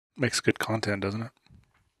Makes good content, doesn't it?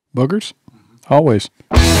 Boogers? Always.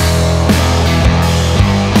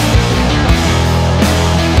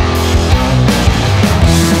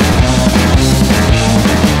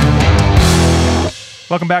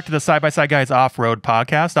 Welcome back to the Side by Side Guys Offroad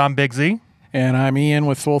Podcast. I'm Big Z. And I'm Ian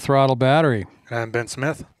with Full Throttle Battery. And I'm Ben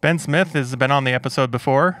Smith. Ben Smith has been on the episode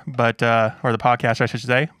before, but or the podcast, I should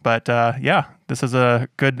say. But yeah, this is a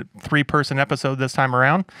good 3-person episode this time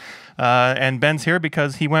around. And Ben's here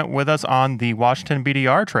because he went with us on the Washington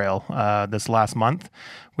BDR Trail this last month.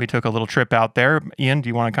 We took a little trip out there. Ian, do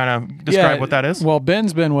you want to kind of describe what that is? Well,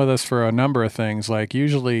 Ben's been with us for a number of things. Like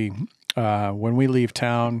usually when we leave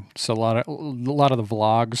town, so a lot of the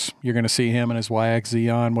vlogs, you're going to see him and his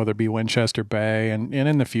YXZ on, whether it be Winchester Bay, and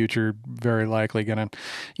in the future, very likely going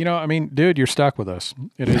to, I mean, dude, you're stuck with us.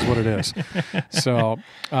 It is what it is. So,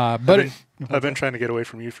 but I've been trying to get away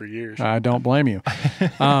from you for years. I don't blame you.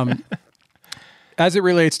 As it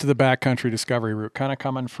relates to the Backcountry Discovery Route, kind of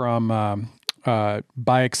coming from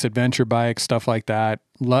bikes, adventure bikes, stuff like that,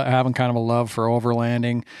 having kind of a love for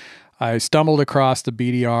overlanding. I stumbled across the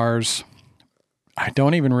BDRs. I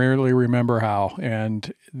don't even really remember how.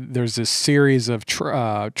 And there's this series of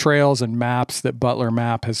trails and maps that Butler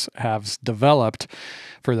Map has developed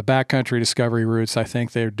for the Backcountry Discovery Routes. I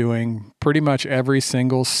think they're doing pretty much every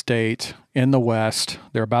single state in the West.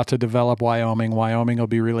 They're about to develop Wyoming. Wyoming will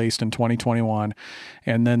be released in 2021.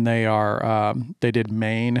 And then they did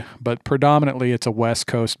Maine, but predominantly it's a West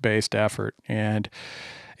Coast based effort. And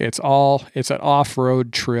it's an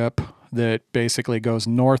off-road trip that basically goes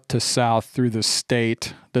north to south through the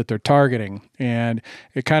state that they're targeting. And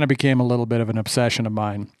it kind of became a little bit of an obsession of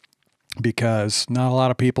mine because not a lot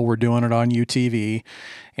of people were doing it on UTV,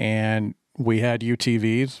 and we had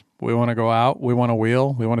UTVs. We want to go out. We want to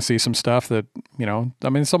wheel. We want to see some stuff that,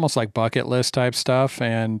 it's almost like bucket list type stuff.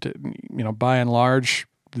 And, by and large,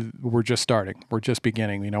 we're just starting. We're just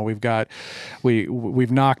beginning.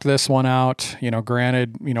 We've knocked this one out.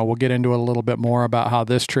 Granted, we'll get into it a little bit more about how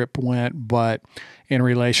this trip went, but in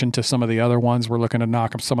relation to some of the other ones, we're looking to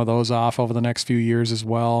knock some of those off over the next few years as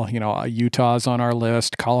well. Utah's on our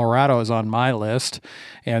list. Colorado is on my list.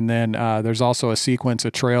 And then there's also a sequence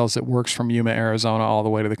of trails that works from Yuma, Arizona all the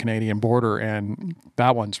way to the Canadian border. And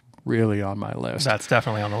that one's really on my list. That's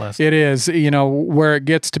definitely on the list. It is. Where it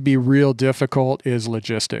gets to be real difficult is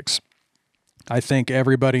logistics. I think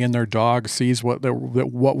everybody and their dog sees what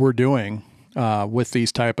we're doing with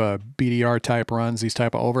these type of BDR type runs, these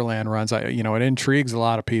type of overland runs. It intrigues a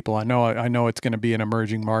lot of people. I know it's going to be an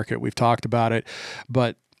emerging market. We've talked about it,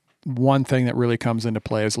 but one thing that really comes into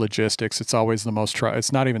play is logistics. It's always the most,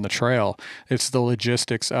 it's not even the trail. It's the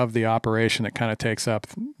logistics of the operation that kind of takes up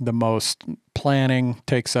the most planning,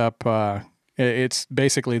 it's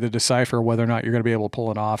basically to decipher whether or not you're going to be able to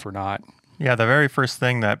pull it off or not. Yeah, the very first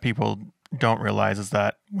thing that people don't realize is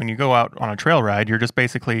that when you go out on a trail ride, you're just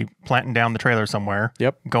basically planting down the trailer somewhere.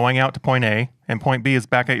 Yep. Going out to point A, and point B is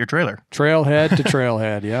back at your trailer. Trailhead to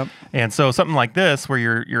trailhead. Yep. And so something like this, where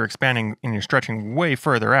you're expanding and you're stretching way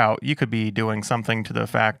further out, you could be doing something to the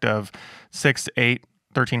fact of 6, 8,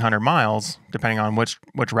 1,300 miles, depending on which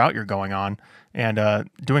route you're going on. And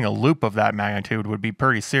doing a loop of that magnitude would be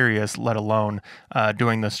pretty serious, let alone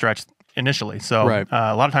doing the stretch initially. So right.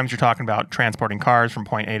 A lot of times you're talking about transporting cars from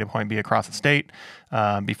point A to point B across the state.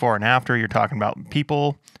 Before and after, you're talking about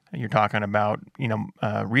people. You're talking about,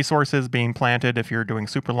 resources being planted if you're doing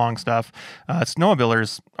super long stuff.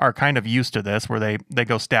 Snowmobilers are kind of used to this, where they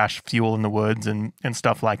go stash fuel in the woods and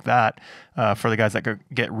stuff like that for the guys that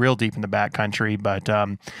get real deep in the backcountry. But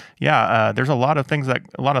there's a lot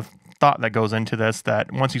of thought that goes into this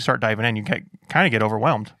that once you start diving in, you kind of get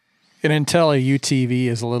overwhelmed. And until a UTV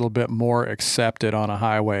is a little bit more accepted on a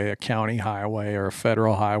highway, a county highway or a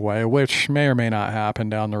federal highway, which may or may not happen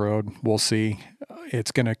down the road, we'll see.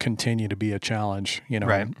 It's going to continue to be a challenge,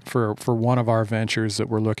 right. For one of our ventures that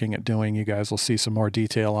we're looking at doing. You guys will see some more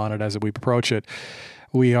detail on it as we approach it.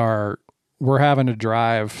 We're having to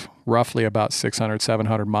drive roughly about 600,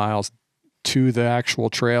 700 miles to the actual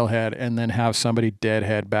trailhead and then have somebody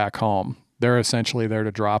deadhead back home. They're essentially there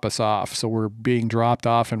to drop us off. So we're being dropped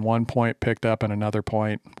off in one point, picked up in another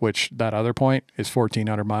point, which that other point is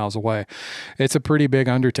 1,400 miles away. It's a pretty big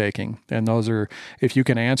undertaking. And if you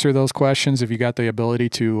can answer those questions, if you got the ability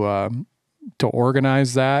to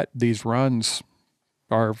organize that, these runs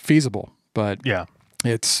are feasible. But yeah,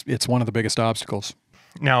 it's one of the biggest obstacles.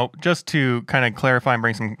 Now, just to kind of clarify and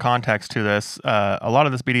bring some context to this, a lot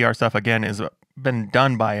of this BDR stuff, again, is been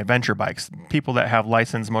done by adventure bikes, people that have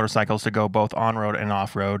licensed motorcycles to go both on-road and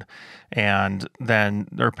off-road, and then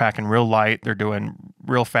they're packing real light, they're doing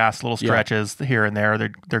real fast little stretches here and there.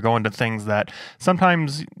 They're going to things that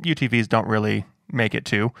sometimes UTVs don't really make it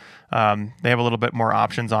to. They have a little bit more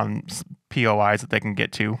options on POIs that they can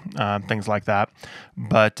get to, things like that.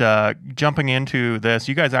 But jumping into this,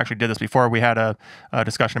 you guys actually did this before. We had a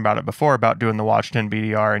discussion about it before, about doing the Washington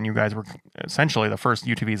BDR, and you guys were essentially the first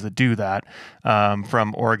UTVs to do that,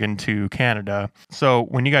 from Oregon to Canada. So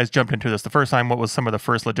when you guys jumped into this the first time, what was some of the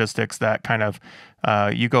first logistics that kind of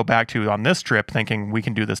you go back to on this trip thinking we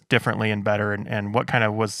can do this differently and better, and what kind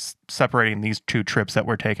of was separating these two trips that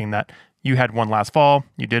we're taking, that you had one last fall,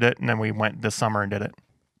 you did it, and then we went this summer and did it?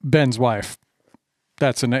 Ben's wife.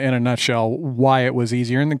 That's in a nutshell why it was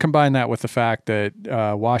easier. And then combine that with the fact that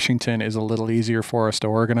Washington is a little easier for us to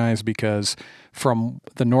organize, because from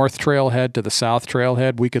the north trailhead to the south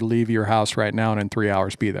trailhead, we could leave your house right now and in 3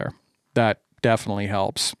 hours be there. That definitely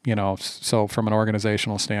helps, so from an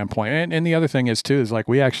organizational standpoint. And the other thing is too, is like,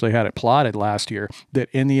 we actually had it plotted last year that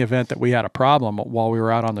in the event that we had a problem while we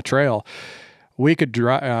were out on the trail, we could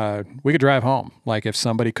drive home. Like if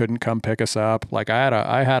somebody couldn't come pick us up, like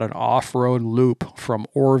I had an off-road loop from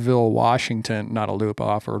Orville, Washington, not a loop,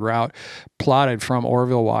 off-road route plotted from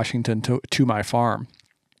Orville, Washington to my farm.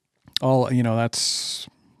 That's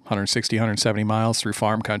 160, 170 miles through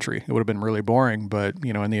farm country. It would have been really boring, but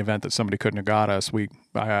in the event that somebody couldn't have got us,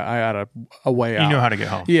 I had a way out. You know how to get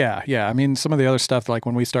home. Yeah. I mean, some of the other stuff, like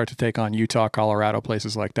when we start to take on Utah, Colorado,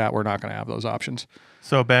 places like that, we're not going to have those options.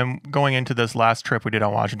 So Ben, going into this last trip we did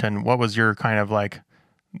on Washington, what was your kind of like,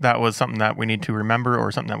 that was something that we need to remember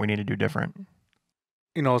or something that we need to do different?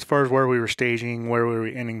 As far as where we were staging, where we were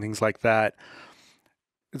ending, things like that,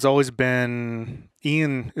 it's always been,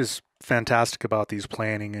 Ian is fantastic about these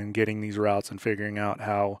planning and getting these routes and figuring out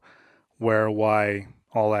how, where, why,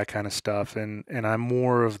 all that kind of stuff. And I'm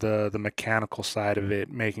more of the mechanical side of it,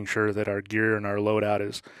 making sure that our gear and our loadout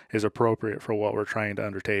is appropriate for what we're trying to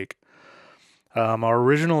undertake. Our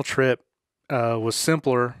original trip was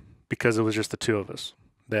simpler because it was just the two of us.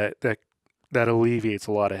 That alleviates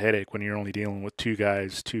a lot of headache when you're only dealing with two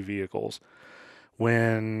guys, two vehicles.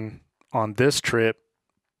 When on this trip,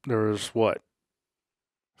 there was what?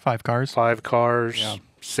 5 cars? 5 cars, Yeah.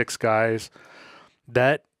 6 guys.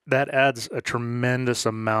 That adds a tremendous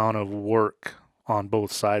amount of work on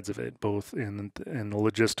both sides of it, both in the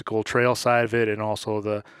logistical trail side of it and also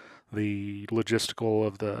the logistical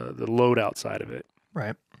of the loadout side of it.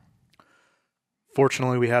 Right.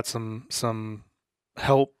 Fortunately, we had some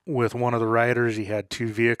help with one of the riders. He had 2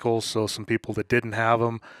 vehicles, so some people that didn't have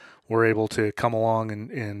them were able to come along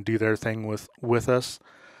and do their thing with us,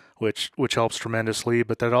 which helps tremendously.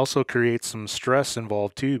 But that also creates some stress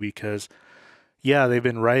involved too, because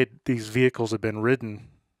these vehicles have been ridden,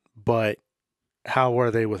 but how are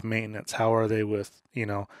they with maintenance? How are they with,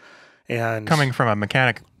 and coming from a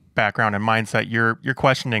mechanic background and mindset, you're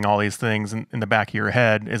questioning all these things in the back of your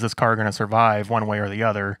head. Is this car going to survive one way or the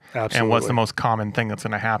other? Absolutely. And what's the most common thing that's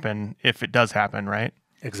going to happen if it does happen, right?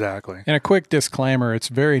 Exactly. And a quick disclaimer, it's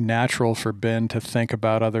very natural for Ben to think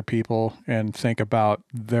about other people and think about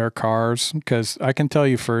their cars, because I can tell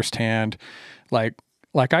you firsthand, like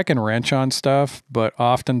I can wrench on stuff, but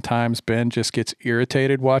oftentimes Ben just gets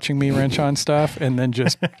irritated watching me wrench on stuff, and then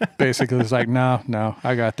just basically is like, no,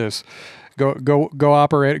 I got this. Go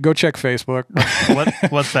operate it. Go check Facebook.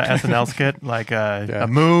 What's that SNL skit? Like a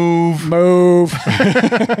move.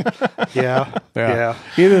 Yeah.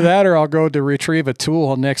 Either that or I'll go to retrieve a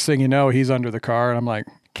tool. Next thing you know, he's under the car, and I'm like,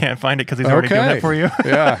 can't find it because he's already doing it for you.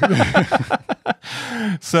 Yeah.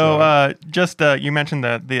 So you mentioned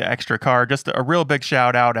the extra car. Just a real big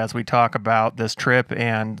shout out as we talk about this trip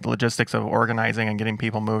and the logistics of organizing and getting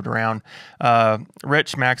people moved around.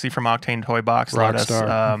 Rich Maxey from Octane Toy Box let us.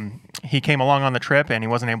 He came along on the trip and he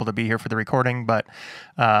wasn't able to be here for the recording, but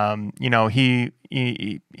he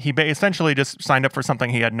essentially just signed up for something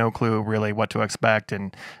he had no clue really what to expect,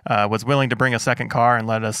 and was willing to bring a second car and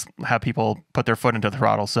let us have people put their foot into the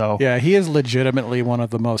throttle. So yeah, he is legitimately one of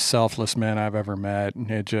the most selfless men I've ever met.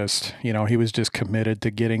 It just, he was just committed to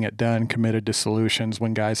getting it done, committed to solutions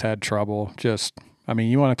when guys had trouble.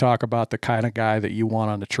 You want to talk about the kind of guy that you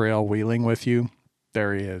want on the trail wheeling with you.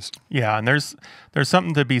 There he is. Yeah, and there's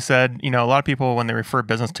something to be said. A lot of people, when they refer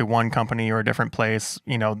business to one company or a different place,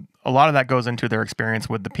 a lot of that goes into their experience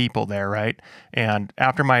with the people there, right? And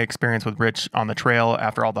after my experience with Rich on the trail,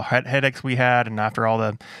 after all the headaches we had and after all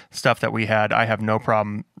the stuff that we had, I have no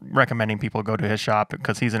problem recommending people go to his shop,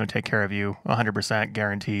 because he's going to take care of you 100%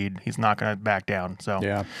 guaranteed. He's not going to back down. So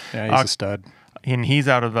yeah, he's a stud. And he's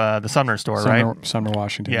out of the Sumner store, right? Sumner,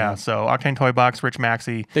 Washington. Yeah. So Octane Toy Box, Rich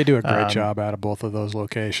Maxey. They do a great job out of both of those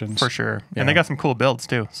locations. For sure. Yeah. And they got some cool builds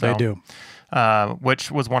too. So, they do.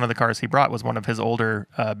 Which was one of the cars he brought, was one of his older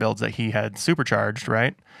builds that he had supercharged,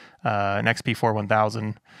 right? An XP4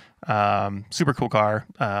 1000. Super cool car.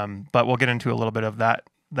 But we'll get into a little bit of that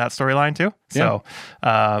storyline too. So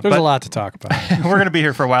there's a lot to talk about. We're going to be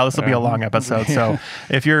here for a while. This will be a long episode. So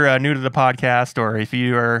if you're new to the podcast, or if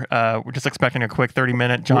you are we're just expecting a quick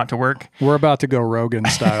 30-minute jaunt to work, we're about to go Rogan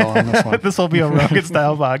style on this one. This will be a Rogan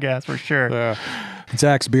style podcast for sure. Yeah.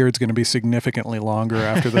 Zach's beard's going to be significantly longer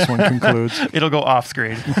after this one concludes. It'll go off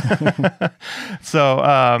screen.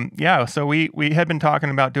 So, so we had been talking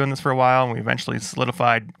about doing this for a while, and we eventually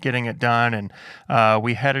solidified getting it done. And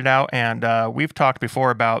we headed out, and we've talked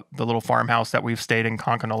before about the little farmhouse that we've stayed in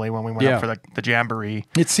Concanoli when we went up for the Jamboree.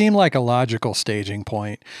 It seemed like a logical staging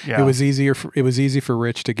point. Yeah. It was easy for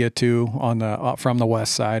Rich to get to on the from the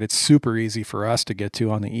west side. It's super easy for us to get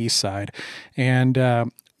to on the east side. And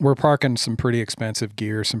we're parking some pretty expensive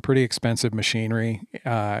gear, some pretty expensive machinery,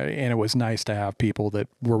 and it was nice to have people that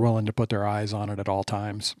were willing to put their eyes on it at all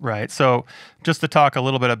times. Right. So just to talk a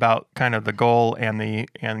little bit about kind of the goal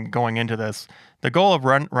and going into this, the goal of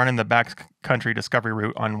running the Backcountry Discovery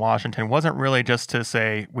Route on Washington wasn't really just to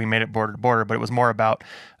say we made it border to border, but it was more about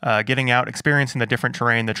getting out, experiencing the different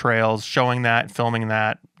terrain, the trails, showing that, filming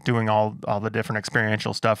that, doing all the different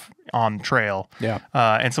experiential stuff on trail. Yeah.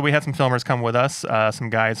 And so we had some filmers come with us, some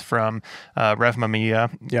guys from Rev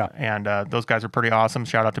Mamiya. Yeah. And those guys are pretty awesome.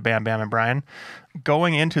 Shout out to Bam Bam and Brian.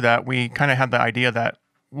 Going into that, we kind of had the idea that,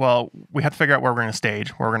 well, we have to figure out where we're going to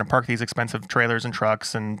stage, where we're going to park these expensive trailers and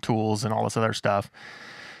trucks and tools and all this other stuff.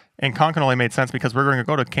 And Concanoli made sense because we're going to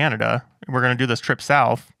go to Canada, and we're going to do this trip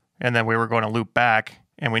south, and then we were going to loop back,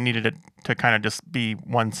 and we needed it to kind of just be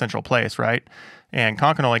one central place, right? And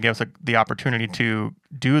Concanoli gave us the opportunity to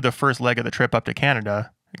do the first leg of the trip up to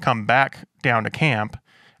Canada, come back down to camp,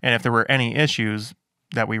 and if there were any issues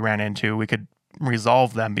that we ran into, we could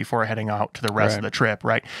resolve them before heading out to the rest of the trip,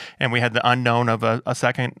 right? And we had the unknown of a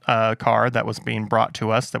second car that was being brought to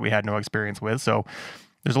us that we had no experience with. So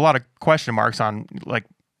there's a lot of question marks on, like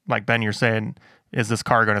Ben, you're saying, is this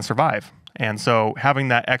car going to survive? And so having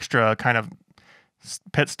that extra kind of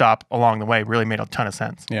pit stop along the way really made a ton of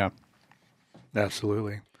sense. Yeah.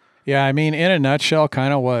 Absolutely. Yeah, I mean, in a nutshell,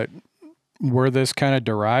 kind of where this kind of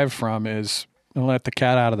derived from is, and let the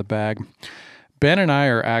cat out of the bag. Ben and I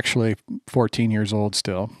are actually 14 years old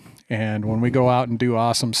still. And when we go out and do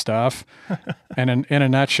awesome stuff, and in a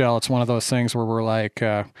nutshell, it's one of those things where we're like,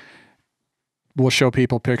 we'll show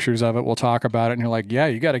people pictures of it, we'll talk about it, and you're like, yeah,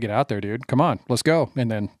 you got to get out there, dude. Come on, let's go. And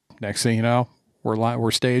then next thing you know, we're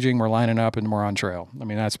staging, we're lining up, and we're on trail. I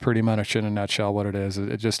mean, that's pretty much in a nutshell what it is.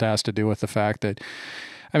 It just has to do with the fact that,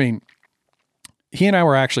 I mean, he and I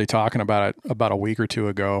were actually talking about it about a week or two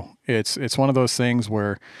ago. It's one of those things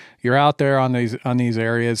where you're out there on these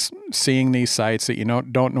areas, seeing these sites that you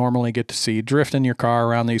don't normally get to see, drifting your car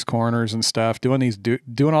around these corners and stuff, doing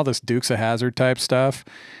all this Dukes of Hazzard type stuff.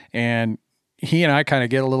 And he and I kind of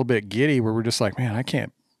get a little bit giddy where we're just like, man, I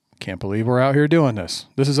can't believe we're out here doing this.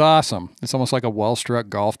 This is awesome. It's almost like a well-struck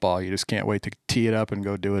golf ball. You just can't wait to tee it up and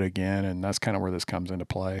go do it again. And that's kind of where this comes into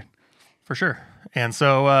play. For sure. And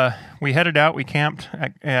so we headed out. We camped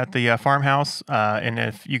at the farmhouse. And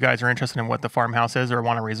if you guys are interested in what the farmhouse is or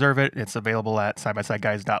want to reserve it, it's available at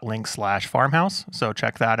sidebysideguys.link/farmhouse. So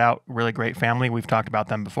check that out. Really great family. We've talked about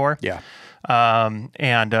them before. Yeah.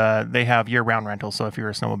 And they have year-round rentals. So if you're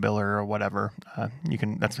a snowmobiler or whatever, you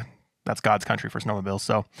can. That's God's country for snowmobiles.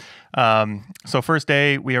 So, so first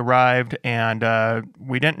day we arrived, and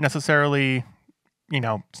we didn't necessarily,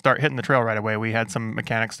 start hitting the trail right away. We had some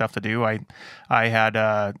mechanic stuff to do. I had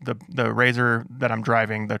the RZR that I'm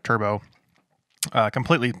driving, the turbo,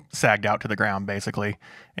 completely sagged out to the ground basically,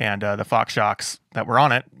 and the Fox shocks that were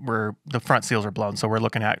on it the front seals are blown. So we're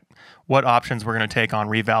looking at what options we're going to take on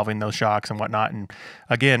revalving those shocks and whatnot. And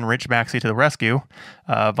again, Rich Maxey to the rescue,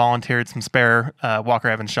 volunteered some spare Walker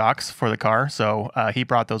Evans shocks for the car. So he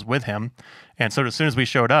brought those with him. And so as soon as we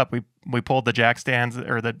showed up, we pulled the jack stands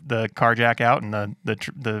or the car jack out and the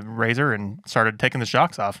RZR and started taking the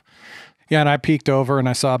shocks off. Yeah, and I peeked over and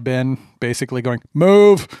I saw Ben basically going,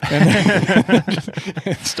 move,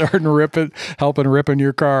 and starting ripping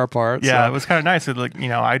your car apart. Yeah, so. It was kind of nice.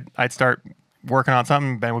 I'd start working on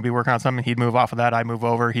something, Ben would be working on something, he'd move off of that, I'd move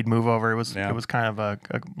over, he'd move over. It was kind of a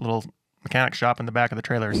little mechanic shop in the back of the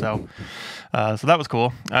trailer. So that was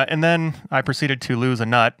cool. And then I proceeded to lose a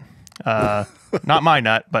nut, not my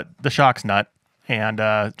nut, but the shock's nut, and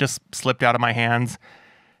just slipped out of my hands.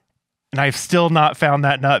 And I've still not found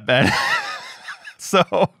that nut, Ben.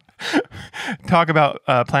 So Talk about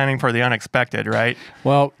planning for the unexpected, right?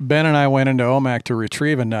 Well, Ben and I went into OMAC to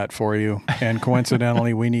retrieve a nut for you, and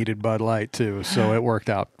coincidentally, we needed Bud Light too, so it worked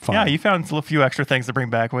out fine. Yeah, you found a few extra things to bring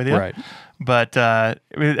back with you, right? But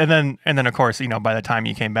and then of course, by the time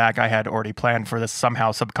you came back, I had already planned for this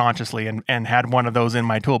somehow subconsciously, and had one of those in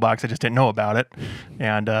my toolbox. I just didn't know about it,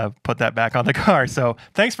 and put that back on the car. So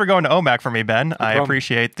thanks for going to OMAC for me, Ben. I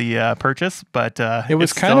appreciate the purchase, but it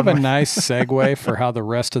was kind of a nice segue for how the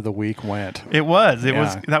rest of the week went. It was.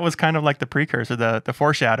 That was kind of like the precursor, the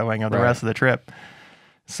foreshadowing of the rest of the trip.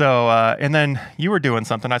 So and then you were doing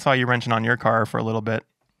something. I saw you wrenching on your car for a little bit.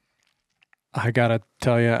 I gotta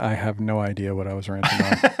tell you, I have no idea what I was wrenching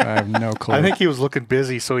on. I have no clue. I think he was looking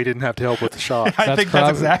busy, so he didn't have to help with the shop. I think that's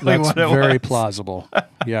exactly what it was. Very plausible.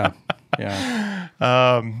 Yeah.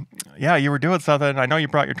 Yeah, you were doing something. I know you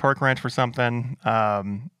brought your torque wrench for something,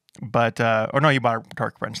 but no, you bought a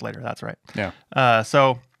torque wrench later. That's right. Yeah.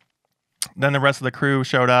 So then the rest of the crew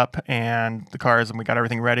showed up and the cars, and we got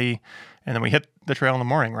everything ready, and then we hit the trail in the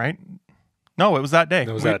morning, right? No, it was that day.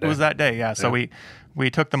 It was that day. Yeah. So we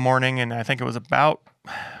took the morning, and I think it was about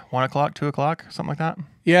 1 o'clock, 2 o'clock, something like that.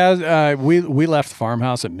 Yeah, we left the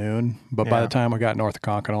farmhouse at noon, but by the time we got north of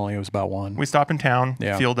Conconoli, it was about 1. We stopped in town,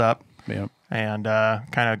 fueled up, and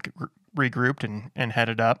kind of regrouped and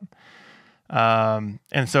headed up.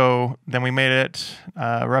 And so then we made it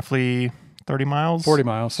roughly 30 miles, 40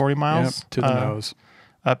 miles, 40 miles to the nose.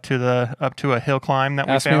 Up to a hill climb that we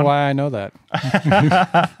found. Ask me why I know that.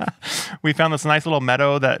 We found this nice little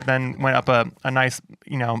meadow that then went up a nice,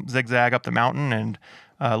 zigzag up the mountain, and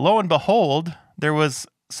lo and behold, there was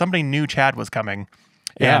somebody knew Chad was coming,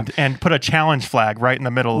 and put a challenge flag right in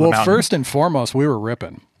the middle of the mountain. Well, first and foremost, we were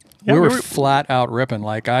ripping. Yeah, we were flat out ripping.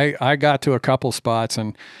 Like I got to a couple spots,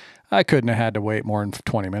 and I couldn't have had to wait more than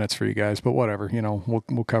 20 minutes for you guys, but whatever,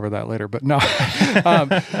 we'll cover that later. But no,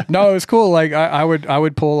 no, it was cool. Like I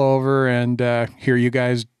would pull over and hear you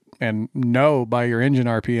guys and know by your engine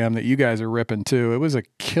RPM that you guys are ripping too. It was a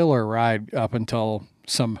killer ride up until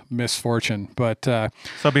some misfortune. But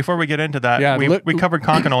so before we get into that, we covered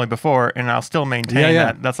Conconoli before, and I'll still maintain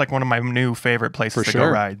that that's like one of my new favorite places to go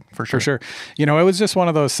ride for sure. It was just one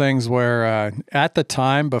of those things where at the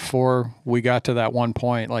time before we got to that one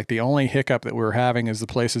point, like the only hiccup that we were having is the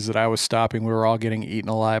places that I was stopping, we were all getting eaten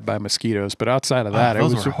alive by mosquitoes. But outside of that,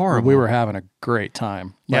 those were horrible. We were having a great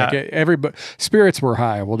time. Like everybody, spirits were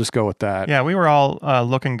high. We'll just go with that. Yeah, we were all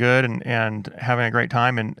looking good and having a great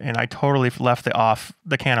time, and I totally left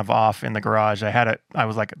the can of off in the garage. I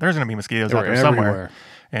was like, there's gonna be mosquitoes out there somewhere.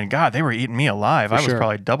 And God, they were eating me alive. I was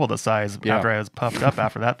probably double the size after I was puffed up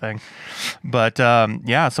after that thing. But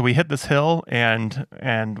so we hit this hill, and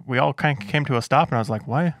we all kind of came to a stop, and I was like,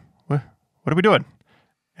 why? What are we doing?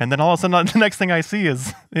 And then all of a sudden, the next thing I see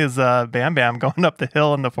is Bam Bam going up the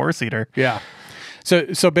hill in the 4-seater. Yeah.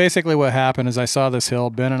 So basically what happened is I saw this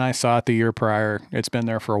hill. Ben and I saw it the year prior. It's been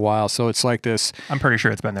there for a while. So it's like this. I'm pretty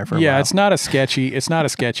sure it's been there for a while. Yeah, it's not a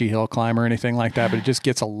sketchy hill climb or anything like that, but it just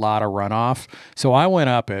gets a lot of runoff. So I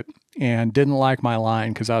went up it and didn't like my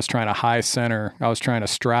line because I was trying to high center. I was trying to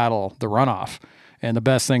straddle the runoff. And the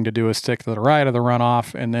best thing to do is stick to the right of the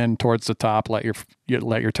runoff, and then towards the top, let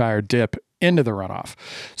your tire dip into the runoff.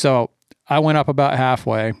 So I went up about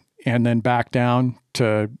halfway and then back down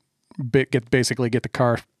to basically get the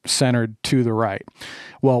car centered to the right.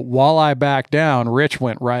 Well, while I backed down, Rich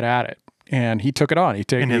went right at it, and he took it on. He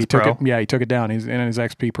took it. Yeah, he took it down. He's in his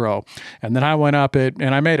XP Pro, and then I went up it,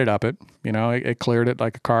 and I made it up it. It cleared it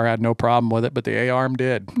like the car had no problem with it, but the A-arm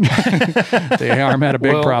did. The A-arm had a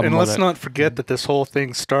big problem with it. And let's not forget that this whole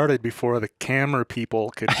thing started before the camera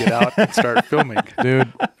people could get out and start filming.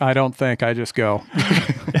 Dude, I don't think. I just go.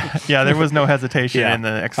 Yeah, there was no hesitation in the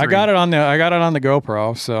X3. I got it on the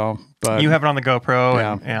GoPro, so. But you have it on the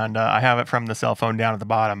GoPro, and I have it from the cell phone down at the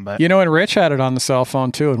bottom. But and Rich had it on the cell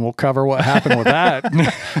phone too, and we'll cover what happened with that.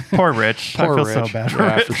 Poor Rich. I feel so bad for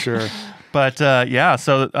Rich. For sure. But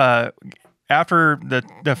so after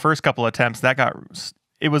the first couple attempts,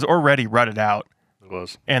 it was already rutted out. It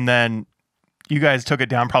was, and then you guys took it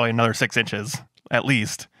down probably another 6 inches at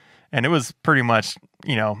least, and it was pretty much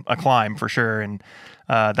a climb for sure. And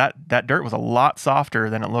that dirt was a lot softer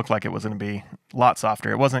than it looked like it was going to be. A lot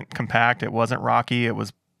softer. It wasn't compact. It wasn't rocky. It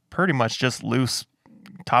was pretty much just loose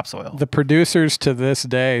topsoil. The producers to this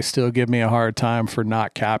day still give me a hard time for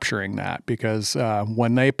not capturing that, because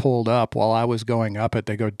when they pulled up while I was going up it,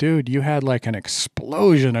 they go, dude, you had like an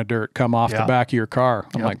explosion of dirt come off the back of your car.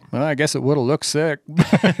 I'm like, well, I guess it would have looked sick.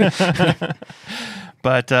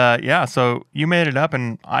 But so you made it up,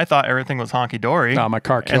 and I thought everything was honky dory. No, my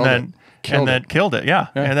car killed it. Killed it. Yeah.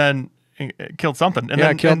 And it killed something. And yeah,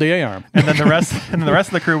 then it killed the A-arm. And then the rest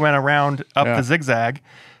of the crew went around up the zigzag,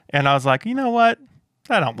 and I was like, you know what?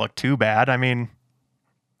 That don't look too bad. I mean,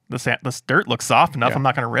 the dirt looks soft enough. I'm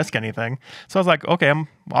not going to risk anything. So I was like, okay,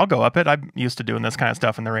 I'll go up it. I'm used to doing this kind of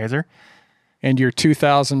stuff in the RZR. And your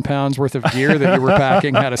 2,000 pounds worth of gear that you were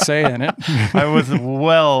packing had a say in it. I was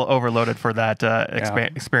well overloaded for that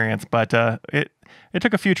experience, but it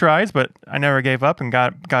took a few tries, but I never gave up and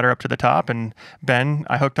got her up to the top. And Ben,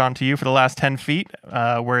 I hooked onto you for the last 10 feet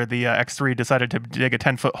where the X3 decided to dig a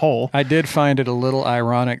 10-foot hole. I did find it a little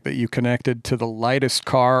ironic that you connected to the lightest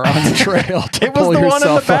car on the trail to It was pull the one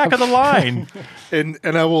in the back up. of the line. And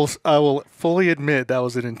I will fully admit that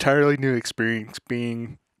was an entirely new experience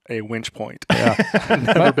being a winch point. Yeah. I've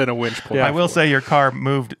never been a winch point. Yeah. I will say your car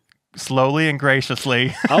moved slowly and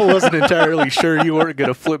graciously. I wasn't entirely sure you weren't going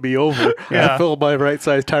to flip me over. Yeah. I felt my right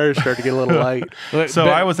side tires start to get a little light. So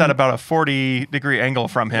I was at about a 40-degree angle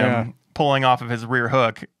from him, pulling off of his rear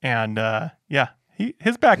hook, and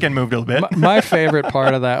his back end moved a little bit. My favorite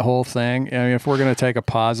part of that whole thing, I mean, if we're going to take a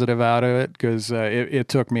positive out of it, because it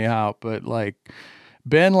took me out, but like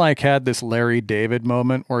Ben had this Larry David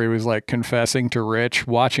moment where he was like confessing to Rich,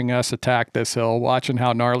 watching us attack this hill, watching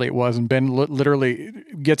how gnarly it was, and Ben literally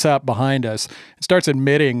gets out behind us and starts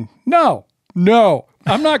admitting, no,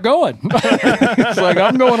 I'm not going. It's like,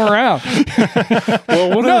 I'm going around. Well,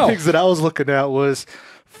 one of the things that I was looking at was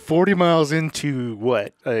 40 miles into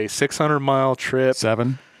a 600-mile trip.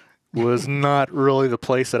 7 was not really the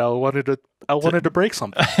place that I wanted to break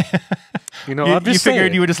something. I'm just you figured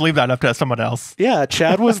saying. you would just leave that up to someone else. Yeah,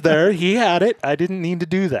 Chad was there. He had it. I didn't need to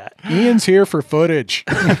do that. Ian's here for footage.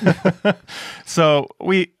 So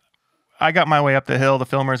I got my way up the hill. The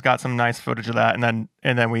filmers got some nice footage of that, and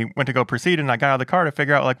then we went to go proceed. And I got out of the car to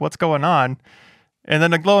figure out what's going on. And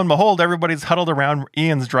then, lo and behold, everybody's huddled around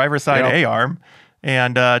Ian's driver's side A-arm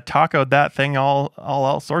and tacoed that thing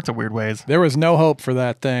all sorts of weird ways. There was no hope for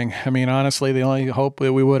that thing. I mean, honestly, the only hope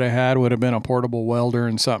that we would have had would have been a portable welder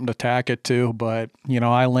and something to tack it to. But,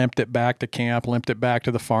 I limped it back to camp, limped it back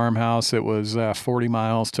to the farmhouse. It was 40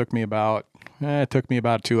 miles. Took me about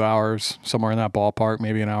 2 hours, somewhere in that ballpark,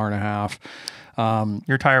 maybe an hour and a half.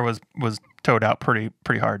 Your tire was towed out pretty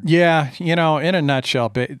hard. Yeah, in a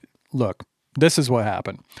nutshell, look, this is what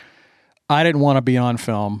happened. I didn't want to be on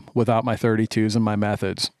film without my 32s and my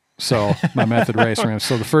methods. So my method race rims.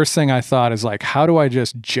 So the first thing I thought is how do I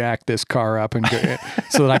just jack this car up and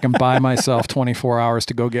so that I can buy myself 24 hours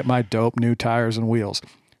to go get my dope new tires and wheels.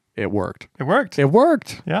 It worked. It worked. It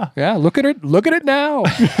worked. Yeah. Yeah. Look at it. Look at it now.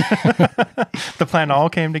 The plan all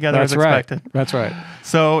came together as expected. That's right.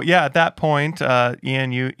 So at that point,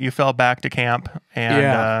 Ian, you fell back to camp,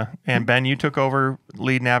 and Ben, you took over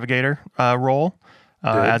lead navigator role.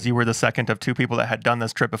 As you were the second of 2 people that had done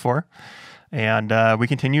this trip before. And we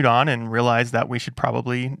continued on and realized that we should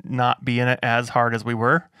probably not be in it as hard as we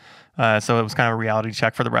were. So it was kind of a reality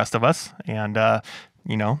check for the rest of us. And,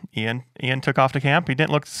 Ian took off to camp. He didn't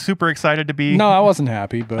look super excited to be. No, I wasn't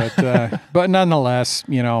happy, but nonetheless,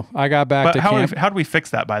 I got back to camp. How did we fix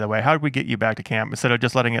that, by the way? How did we get you back to camp instead of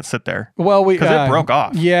just letting it sit there? Well, because it broke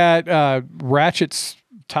off. Yeah, ratchets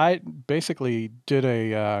basically did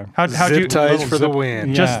a zip ties for the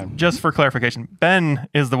win. Just for clarification, Ben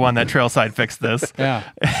is the one that trailside fixed this. Yeah,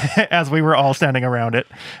 as we were all standing around it,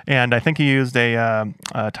 and I think he used a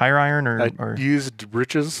tire iron or used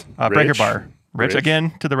Rich's breaker bar. Rich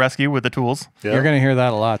again to the rescue with the tools. Yep. You're going to hear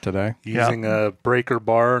that a lot today. Using a breaker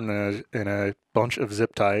bar and a bunch of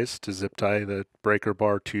zip ties to zip tie the breaker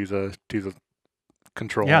bar to the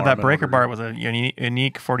control. Yeah, that breaker bar was a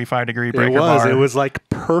unique 45-degree breaker bar. It was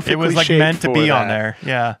perfectly. It was shaped meant to be that. on there.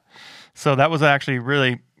 Yeah. So that was actually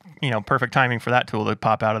really, perfect timing for that tool to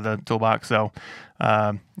pop out of the toolbox. So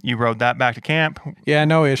you rode that back to camp. Yeah,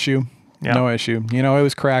 no issue. Yeah. No issue. It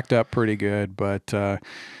was cracked up pretty good, but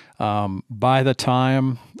by the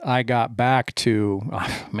time I got back to,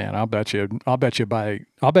 I'll bet you by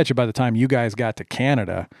the time you guys got to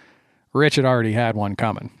Canada, Rich had already had one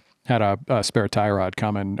coming. Had a spare tie rod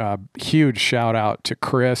coming. Huge shout out to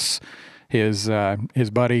Chris, his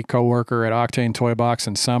buddy, coworker at Octane Toy Box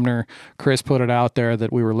in Sumner. Chris put it out there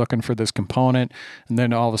that we were looking for this component, and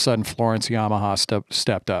then all of a sudden Florence Yamaha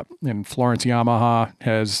stepped up. And Florence Yamaha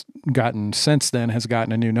has gotten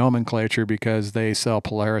a new nomenclature because they sell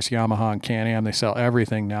Polaris, Yamaha, and Can-Am. They sell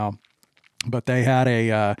everything now. But they had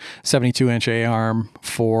a 72-inch A-arm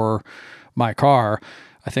for my car.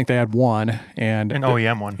 I think they had one. And an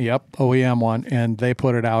OEM one. Yep, OEM one. And they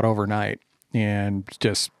put it out overnight and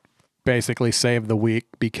just basically saved the week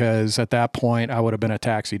because at that point I would have been a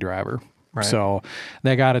taxi driver. Right. So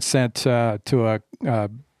they got it sent to a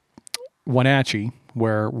Wenatchee,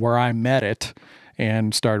 where I met it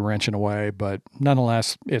and started wrenching away. But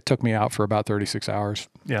nonetheless, it took me out for about 36 hours.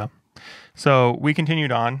 Yeah. So we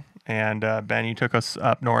continued on, and Ben, you took us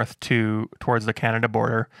up north towards the Canada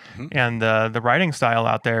border, and the riding style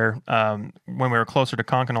out there when we were closer to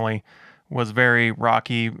Conconally was very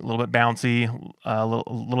rocky, a little bit bouncy, a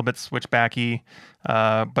little bit switchbacky,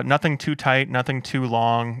 but nothing too tight, nothing too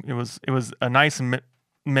long. It was a nice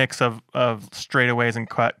mix of straightaways and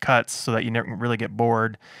cuts, so that you never really get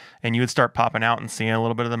bored, and you would start popping out and seeing a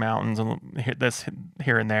little bit of the mountains and hit this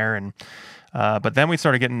here and there, and but then we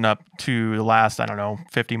started getting up to the last,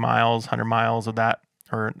 50 miles, 100 miles of that,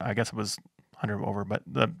 or I guess it was 100 over, but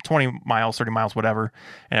the 20 miles, 30 miles, whatever.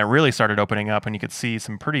 And it really started opening up, and you could see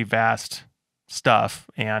some pretty vast stuff,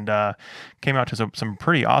 and came out to some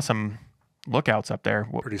pretty awesome lookouts up there.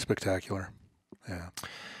 Pretty spectacular. Yeah.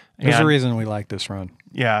 There's a reason we like this run.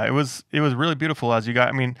 Yeah, it was really beautiful as you got.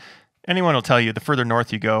 I mean, anyone will tell you the further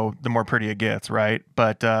north you go, the more pretty it gets, right?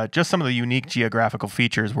 But just some of the unique geographical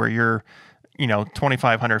features where you're,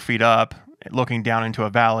 2,500 feet up, looking down into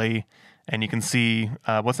a valley, and you can see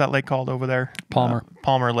what's that lake called over there?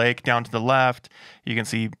 Palmer Lake down to the left. You can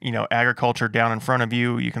see agriculture down in front of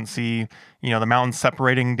you. You can see the mountains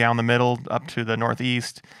separating down the middle up to the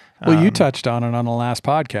northeast. Well, you touched on it on the last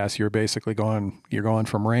podcast. You're basically going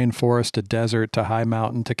from rainforest to desert to high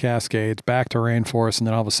mountain to Cascades, back to rainforest, and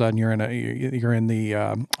then all of a sudden you're in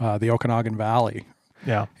the Okanagan Valley.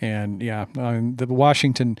 Yeah, and the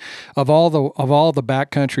Washington of all the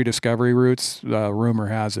backcountry discovery routes, rumor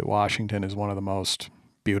has it Washington is one of the most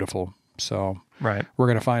beautiful. So right, we're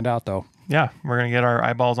gonna find out though. Yeah, we're gonna get our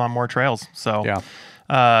eyeballs on more trails. So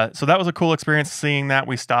yeah. So that was a cool experience seeing that.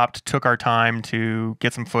 We stopped, took our time to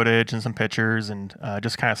get some footage and some pictures, and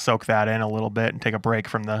just kind of soak that in a little bit and take a break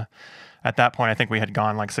from at that point, I think we had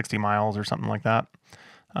gone like 60 miles or something like that.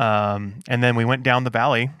 And then we went down the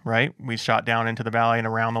valley, right? We shot down into the valley and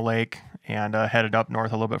around the lake and headed up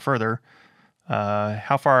north a little bit further.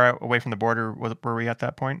 How far away from the border were we at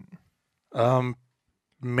that point?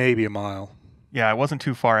 Maybe a mile. Yeah, it wasn't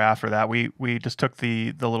too far after that. We just took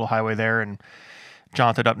the little highway there and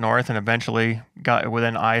jaunted up north, and eventually got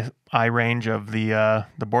within eye range of the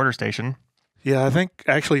border station. Yeah, I think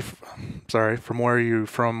actually,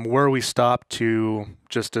 from where we stopped to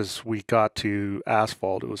just as we got to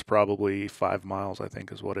asphalt, it was probably 5 miles, I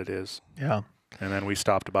think is what it is. Yeah. And then we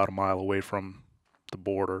stopped about a mile away from the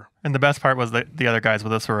border. And the best part was that the other guys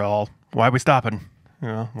with us were all, "Why are we stopping?"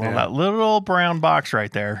 That little brown box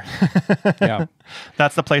right there. Yeah.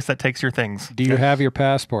 That's the place that takes your things. Do you have your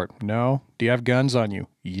passport? No. Do you have guns on you?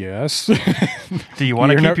 Yes. Do you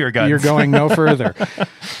want to keep your guns? You're going no further.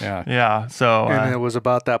 Yeah. Yeah. So, and it was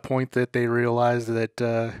about that point that they realized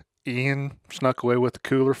that Ian snuck away with a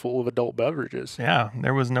cooler full of adult beverages. Yeah.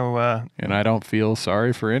 There was no. And I don't feel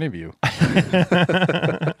sorry for any of you.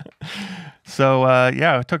 So,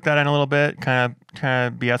 I took that in a little bit, kind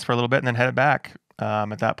of BS for a little bit, and then headed back.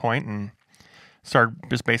 At that point, and started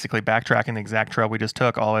just basically backtracking the exact trail we just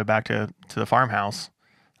took all the way back to the farmhouse.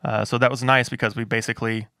 So that was nice because we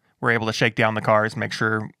basically were able to shake down the cars, make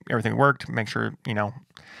sure everything worked, make sure,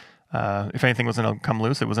 if anything was going to come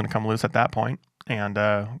loose, it was going to come loose at that point, and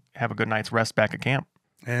have a good night's rest back at camp.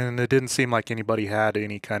 And it didn't seem like anybody had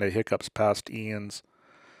any kind of hiccups past Ian's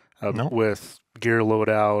with gear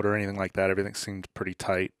loadout or anything like that. Everything seemed pretty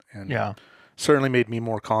tight. And certainly made me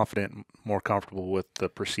more confident, more comfortable with the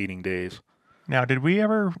preceding days. Now, did we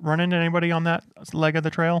ever run into anybody on that leg of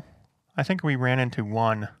the trail? I think we ran into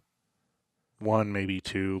one, maybe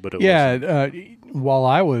two, but it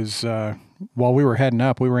was while we were heading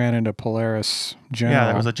up, we ran into Polaris General. Yeah,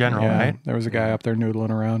 there was a General, right? There was a guy up there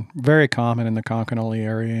noodling around. Very common in the Conconally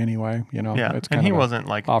area anyway. Yeah, it's and he wasn't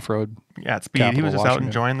like off-road at speed. He was just out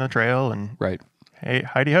enjoying the trail and hey,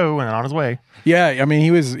 hi-de-ho, and on his way. Yeah, I mean,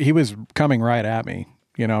 he was coming right at me.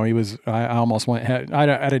 I almost went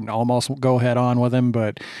I didn't almost go head on with him,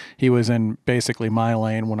 but he was in basically my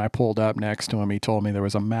lane. When I pulled up next to him, he told me there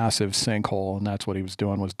was a massive sinkhole, and that's what he was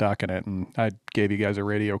doing, was ducking it. And I gave you guys a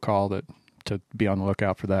radio call to be on the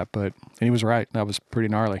lookout for that. And he was right. That was pretty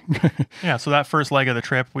gnarly. Yeah, so that first leg of the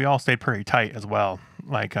trip, we all stayed pretty tight as well.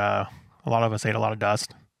 Like a lot of us ate a lot of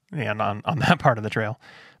dust and on that part of the trail.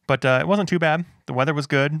 But it wasn't too bad. The weather was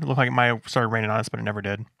good. It looked like it might have started raining on us, but it never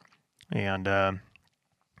did. And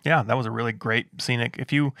that was a really great scenic.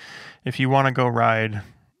 If you want to go ride,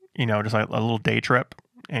 just like a little day trip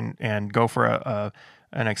and go for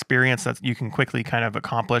an experience that you can quickly kind of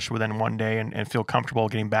accomplish within one day and feel comfortable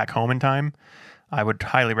getting back home in time, I would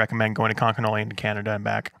highly recommend going to Conconally and Canada and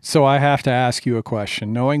back. So I have to ask you a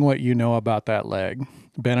question. Knowing what you know about that leg,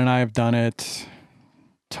 Ben and I have done it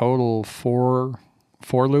total 4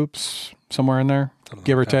 4 loops, somewhere in there, Something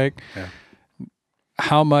give like or that. take. Yeah.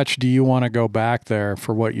 How much do you want to go back there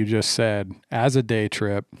for what you just said as a day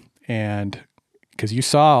trip? And because you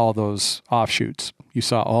saw all those offshoots, you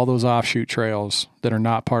saw all those offshoot trails that are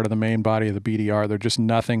not part of the main body of the BDR. They're just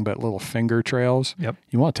nothing but little finger trails. Yep.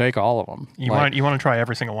 You want to take all of them. You want to try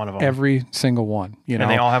every single one of them. Every single one. You know,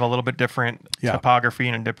 and they all have a little bit different Yeah. topography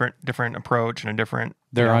and a different approach and a different.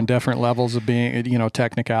 they're on different levels of being,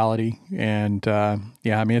 technicality. And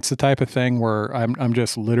yeah, I mean, it's the type of thing where I'm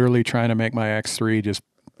just literally trying to make my X3 just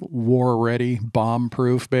war ready, bomb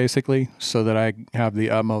proof, basically, so that I have the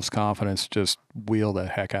utmost confidence to just wheel the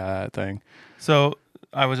heck out of that thing. So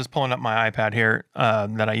I was just pulling up my iPad here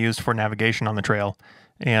that I used for navigation on the trail,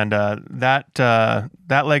 and that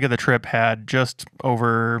leg of the trip had just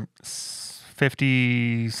over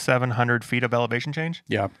 5,700 feet of elevation change.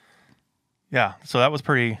 Yeah. Yeah, so that was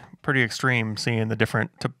pretty extreme, seeing the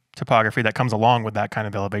different topography that comes along with that kind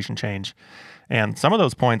of elevation change, and some of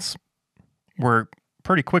those points were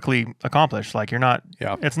pretty quickly accomplished. Like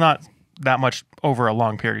it's not that much over a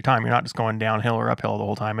long period of time. You're not just going downhill or uphill the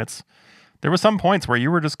whole time. There were some points where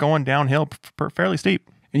you were just going downhill fairly steep.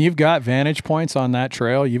 And you've got vantage points on that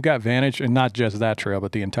trail. You've got vantage, and not just that trail,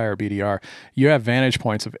 but the entire BDR. You have vantage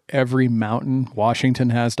points of every mountain Washington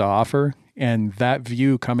has to offer. And that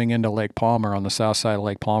view coming into Lake Palmer, on the south side of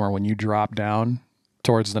Lake Palmer, when you drop down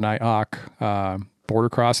towards the Nighthawk border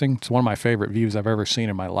crossing, it's one of my favorite views I've ever seen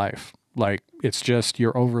in my life. Like, it's just,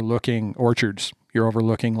 you're overlooking orchards, you're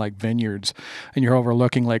overlooking like vineyards, and you're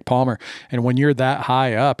overlooking Lake Palmer. And when you're that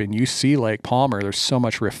high up and you see Lake Palmer, there's so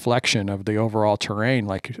much reflection of the overall terrain.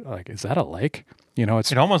 Like is that a lake?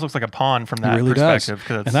 It almost looks like a pond from that really perspective.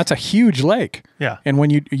 does. And that's a huge lake. Yeah. And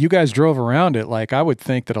when you guys drove around it, like, I would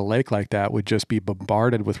think that a lake like that would just be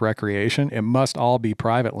bombarded with recreation. It must all be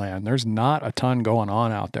private land. There's not a ton going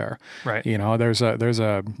on out there. Right. There's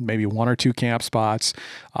a maybe 1 or 2 camp spots.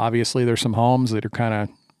 Obviously, there's some homes that are kind of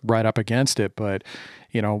right up against it, but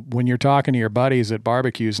when you're talking to your buddies at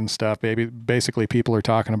barbecues and stuff, basically people are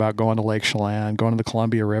talking about going to Lake Chelan, going to the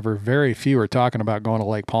Columbia River. Very few are talking about going to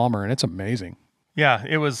Lake Palmer, and it's amazing. Yeah,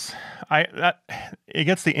 it was. It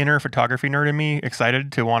gets the inner photography nerd in me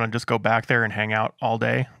excited to want to just go back there and hang out all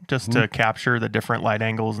day, just to capture the different light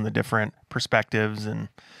angles and the different perspectives and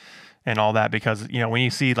all that. Because when you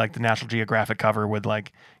see like the National Geographic cover with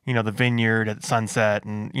like the vineyard at sunset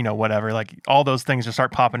and whatever, like all those things just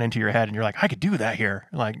start popping into your head, and you're like, I could do that here.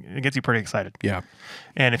 Like, it gets you pretty excited. Yeah.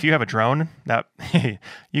 And if you have a drone, that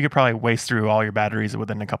you could probably waste through all your batteries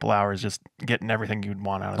within a couple hours just getting everything you'd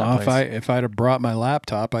want out of that place. If I'd have brought my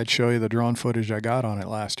laptop, I'd show you the drone footage I got on it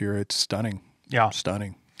last year. It's stunning. Yeah.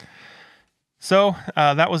 Stunning. So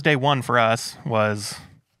that was day 1 for us, was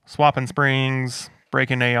swapping springs,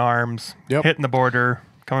 breaking A-arms, hitting the border,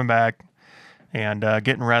 coming back, and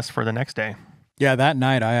getting rest for the next day. Yeah, that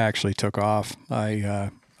night I actually took off.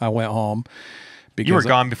 I went home. You were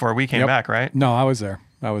gone before we came back, right? No, I was there.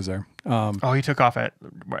 You took off at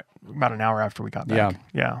about an hour after we got back.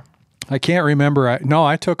 Yeah. I can't remember.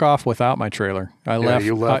 I took off without my trailer.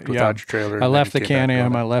 You left without your trailer. I left the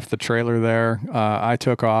Can-Am. I left the trailer there. I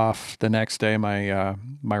took off the next day. My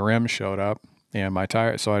rims showed up and my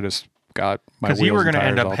tire. So I just got my wheels. Because you were going to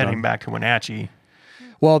end up heading back to Wenatchee.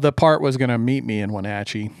 Well, the part was going to meet me in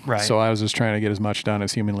Wenatchee. Right. So I was just trying to get as much done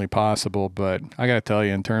as humanly possible. But I got to tell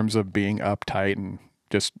you, in terms of being uptight and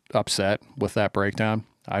just upset with that breakdown,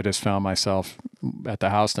 I just found myself at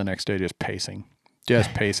the house the next day just pacing. You're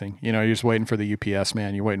just waiting for the UPS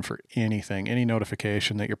man. You're waiting for anything, any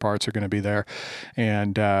notification that your parts are going to be there.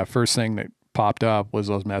 And first thing that popped up was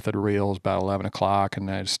those method reels about 11 o'clock.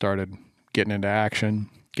 And I just started getting into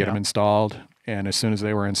action, get them installed. And as soon as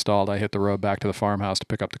they were installed, I hit the road back to the farmhouse to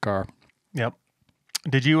pick up the car. Yep.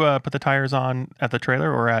 Did you put the tires on at the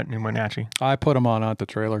trailer or in Wenatchee? I put them on at the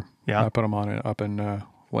trailer. Yeah. I put them on up in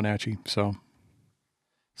Wenatchee. Or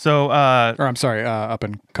I'm sorry, up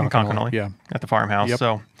in Concanoli. Yeah. At the farmhouse. Yep.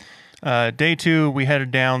 So day 2, we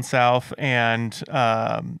headed down south, and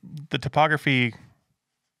the topography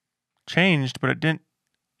changed, but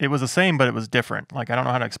it was the same, but it was different. Like, I don't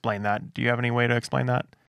know how to explain that. Do you have any way to explain that?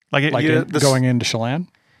 Going into Chelan?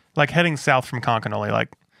 Like heading south from Concanoli, like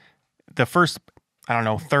the first,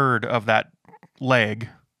 third of that leg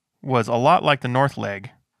was a lot like the north leg,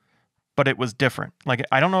 but it was different. Like,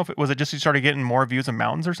 I don't know if it was just you started getting more views of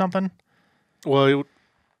mountains or something? Well,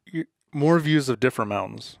 more views of different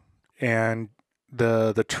mountains. And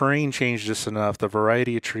the terrain changed just enough. The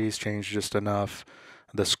variety of trees changed just enough.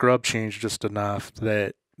 The scrub changed just enough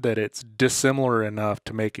that it's dissimilar enough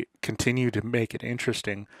to continue to make it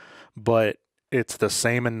interesting, but it's the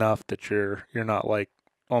same enough that you're not like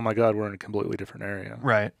oh my God, we're in a completely different area.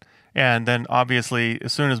 Right. And then obviously,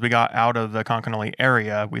 as soon as we got out of the Conconully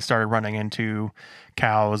area, we started running into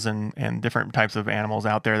cows and different types of animals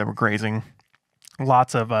out there that were grazing.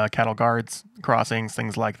 Lots of cattle guards, crossings,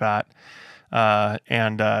 things like that.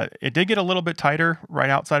 And it did get a little bit tighter right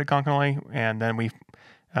outside of Conconully. And then we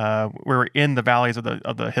were in the valleys of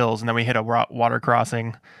the hills, and then we hit a water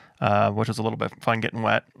crossing, which was a little bit fun getting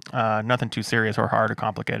wet. Nothing too serious or hard or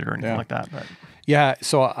complicated or anything like that. But. Yeah,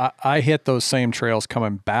 so I hit those same trails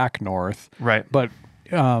coming back north. Right. But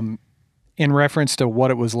in reference to what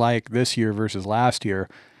it was like this year versus last year,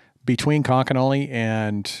 between Conconully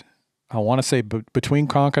and, I want to say between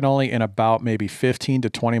Conconully and about maybe 15 to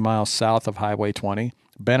 20 miles south of Highway 20,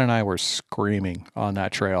 Ben and I were screaming on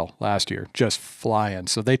that trail last year, just flying.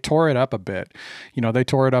 So they tore it up a bit. They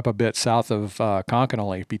tore it up a bit south of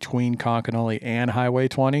Conconully, between Conconully and Highway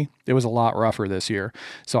 20. It was a lot rougher this year.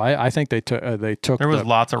 So I think they took. There was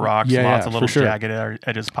lots of rocks, lots of little jagged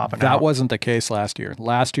edges popping out. That wasn't the case last year.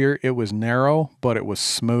 Last year it was narrow, but it was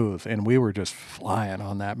smooth, and we were just flying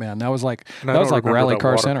on that, man. That was like rally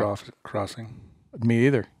car center. Crossing. Me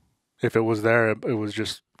either. If it was there, it was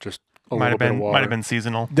just. Might have been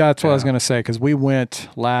seasonal. That's what I was going to say, because we went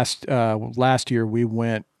last year. We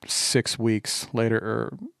went 6 weeks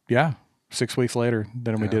later, 6 weeks later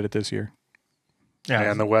than we did it this year.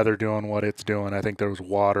 Yeah, and the weather doing what it's doing. I think there was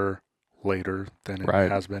water later than it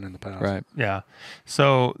has been in the past. Right. Yeah.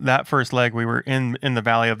 So that first leg, we were in the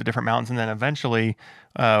valley of the different mountains, and then eventually,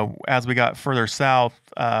 as we got further south,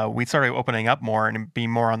 we started opening up more and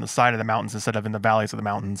being more on the side of the mountains instead of in the valleys of the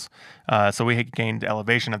mountains. So we had gained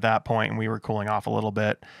elevation at that point, and we were cooling off a little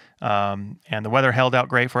bit. And the weather held out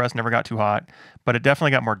great for us, never got too hot, but it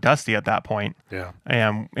definitely got more dusty at that point. Yeah.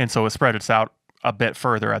 And so it spread us out a bit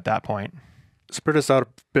further at that point. Spread us out a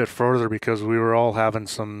bit further because we were all having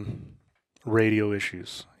some radio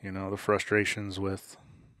issues, the frustrations with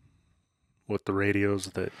the radios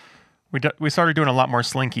that we started doing a lot more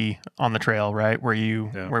slinky on the trail, right?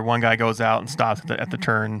 Where one guy goes out and stops at the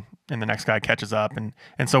turn and the next guy catches up. And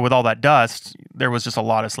so with all that dust, there was just a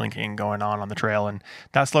lot of slinking going on the trail, and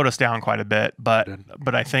that slowed us down quite a bit. But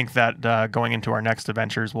I think that going into our next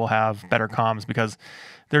adventures, we'll have better comms, because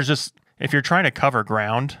there's just, if you're trying to cover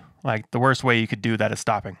ground, like the worst way you could do that is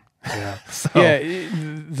stopping. Yeah.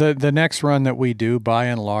 The next run that we do, by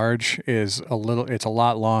and large, it's a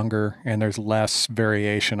lot longer, and there's less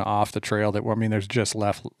variation off the trail. There's just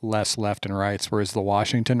less left and rights. Whereas the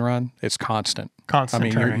Washington run, it's constant.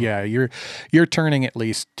 Turning. You're turning at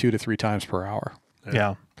least 2 to 3 times per hour.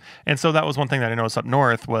 Yeah. And so that was one thing that I noticed up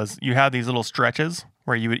north was you had these little stretches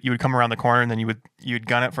where you would come around the corner, and then you'd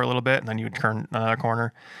gun it for a little bit, and then you would turn another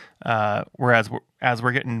corner. Whereas as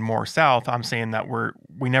we're getting more south, I'm saying that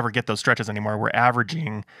we never get those stretches anymore. We're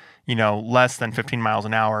averaging, less than 15 miles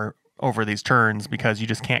an hour over these turns, because you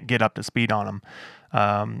just can't get up to speed on them.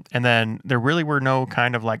 And then there really were no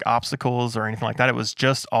kind of like obstacles or anything like that. It was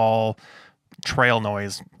just all trail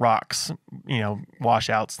noise, rocks,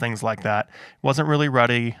 washouts, things like that. Wasn't really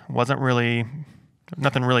ruddy.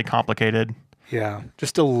 Nothing really complicated. Yeah,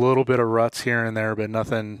 just a little bit of ruts here and there, but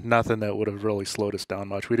nothing that would have really slowed us down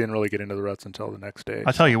much. We didn't really get into the ruts until the next day.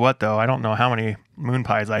 I'll tell you what, though, I don't know how many moon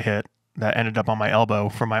pies I hit that ended up on my elbow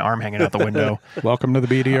from my arm hanging out the window. Welcome to the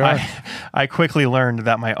BDR. I quickly learned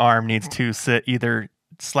that my arm needs to sit either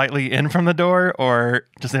slightly in from the door or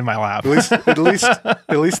just in my lap. At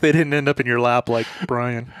least they didn't end up in your lap like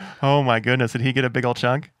Brian. Oh my goodness, did he get a big old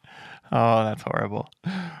chunk? Oh, that's horrible.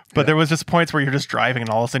 But there was just points where you're just driving, and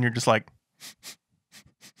all of a sudden you're just like,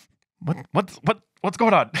 what's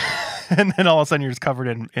going on? And then all of a sudden you're just covered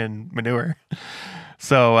in manure.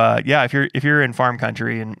 So if you're in farm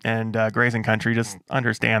country and grazing country, just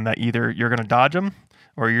understand that either you're going to dodge them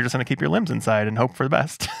or you're just going to keep your limbs inside and hope for the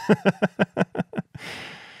best.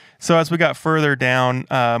 So as we got further down,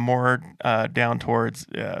 more down towards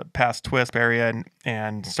past Twisp area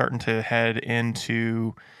and starting to head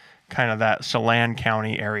into kind of that Chelan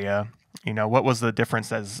County area, what was the difference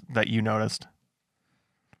that you noticed?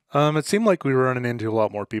 It seemed like we were running into a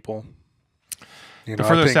lot more people. The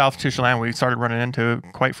further south to Chelan, we started running into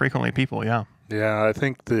quite frequently people, yeah. Yeah, I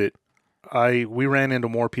think that we ran into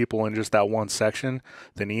more people in just that one section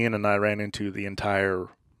than Ian and I ran into the entire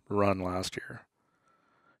run last year.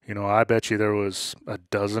 I bet you there was a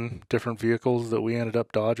dozen different vehicles that we ended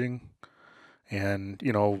up dodging. And,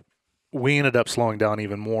 we ended up slowing down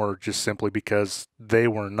even more just simply because they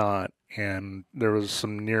were not. And there was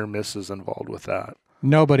some near misses involved with that.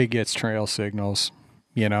 Nobody gets trail signals,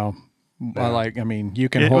 I mean, you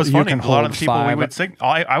can It hold, was you funny. can A lot hold of the people we five. would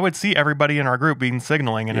I would see everybody in our group being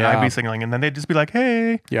signaling, and then I'd be signaling, and then they'd just be like,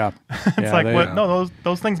 "Hey." Yeah. It's like, what? No,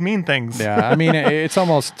 those things mean things. Yeah. I mean, it's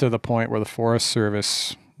almost to the point where the Forest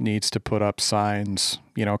Service needs to put up signs,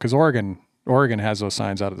 you know, because Oregon has those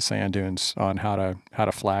signs out at the sand dunes on how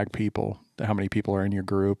to flag people, how many people are in your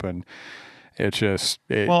group, and it's just.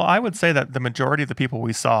 Well, I would say that the majority of the people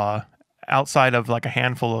we saw, outside of like a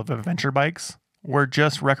handful of adventure bikes, were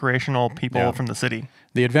just recreational people from the city.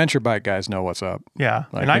 The adventure bike guys know what's up. Yeah,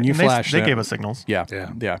 Like, and you flash they them, gave us signals. Yeah.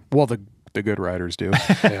 Well, the good riders do.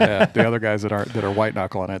 The other guys that are white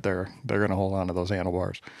knuckling it, they're going to hold on to those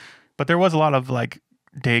handlebars. But there was a lot of like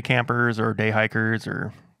day campers or day hikers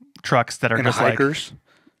or trucks that are And just hikers.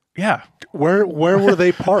 Yeah. Where were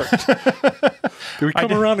they parked? We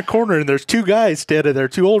come around the corner and there's two guys standing there,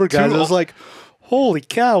 two older guys. I was like, holy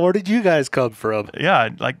cow, where did you guys come from? Yeah,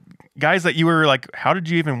 like guys that you were like, how did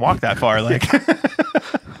you even walk that far? Like,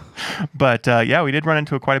 but yeah, we did run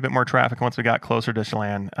into quite a bit more traffic once we got closer to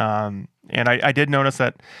Chelan. And I did notice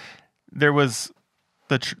that there was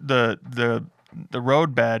the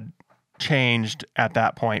roadbed changed at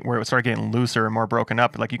that point where it started getting looser and more broken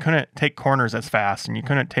up. Like you couldn't take corners as fast, and you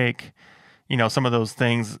couldn't take, you know, some of those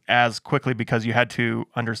things as quickly because you had to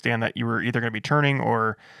understand that you were either going to be turning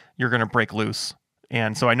or you're going to break loose.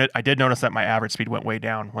 And so I did notice that my average speed went way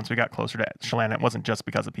down once we got closer to Chelan. It wasn't just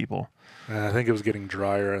because of people. I think it was getting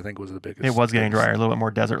drier. I think was the biggest. It was getting drier, a little bit more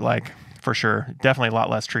desert-like for sure. Definitely a lot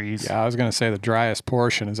less trees. Yeah, I was going to say the driest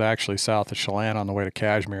portion is actually south of Chelan on the way to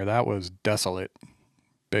Kashmir. That was desolate,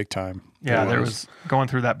 big time. Yeah, there was going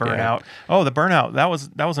through that burnout. Yeah. Oh, the burnout. That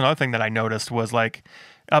was another thing that I noticed was like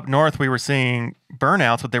up north we were seeing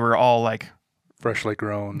burnouts, but they were all like freshly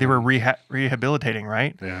grown. They were rehabilitating,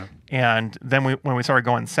 right? Yeah. And then when we started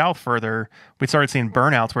going south further, we started seeing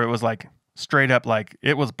burnouts where it was like straight up like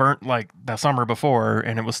it was burnt like the summer before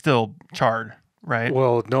and it was still charred, right?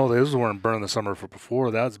 Well, no, those weren't burned the summer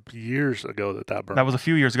before. That was years ago that burned. That was a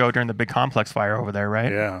few years ago during the big complex fire over there,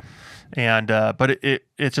 right? Yeah. And but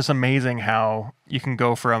it's just amazing how you can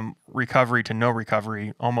go from recovery to no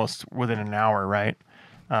recovery almost within an hour, right?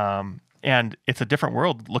 And it's a different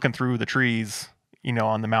world looking through the trees, you know,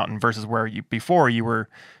 on the mountain versus where before you were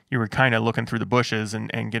kind of looking through the bushes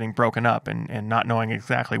and getting broken up and not knowing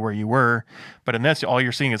exactly where you were. But in this, all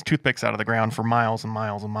you're seeing is toothpicks out of the ground for miles and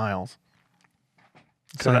miles and miles.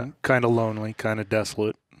 So kind of lonely, kind of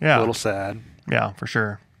desolate, yeah, a little sad. Yeah, for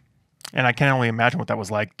sure. And I can only imagine what that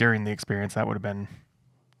was like during the experience. That would have been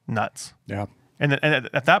nuts. Yeah. And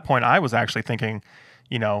at that point, I was actually thinking,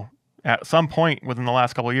 you know, at some point within the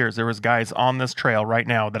last couple of years, there was guys on this trail right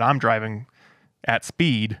now that I'm driving at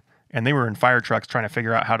speed, and they were in fire trucks trying to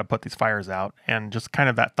figure out how to put these fires out, and just kind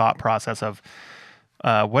of that thought process of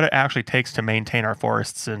what it actually takes to maintain our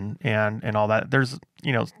forests and all that.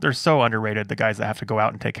 They're so underrated, the guys that have to go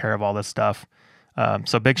out and take care of all this stuff.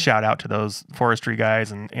 So big shout out to those forestry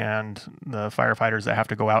guys and the firefighters that have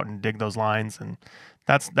to go out and dig those lines, and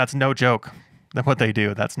that's no joke. What they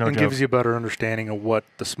do, that's no joke. It gives you a better understanding of what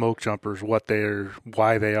the smoke jumpers, why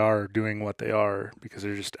they are doing what they are, because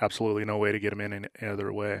there's just absolutely no way to get them in any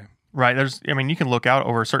other way. Right. You can look out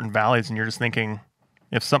over certain valleys and you're just thinking,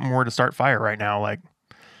 if something were to start fire right now, like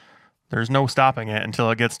there's no stopping it until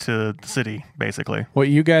it gets to the city, basically. What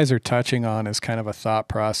you guys are touching on is kind of a thought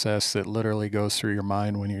process that literally goes through your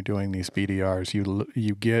mind when you're doing these BDRs.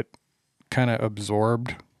 You get kind of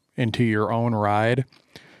absorbed into your own ride.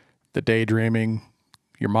 The daydreaming,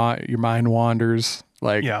 your mind wanders.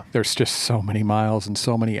 Like, there's just so many miles and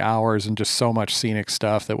so many hours and just so much scenic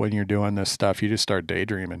stuff that when you're doing this stuff, you just start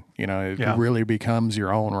daydreaming. You know, it really becomes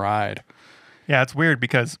your own ride. Yeah, it's weird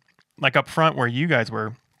because, like up front where you guys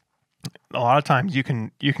were, a lot of times you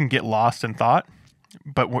can get lost in thought.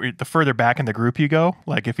 But the further back in the group you go,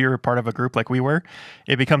 like if you're a part of a group like we were,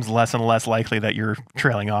 it becomes less and less likely that you're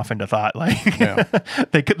trailing off into thought. Like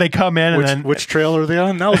they come in and then which trail are they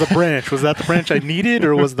on? That was a branch. Was that the branch I needed,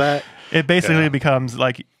 or was that? It basically becomes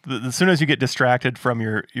like as soon as you get distracted from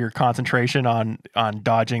your concentration on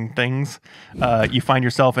dodging things, you find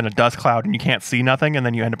yourself in a dust cloud and you can't see nothing, and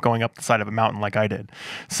then you end up going up the side of a mountain like I did.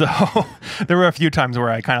 So there were a few times where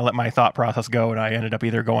I kind of let my thought process go, and I ended up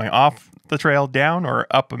either going off the trail down or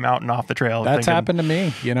up a mountain off the trail. That's happened to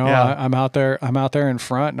me. You know, I'm out there in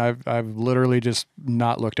front, and I've literally just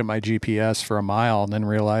not looked at my GPS for a mile, and then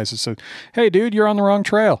realized it's hey dude, you're on the wrong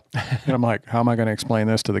trail. And I'm like, how am I going to explain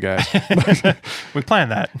this to the guys? We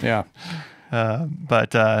planned that. Yeah.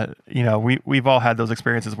 But we've all had those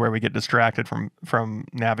experiences where we get distracted from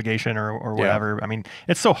navigation or whatever. Yeah. I mean,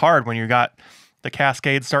 it's so hard when you got the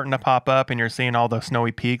Cascades starting to pop up and you're seeing all the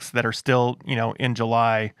snowy peaks that are still, in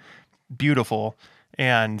July, beautiful.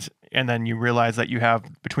 And then you realize that you have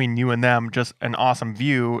between you and them just an awesome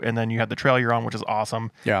view, and then you have the trail you're on, which is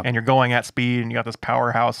awesome. Yeah. And you're going at speed, and you got this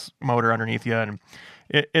powerhouse motor underneath you, and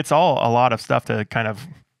it's all a lot of stuff to kind of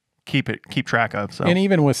keep track of. So, and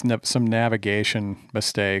even with some navigation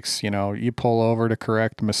mistakes, you pull over to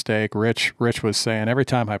correct a mistake. Rich was saying every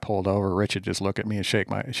time I pulled over, Rich would just look at me and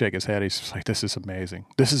shake his head. He's just like, "This is amazing.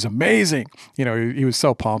 This is amazing." He was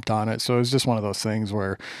so pumped on it. So it was just one of those things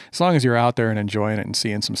where, as long as you're out there and enjoying it and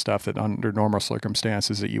seeing some stuff that under normal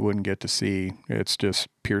circumstances that you wouldn't get to see, it's just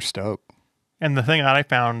pure stoke. And the thing that I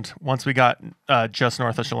found once we got just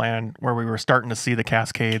north of Chelan, where we were starting to see the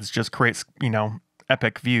Cascades just create,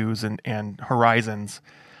 epic views and horizons,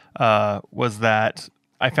 was that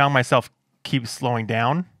I found myself keep slowing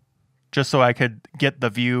down just so I could get the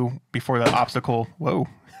view before the obstacle. Whoa.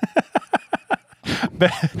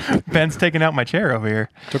 Ben's taking out my chair over here.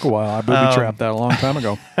 Took a while. I booby trapped that a long time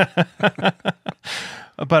ago.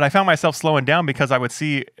 But I found myself slowing down because I would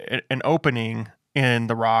see an opening in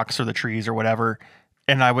the rocks or the trees or whatever,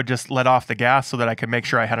 and I would just let off the gas so that I could make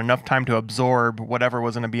sure I had enough time to absorb whatever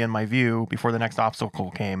was going to be in my view before the next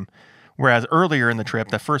obstacle came. Whereas earlier in the trip,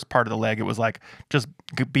 the first part of the leg, it was like, just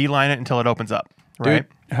beeline it until it opens up, right?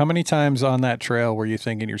 Dude, how many times on that trail were you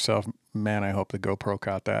thinking to yourself, man, I hope the GoPro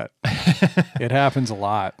caught that? It happens a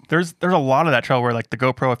lot. There's a lot of that trail where, like, the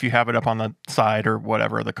GoPro, if you have it up on the side or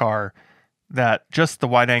whatever of the car, that just the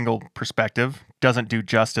wide angle perspective doesn't do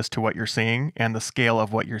justice to what you're seeing and the scale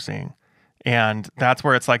of what you're seeing. And that's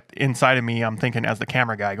where it's like inside of me, I'm thinking as the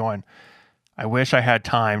camera guy going, I wish I had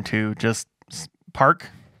time to just park,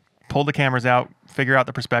 pull the cameras out, figure out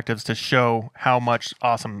the perspectives to show how much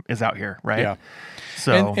awesome is out here. Right. Yeah.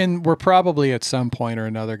 So, and we're probably at some point or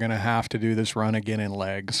another going to have to do this run again in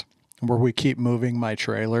legs, where we keep moving my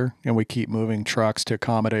trailer and we keep moving trucks to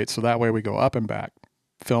accommodate. So that way we go up and back,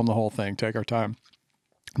 film the whole thing, take our time,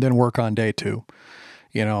 then work on day 2.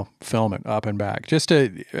 Film it up and back just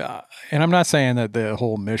to, and I'm not saying that the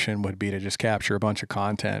whole mission would be to just capture a bunch of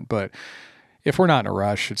content, but if we're not in a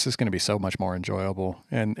rush, it's just going to be so much more enjoyable.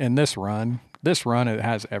 And this run, it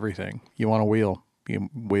has everything. You want to wheel, you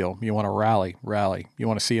wheel. You want to rally. You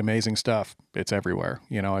want to see amazing stuff. It's everywhere.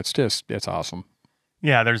 It's awesome.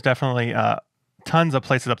 Yeah, there's definitely tons of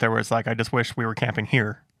places up there where it's like, I just wish we were camping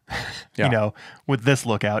here, with this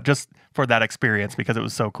lookout, just for that experience, because it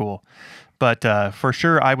was so cool. But for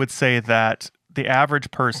sure, I would say that the average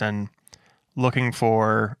person looking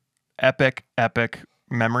for epic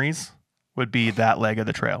memories would be that leg of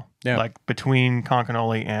the trail. Yeah. Like between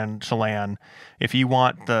Concanoli and Chelan. If you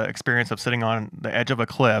want the experience of sitting on the edge of a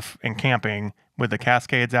cliff and camping with the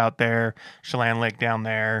Cascades out there, Chelan Lake down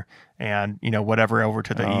there, and whatever over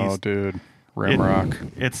to the east. Oh, dude.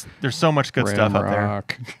 Rimrock. There's so much good stuff up there.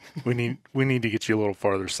 We need to get you a little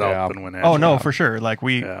farther south than Wenatchee. Oh no, for sure. Like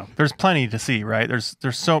there's plenty to see, right? There's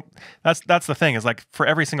so that's the thing is, like, for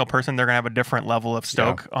every single person, they're gonna have a different level of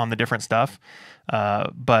stoke on the different stuff.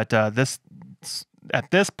 But this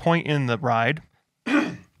at this point in the ride,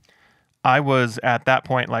 I was at that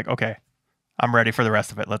point like, okay, I'm ready for the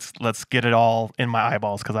rest of it. Let's get it all in my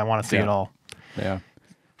eyeballs because I want to see it all. Yeah.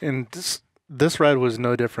 And this ride was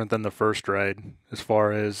no different than the first ride, as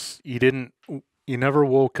far as you never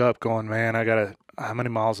woke up going, man, how many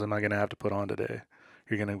miles am I going to have to put on today?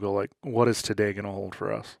 You're going to go like, what is today going to hold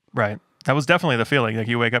for us? Right. That was definitely the feeling. Like,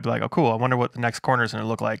 you wake up like, oh, cool, I wonder what the next corner is going to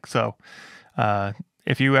look like. So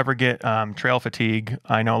if you ever get trail fatigue,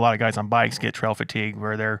 I know a lot of guys on bikes get trail fatigue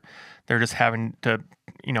where they're just having to,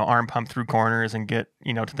 arm pump through corners and get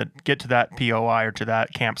to that POI or to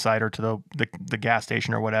that campsite or to the gas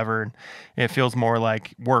station or whatever. And it feels more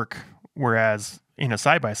like work. Whereas in a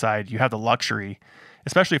side-by-side, you have the luxury,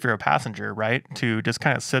 especially if you're a passenger, right, to just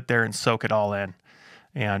kind of sit there and soak it all in.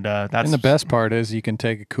 And the best part is you can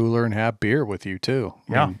take a cooler and have beer with you too.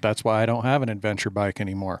 Yeah. That's why I don't have an adventure bike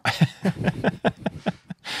anymore.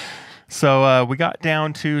 So we got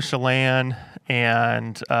down to Chelan,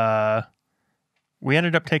 and we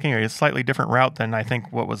ended up taking a slightly different route than I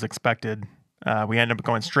think what was expected. We ended up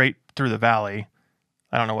going straight through the valley.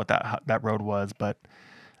 I don't know what that road was, but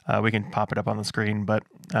we can pop it up on the screen. But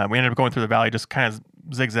we ended up going through the valley, just kind of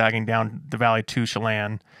zigzagging down the valley to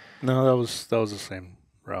Chelan. No, that was the same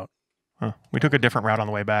route. Huh. We took a different route on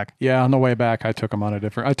the way back. Yeah, on the way back, I took them on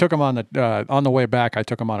on the way back, I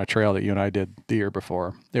took them on a trail that you and I did the year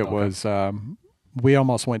before. It was, we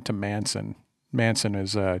almost went to Manson. Manson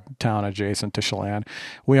is a town adjacent to Chelan.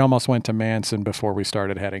 We almost went to Manson before we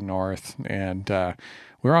started heading north, and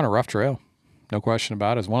we were on a rough trail. No question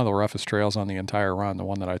about it. It's one of the roughest trails on the entire run, the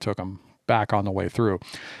one that I took them back on the way through.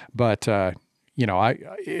 But you know,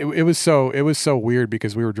 it was so weird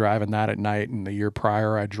because we were driving that at night, and the year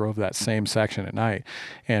prior I drove that same section at night,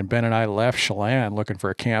 and Ben and I left Chelan looking for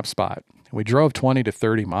a camp spot. We drove 20 to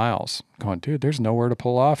 30 miles going, dude, there's nowhere to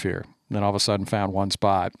pull off here. And then all of a sudden found one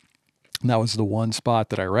spot. And that was the one spot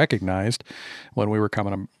that I recognized when we were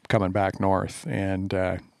coming back north. And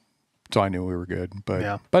so I knew we were good.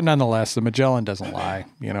 But nonetheless, the Magellan doesn't lie.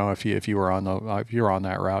 You know, if you were on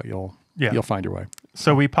that route, you'll find your way.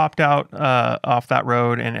 So we popped out off that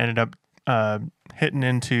road and ended up hitting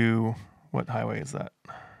into, what highway is that?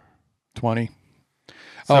 20.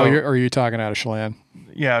 So, are you talking out of Chelan?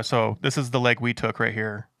 Yeah, so this is the leg we took right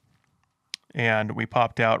here. And we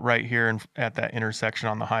popped out right here at that intersection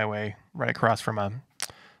on the highway, right across from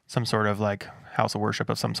some sort of like house of worship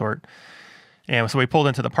of some sort. And so we pulled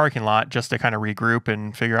into the parking lot just to kind of regroup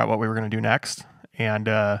and figure out what we were going to do next. And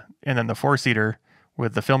then the four-seater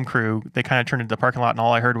with the film crew, they kind of turned into the parking lot, and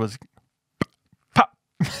all I heard was pop.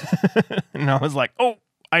 And I was like, oh,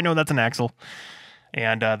 I know that's an axle.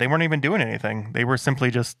 And they weren't even doing anything. They were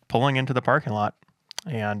simply just pulling into the parking lot.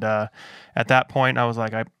 And at that point, I was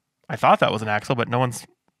like, I thought that was an axle, but no one's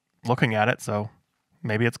looking at it, so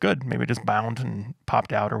maybe it's good. Maybe it just bound and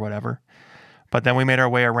popped out or whatever. But then we made our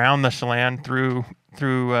way around the Chelan through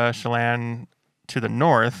Chelan to the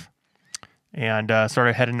north and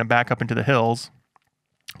started heading back up into the hills,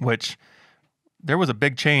 which there was a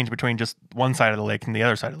big change between just one side of the lake and the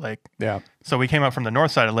other side of the lake. Yeah. So we came up from the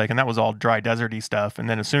north side of the lake, and that was all dry, deserty stuff. And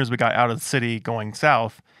then as soon as we got out of the city going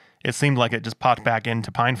south, it seemed like it just popped back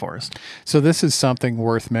into pine forest. So this is something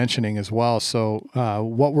worth mentioning as well. So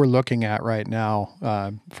what we're looking at right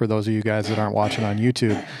now, for those of you guys that aren't watching on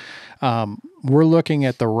YouTube, we're looking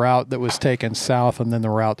at the route that was taken south and then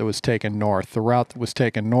the route that was taken north. The route that was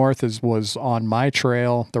taken north was on my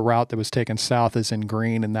trail. The route that was taken south is in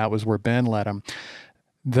green, and that was where Ben led him.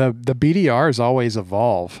 The BDRs always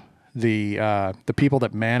evolve. The people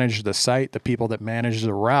that manage the site, the people that manage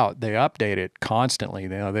the route, they update it constantly. You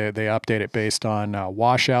know, they update it based on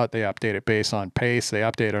washout, they update it based on pace, they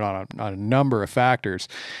update it on a number of factors.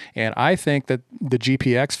 And I think that the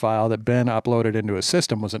GPX file that Ben uploaded into a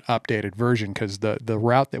system was an updated version, because the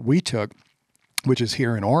route that we took, which is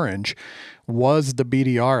here in orange, was the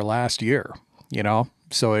BDR last year. You know,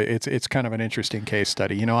 so it's kind of an interesting case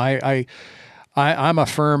study. You know, I'm a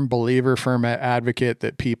firm believer, firm advocate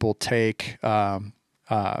that people take more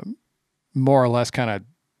or less kind of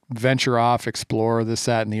venture off, explore this,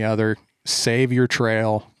 that, and the other, save your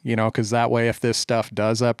trail, you know, because that way if this stuff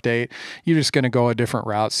does update, you're just going to go a different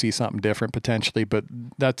route, see something different potentially. But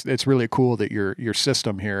it's really cool that your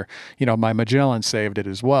system here, you know, my Magellan saved it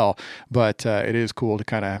as well, but it is cool to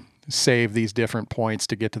kind of save these different points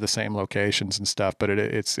to get to the same locations and stuff. But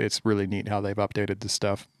it's really neat how they've updated this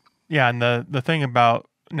stuff. Yeah, and the thing about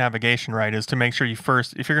navigation, right, is to make sure you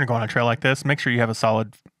first, if you're going to go on a trail like this, make sure you have a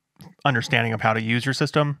solid understanding of how to use your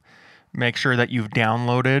system. Make sure that you've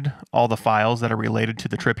downloaded all the files that are related to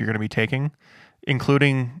the trip you're going to be taking,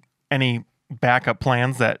 including any backup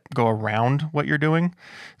plans that go around what you're doing.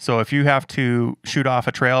 So if you have to shoot off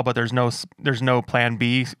a trail, but there's no plan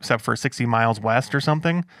B except for 60 miles west or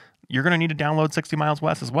something, you're going to need to download 60 miles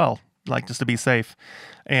west as well, like just to be safe.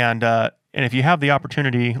 And if you have the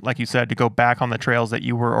opportunity, like you said, to go back on the trails that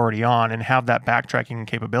you were already on and have that backtracking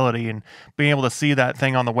capability and being able to see that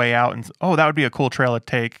thing on the way out and, oh, that would be a cool trail to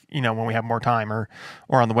take, you know, when we have more time or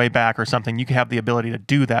on the way back or something, you can have the ability to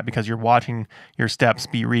do that because you're watching your steps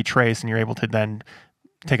be retraced and you're able to then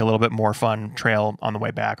take a little bit more fun trail on the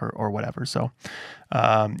way back or whatever. So,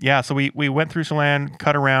 so we went through Chelan,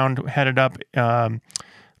 cut around, headed up,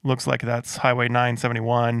 looks like that's Highway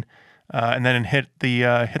 971, and then hit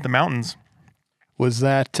the mountains. Was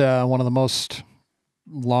that one of the most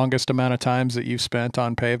longest amount of times that you've spent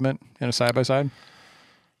on pavement in a side-by-side?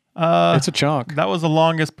 It's a chunk. That was the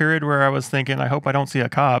longest period where I was thinking, I hope I don't see a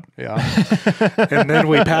cop. Yeah. And then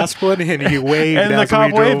we passed one and he waved and as the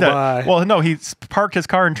cop we drove waved by. Well, no, he parked his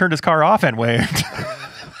car and turned his car off and waved.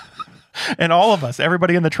 And all of us,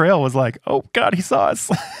 everybody in the trail was like, oh, God, he saw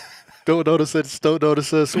us. Don't notice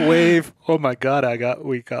us, wave. Oh, my God,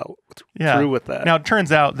 we got through with that. Now, it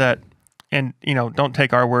turns out that, and, you know, don't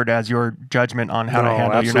take our word as your judgment on how to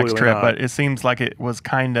handle your next trip, but it seems like it was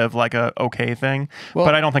kind of like a okay thing,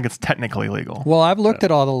 but I don't think it's technically legal. Well, I've looked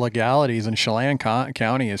at all the legalities, and Chelan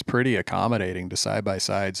County is pretty accommodating to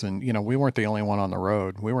side-by-sides, and, you know, we weren't the only one on the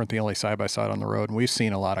road. We weren't the only side-by-side on the road, and we've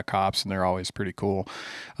seen a lot of cops, and they're always pretty cool.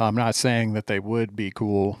 I'm not saying that they would be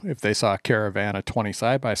cool if they saw a caravan of 20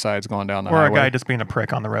 side-by-sides going down the highway. Or a guy just being a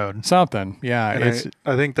prick on the road. Something, yeah. And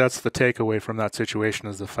I think that's the takeaway from that situation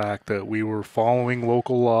is the fact that we were following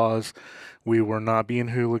local laws. We were not being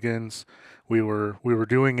hooligans. we were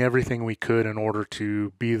doing everything we could in order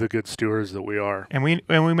to be the good stewards that we are. And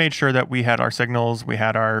we made sure that we had our signals, we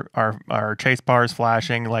had our chase bars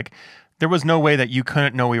flashing. Like, there was no way that you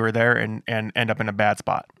couldn't know we were there and end up in a bad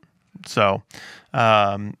spot. So,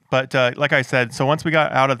 but like I said, so once we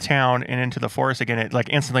got out of town and into the forest again, it like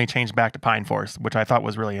instantly changed back to pine forest, which I thought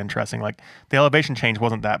was really interesting. Like, the elevation change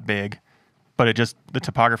wasn't that big, but the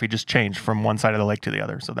topography just changed from one side of the lake to the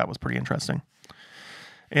other. So that was pretty interesting.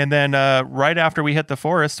 And then right after we hit the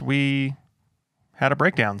forest, we had a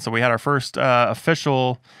breakdown. So we had our first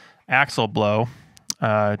official axle blow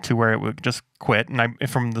to where it would just quit. And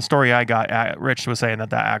from the story I got, Rich was saying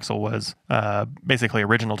that axle was basically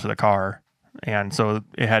original to the car. And so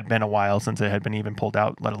it had been a while since it had been even pulled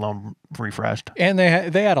out, let alone refreshed. And they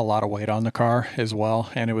had a lot of weight on the car as well,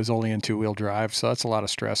 and it was only in 2-wheel drive, so that's a lot of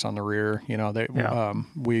stress on the rear. You know,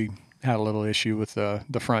 we had a little issue with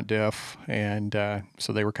the front diff, and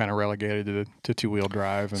so they were kind of relegated to 2-wheel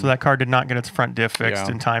drive. So that car did not get its front diff fixed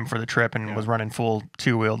in time for the trip, and was running full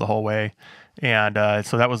 2-wheel the whole way. And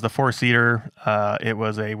so that was the 4-seater. It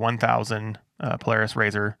was a 1000 Polaris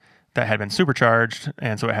RZR that had been supercharged,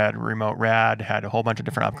 and so it had remote rad, had a whole bunch of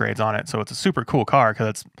different upgrades on it. So it's a super cool car because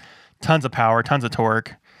it's tons of power, tons of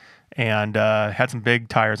torque, and had some big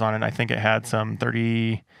tires on it. I think it had some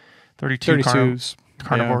 32s.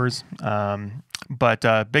 Carnivores.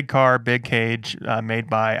 But big car, big cage, made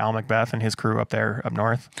by Al Macbeth and his crew up there up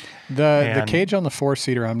north. The cage on the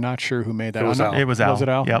 4-seater, I'm not sure who made that. It was Al. It was Al. Was it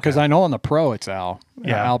Al? Yep. Because I know on the Pro it's Al.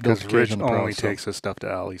 Yeah, Al built the cage Rich on the Pro. only takes his stuff to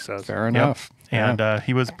Al, he says. Fair enough. And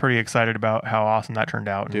he was pretty excited about how awesome that turned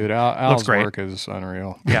out. Dude, Al's work is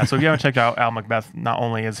unreal. Yeah, so if you haven't checked out Al Macbeth, not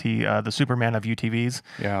only is he the Superman of UTVs,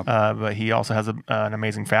 but he also has an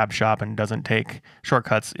amazing fab shop and doesn't take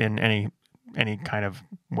shortcuts in any kind of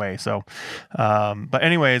way. So, but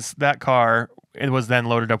anyways, that car, it was then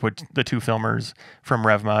loaded up with the 2 filmers from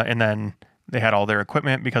Revma, and then they had all their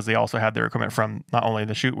equipment because they also had their equipment from not only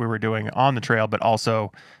the shoot we were doing on the trail, but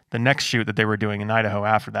also the next shoot that they were doing in Idaho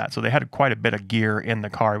after that. So they had quite a bit of gear in the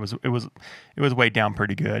car. It was weighed down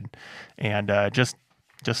pretty good, and just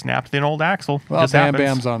snapped the old axle. Well,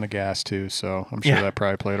 Bam's on the gas too, so I'm sure that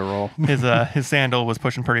probably played a role. His sandal was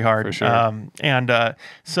pushing pretty hard. For sure.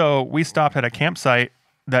 So we stopped at a campsite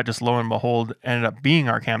that just lo and behold ended up being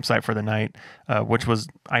our campsite for the night, which was,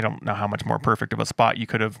 I don't know how much more perfect of a spot you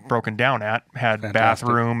could have broken down at. Had Fantastic.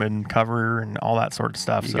 bathroom and cover and all that sort of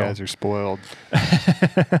stuff. You guys are spoiled.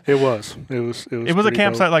 It was a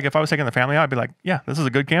campsite. Like, if I was taking the family out, I'd be like, yeah, this is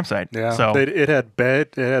a good campsite. Yeah. So it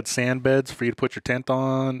had sand beds for you to put your tent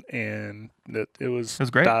on, and it was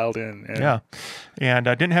great. Dialed in. And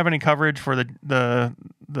didn't have any coverage for the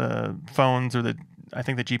phones, or I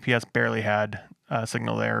think the GPS barely had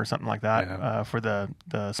signal there or something like that for the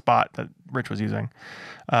spot that Rich was using.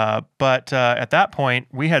 But at that point,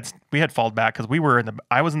 we had falled back because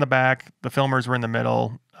I was in the back, the filmers were in the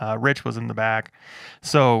middle, Rich was in the back.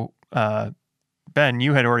 So Ben,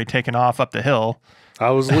 you had already taken off up the hill. I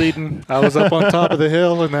was leading. I was up on top of the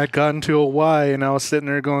hill, and I'd gotten to a Y, and I was sitting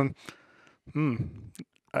there going,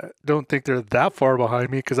 I don't think they're that far behind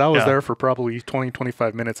me, because I was there for probably 20,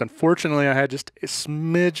 25 minutes. Unfortunately, I had just a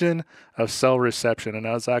smidgen of cell reception, and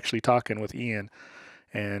I was actually talking with Ian,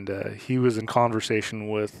 and he was in conversation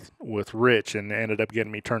with Rich, and ended up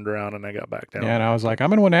getting me turned around, and I got back down. Yeah, and I was like,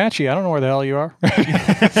 I'm in Wenatchee. I don't know where the hell you are.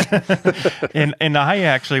 and I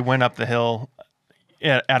actually went up the hill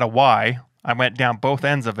at a Y. I went down both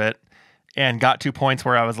ends of it and got to points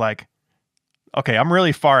where I was like, okay, I'm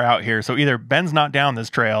really far out here. So either Ben's not down this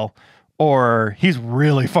trail, or he's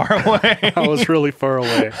really far away. I was really far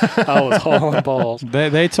away. I was hauling balls.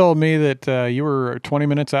 They told me that you were 20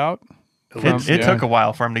 minutes out. It took a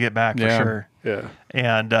while for him to get back, for sure. Yeah.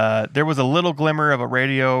 And there was a little glimmer of a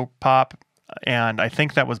radio pop, and I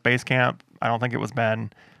think that was base camp. I don't think it was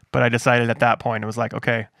Ben, but I decided at that point, it was like,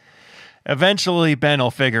 okay, eventually Ben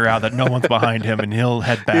will figure out that no one's behind him, and he'll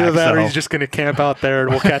head back. Either that, or he's just going to camp out there,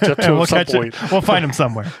 and we'll catch up to him at some point. We'll find him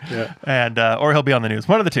somewhere. And or he'll be on the news.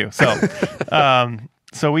 One of the two. So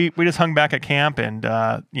so we just hung back at camp and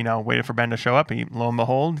waited for Ben to show up. He, lo and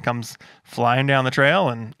behold, comes flying down the trail,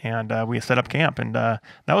 and we set up camp. And that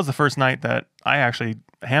was the first night that I actually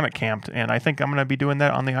hammock camped, and I think I'm going to be doing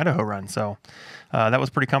that on the Idaho run. So that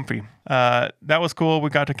was pretty comfy. That was cool.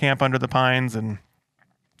 We got to camp under the pines and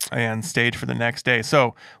stage for the next day.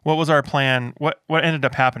 So what was our plan? What ended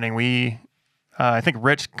up happening? We I think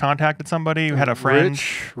Rich contacted somebody who had a friend.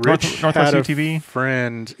 Rich Northwest had UTV. a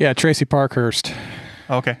friend. Yeah, Tracy Parkhurst.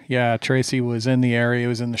 Okay. Yeah, Tracy was in the area. He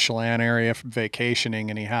was in the Chelan area vacationing,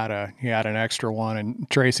 and he had an extra one. And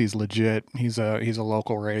Tracy's legit. He's a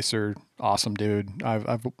local racer, awesome dude.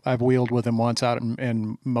 I've wheeled with him once out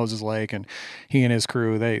in Moses Lake, and he and his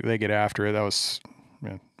crew they get after it. That was,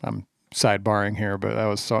 I'm sidebarring here, but that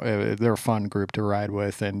was they're a fun group to ride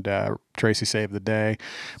with, and Tracy saved the day.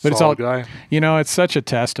 But Solid it's all guy. it's such a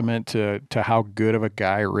testament to how good of a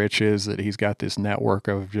guy Rich is, that he's got this network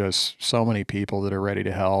of just so many people that are ready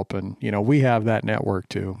to help, and we have that network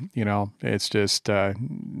too. It's just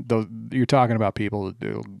you're talking about people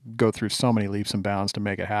that go through so many leaps and bounds to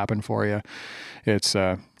make it happen for you. It's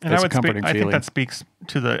a comforting feeling. I think that speaks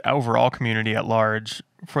to the overall community at large.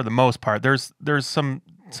 For the most part, there's some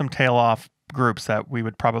tail off groups that we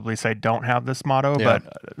would probably say don't have this motto,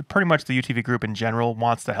 but pretty much the UTV group in general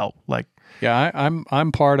wants to help.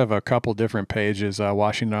 I'm part of a couple different pages,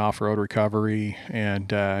 Washington Off-Road Recovery,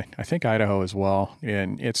 and I think Idaho as well.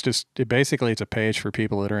 And it's a page for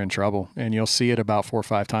people that are in trouble, and you'll see it about 4 or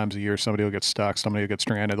 5 times a year. Somebody will get stuck, somebody will get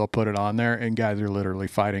stranded. They'll put it on there, and guys are literally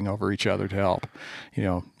fighting over each other to help.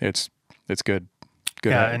 It's good.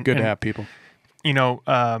 Good to have people.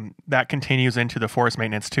 That continues into the forest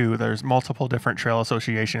maintenance too. There's multiple different trail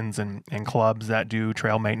associations and clubs that do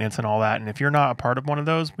trail maintenance and all that. And if you're not a part of one of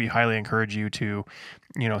those, we highly encourage you to,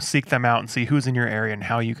 seek them out and see who's in your area and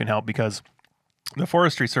how you can help, because the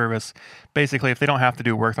Forestry Service, basically, if they don't have to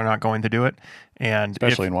do work, they're not going to do it. And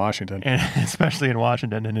especially in Washington.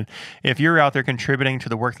 And if you're out there contributing to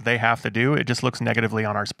the work that they have to do, it just looks negatively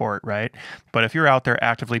on our sport, right? But if you're out there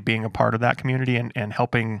actively being a part of that community and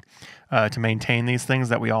helping to maintain these things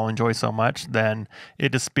that we all enjoy so much, then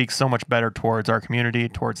it just speaks so much better towards our community,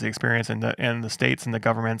 towards the experience, and the states and the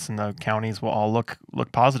governments and the counties will all look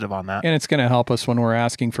positive on that. And it's going to help us when we're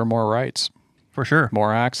asking for more rights. For sure.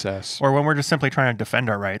 More access. Or when we're just simply trying to defend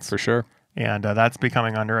our rights. For sure. And that's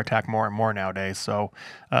becoming under attack more and more nowadays. So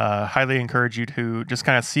highly encourage you to just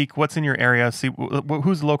kind of seek what's in your area, see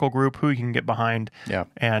who's the local group, who you can get behind,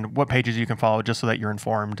 and what pages you can follow, just so that you're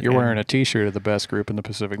informed. You're wearing a T-shirt of the best group in the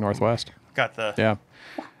Pacific Northwest. Got the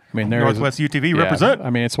Northwest UTV represent.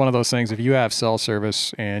 It's one of those things. If you have cell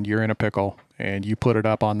service and you're in a pickle and you put it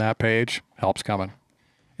up on that page, help's coming.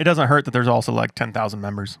 It doesn't hurt that there's also like 10,000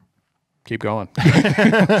 members. Keep going.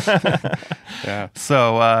 Yeah.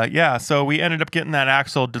 So we ended up getting that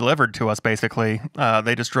axle delivered to us. Basically,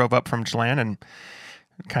 they just drove up from Chelan and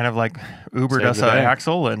kind of like Ubered us an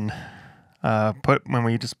axle, and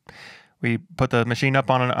we put the machine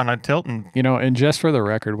up on a tilt, and and just for the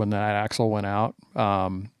record, when that axle went out,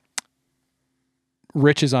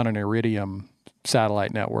 Rich is on an Iridium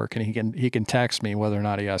satellite network, and he can text me whether or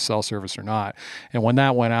not he has cell service or not. And when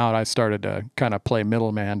that went out, I started to kind of play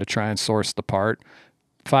middleman to try and source the part.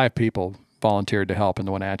 5 people volunteered to help in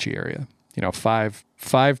the Wenatchee area. 5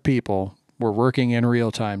 people were working in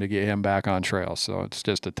real time to get him back on trail. So it's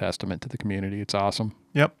just a testament to the community. It's awesome.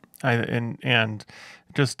 Yep. And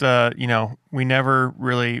just we never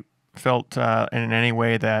really felt in any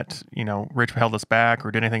way that Rich held us back or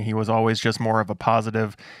did anything. He was always just more of a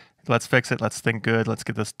positive. Let's fix it. Let's think good. Let's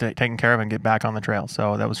get this taken care of and get back on the trail.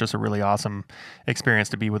 So that was just a really awesome experience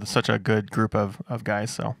to be with such a good group of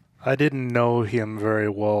guys. So I didn't know him very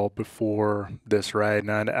well before this ride,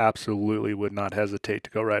 and I absolutely would not hesitate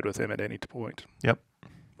to go ride with him at any point. Yep.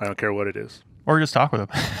 I don't care what it is. Or just talk with him.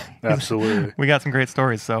 Absolutely. We got some great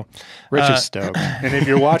stories. So Rich is stoked. And if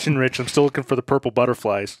you're watching, Rich, I'm still looking for the purple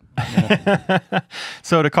butterflies.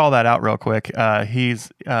 So to call that out real quick,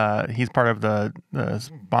 he's part of the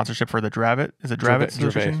sponsorship for the Dravet. Is it Dravet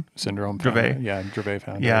Syndrome? Dravet. Yeah, Dravet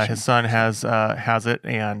Foundation. Yeah, his son has it,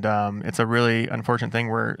 and it's a really unfortunate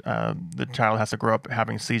thing where the child has to grow up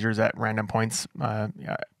having seizures at random points.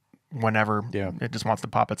 Whenever it just wants to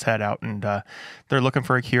pop its head out, and they're looking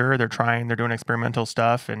for a cure. They're doing experimental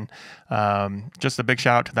stuff, and just a big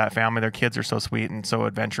shout out to that family. Their kids are so sweet and so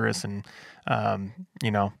adventurous, and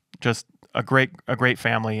just a great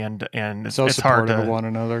family, and it's so hard to one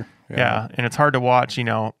another. Yeah, and it's hard to watch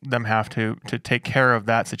them have to take care of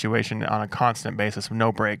that situation on a constant basis with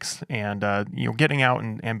no breaks, and getting out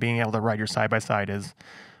and being able to ride your side by side is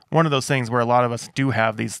one of those things where a lot of us do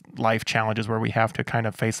have these life challenges where we have to kind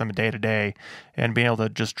of face them day to day, and being able to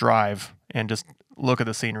just drive and just look at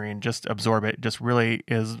the scenery and just absorb it just really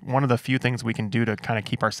is one of the few things we can do to kind of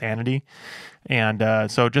keep our sanity.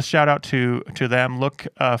 And so just shout out to them. Look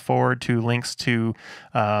forward to links to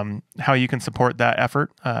how you can support that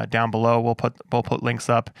effort down below. We'll put links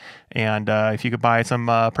up, and if you could buy some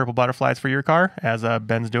purple butterflies for your car, as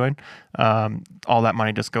Ben's doing, all that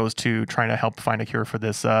money just goes to trying to help find a cure for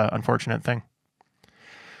this unfortunate thing.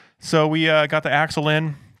 So we got the axle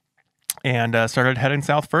in. and started heading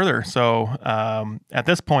south further. So at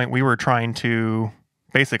this point, we were trying to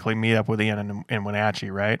basically meet up with Ian in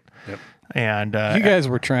Wenatchee, right? Yep. And You guys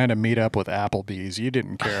were trying to meet up with Applebee's. You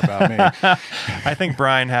didn't care about me. I think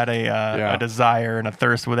Brian had a desire and a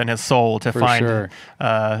thirst within his soul to find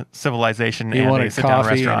civilization He and wanted a sit-down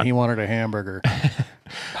coffee restaurant. and he wanted a hamburger.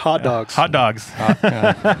 Hot dogs. Hot dogs.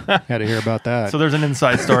 Had to hear about that. So there's an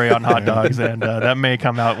inside story on hot dogs, and that may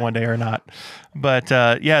come out one day or not. But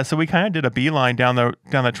so we kind of did a beeline down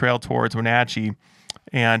the trail towards Wenatchee,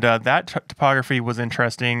 and that topography was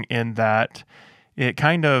interesting in that it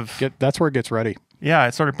kind of that's where it gets ready. Yeah,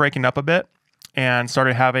 it started breaking up a bit and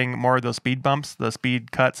started having more of those speed bumps, the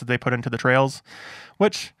speed cuts that they put into the trails,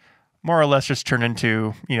 which more or less just turn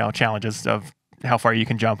into challenges of how far you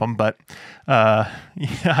can jump them. But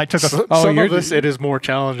I took some of this, it is more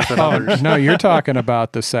challenging than others. No, you're talking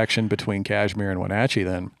about the section between Kashmir and Wenatchee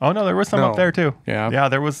then. Oh no, there was some up there too. Yeah,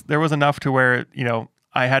 there was enough to where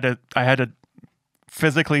I had to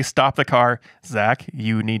physically stop the car. Zach,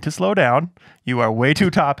 you need to slow down. You are way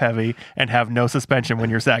too top heavy and have no suspension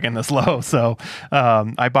when you're sagging this low. So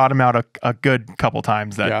I bottomed out a good couple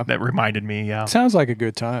times that reminded me. Yeah, sounds like a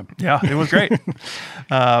good time. Yeah, it was great.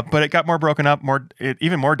 But it got more broken up,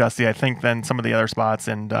 even more dusty, I think, than some of the other spots.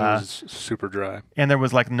 And it was super dry. And there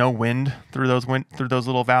was like no wind through those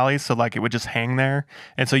little valleys, so like it would just hang there.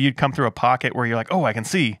 And so you'd come through a pocket where you're like, oh, I can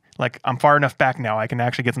see. Like I'm far enough back now, I can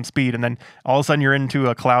actually get some speed. And then all of a sudden you're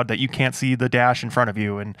into a cloud that you can't see the dash in front of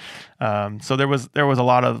you. And so there was a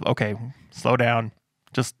lot of, okay, slow down,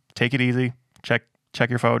 just take it easy, check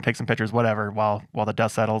your phone, take some pictures, whatever, while the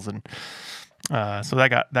dust settles. And so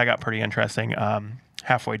that got pretty interesting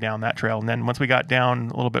halfway down that trail. And then once we got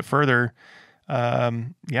down a little bit further,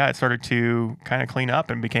 it started to kind of clean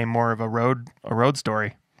up and became more of a road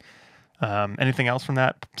story. Anything else from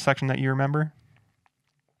that section that you remember?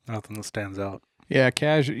 Nothing that stands out. Yeah,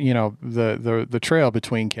 the trail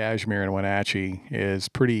between Kashmir and Wenatchee is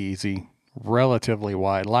pretty easy, relatively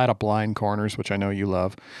wide, a lot of blind corners, which I know you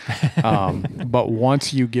love. But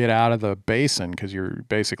once you get out of the basin, because you're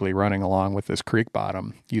basically running along with this creek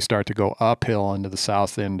bottom, you start to go uphill into the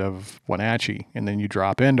south end of Wenatchee, and then you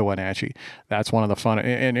drop into Wenatchee. That's one of the fun,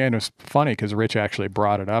 and it was funny because Rich actually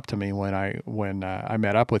brought it up to me when I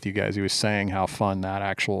met up with you guys. He was saying how fun that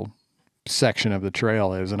actual section of the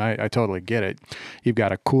trail is, and I totally get it. You've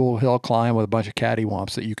got a cool hill climb with a bunch of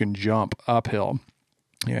cattywampus that you can jump uphill,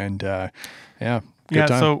 and good time.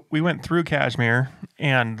 So we went through Kashmir,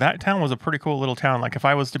 and that town was a pretty cool little town. Like if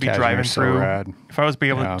I was to be driving through, if I was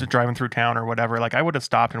driving through town or whatever, like I would have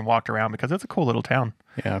stopped and walked around because it's a cool little town.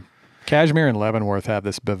 Yeah. Kashmir and Leavenworth have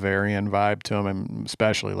this Bavarian vibe to them, and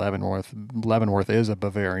especially Leavenworth. Leavenworth is a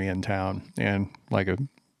Bavarian town and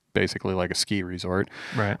basically like a ski resort.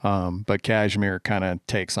 Right. But Kashmir kind of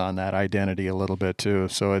takes on that identity a little bit too.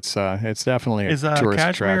 So it's definitely a tourist Kashmir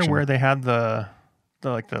attraction. Where they had the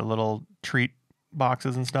little treat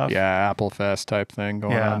boxes and stuff? Yeah, Applefest type thing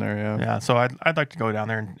going on there. Yeah. So I'd like to go down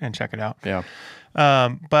there and check it out. Yeah.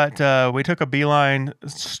 But we took a beeline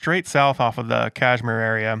straight south off of the Kashmir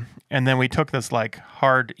area, and then we took this like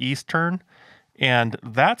hard east turn, and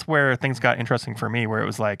that's where things got interesting for me, where it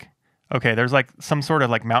was like, okay, there's like some sort of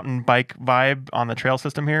like mountain bike vibe on the trail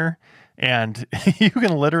system here. And you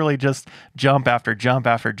can literally just jump after jump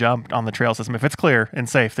after jump on the trail system if it's clear and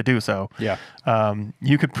safe to do so. Yeah.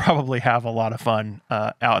 You could probably have a lot of fun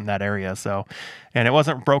out in that area. So, and it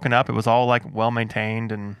wasn't broken up. It was all like well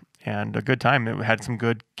maintained and a good time. It had some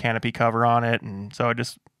good canopy cover on it. And so it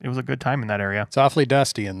was a good time in that area. It's awfully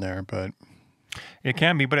dusty in there, but it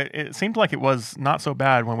can be, but it seemed like it was not so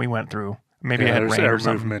bad when we went through. Maybe it had rain or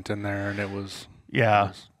something. Movement in there, and it was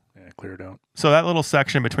cleared out. So that little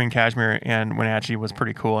section between Kashmir and Wenatchee was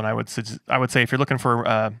pretty cool, and I would say if you're looking for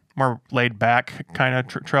a more laid back kind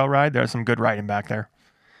of trail ride, there's some good riding back there.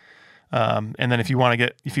 And then if you want to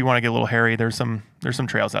get a little hairy, there's some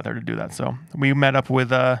trails out there to do that. So we met up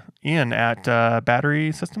with Ian at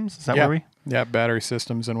Battery Systems. Is that where we? Yeah, Battery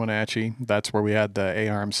Systems in Wenatchee. That's where we had the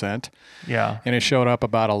A-arm sent. Yeah, and it showed up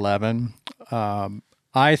about 11.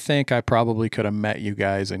 I think I probably could have met you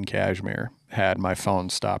guys in Kashmir had my phone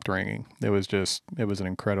stopped ringing. It was an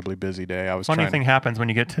incredibly busy day. Funny thing happens when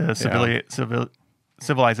you get to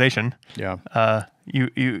civilization. Yeah.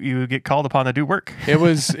 You get called upon to do work. It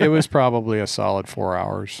was probably a solid 4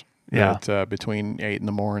 hours. Yeah. Between 8 in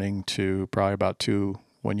the morning to probably about 2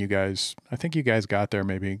 when I think you guys got there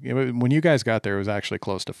when you guys got there, it was actually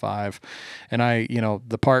close to 5. And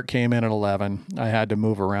the park came in at 11. I had to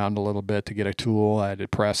move around a little bit to get a tool. I had to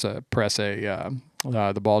press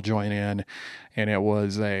the ball joint in, and it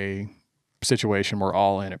was a situation where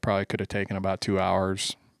all in, it probably could have taken about 2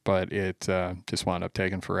 hours. but it just wound up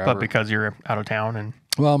taking forever. But because you're out of town and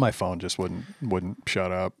well, my phone just wouldn't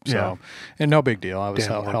shut up. So, Yeah. and no big deal. I was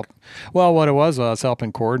Well, what it was, I was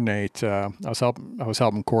helping coordinate. I was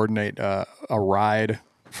helping coordinate a ride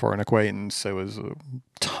for an acquaintance. It was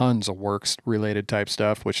tons of works related type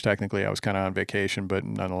stuff, which technically I was kind of on vacation, but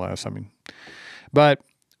nonetheless, I mean, but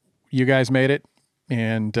you guys made it.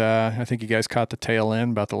 And I think you guys caught the tail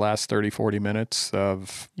end about the last 30, 40 minutes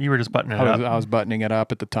of... you were just buttoning it up. I was buttoning it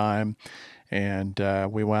up at the time. And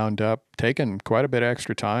we wound up taking quite a bit of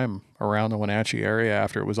extra time around the Wenatchee area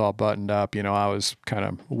after it was all buttoned up. You know, I was kind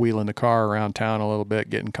of wheeling the car around town a little bit,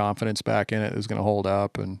 getting confidence back in it. It was going to hold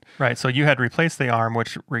up. And right. So you had replaced the arm,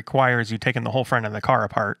 which requires you taking the whole front of the car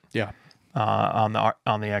apart. Yeah. On the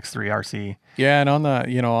X3 RC. Yeah, and on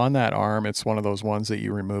that arm, it's one of those ones that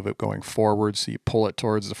you remove it going forward, so you pull it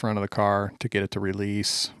towards the front of the car to get it to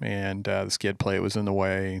release, and the skid plate was in the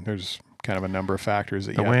way. There's kind of a number of factors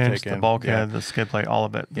that you have to take in. The bulkhead, the skid plate, all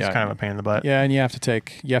of it. It's kind of a pain in the butt. Yeah, and you have to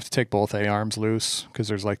take both A arms loose because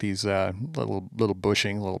there's like these little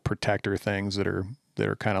bushing, little protector things that are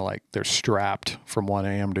kind of like they're strapped from one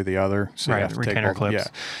AM to the other. So right, you have to retainer take both, clips.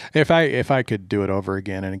 Yeah. If I could do it over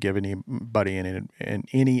again and give anybody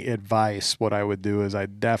any advice, what I would do is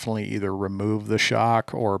I'd definitely either remove the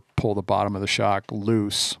shock or pull the bottom of the shock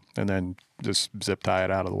loose and then just zip tie it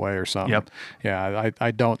out of the way or something. Yep. Yeah, I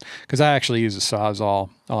don't, because I actually use a Sawzall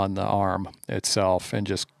on the arm itself and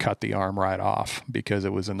just cut the arm right off because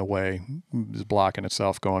it was in the way. It was blocking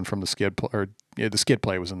itself going from the skid plate, the skid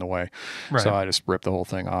plate was in the way. Right. So I just ripped the whole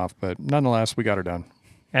thing off. But nonetheless, we got her done.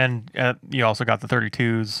 And you also got the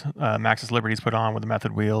 32s, Maxxis Liberties put on with the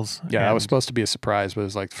method wheels. Yeah, it was supposed to be a surprise, but it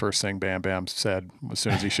was like the first thing Bam Bam said as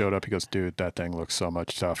soon as he showed up. He goes, dude, that thing looks so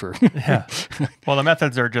much tougher. Yeah. Well, the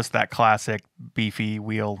methods are just that classic beefy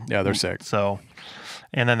wheel. Yeah, they're sick. So,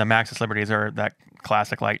 and then the Maxxis Liberties are that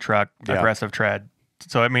classic light truck, aggressive tread.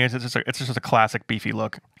 So, I mean, it's just a classic beefy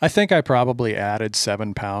look. I think I probably added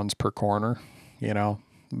 7 pounds per corner,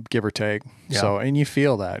 give or take. Yeah. So, and you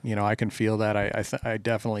feel that, I can feel that. I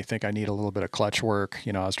definitely think I need a little bit of clutch work.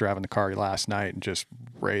 I was driving the car last night and just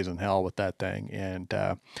raising hell with that thing. And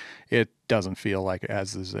it doesn't feel like it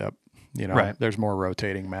has the zip, right. There's more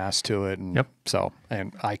rotating mass to it. And yep. So,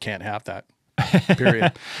 and I can't have that,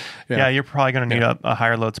 period. Yeah. You're probably going to need a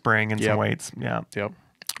higher load spring and some weights. Yeah. Yep.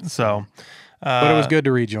 So, but it was good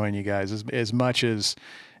to rejoin you guys as much as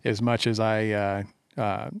I,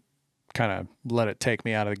 kind of let it take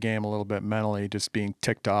me out of the game a little bit mentally, just being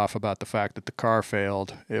ticked off about the fact that the car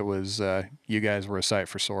failed. It was, you guys were a sight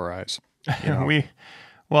for sore eyes.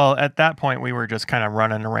 Well, at that point we were just kind of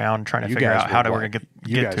running around trying to figure out how we were going to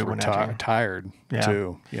get to Wenatchee. Tired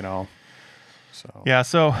too, So yeah,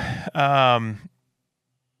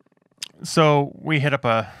 so we hit up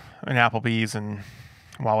an Applebee's and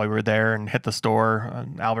while we were there and hit the store,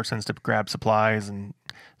 Albertsons to grab supplies and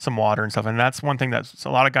some water and stuff. And that's one thing that a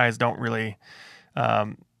lot of guys don't really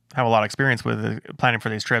have a lot of experience with planning for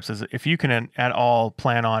these trips is if you can at all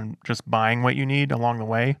plan on just buying what you need along the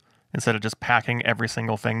way instead of just packing every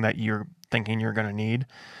single thing that you're thinking you're going to need,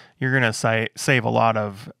 you're going to save a lot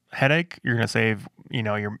of headache. You're going to save,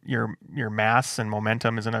 your mass and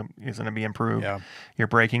momentum is going to be improved. Yeah. Your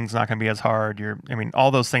braking's not going to be as hard.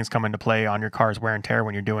 All those things come into play on your car's wear and tear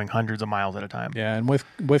when you're doing hundreds of miles at a time. Yeah. And with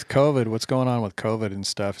COVID, what's going on with COVID and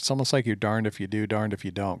stuff, it's almost like you're darned if you do, darned if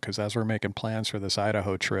you don't. Because as we're making plans for this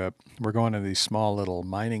Idaho trip, we're going to these small little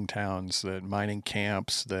mining towns, mining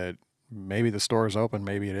camps that maybe the store is open,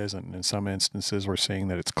 maybe it isn't. In some instances, we're seeing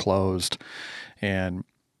that it's closed. And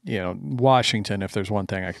Washington, if there's one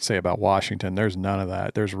thing I could say about Washington, there's none of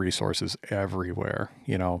that. There's resources everywhere,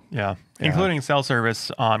 Yeah. Including cell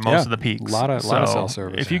service on most of the peaks. A lot of cell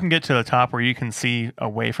service. If you can get to the top where you can see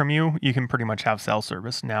away from you, you can pretty much have cell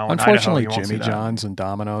service. Now, unfortunately, in Idaho, Jimmy John's and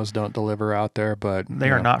Domino's don't deliver out there, but they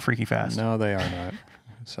are not freaky fast. No, they are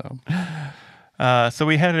not. So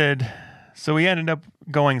we ended up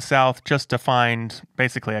going south just to find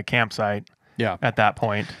basically a campsite. Yeah. At that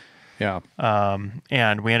point. Yeah.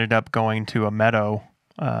 And we ended up going to a meadow,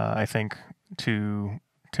 I think, to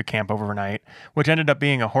camp overnight, which ended up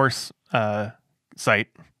being a horse site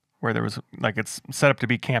where there was it's set up to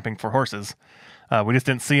be camping for horses. We just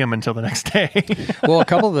didn't see them until the next day. Well, a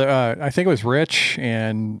couple of the, I think it was Rich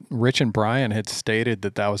and Brian had stated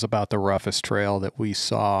that was about the roughest trail that we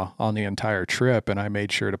saw on the entire trip. And I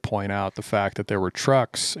made sure to point out the fact that there were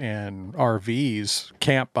trucks and RVs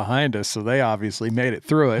camped behind us. So they obviously made it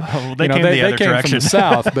through it. Well, they came the other direction. From the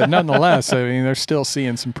south, but nonetheless, I mean, they're still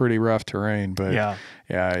seeing some pretty rough terrain, but yeah,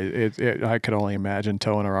 I could only imagine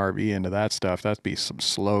towing an RV into that stuff. That'd be some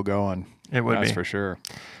slow going. It would That's be. for sure.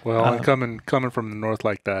 Well, and coming from the north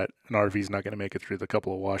like that, an RV's not going to make it through the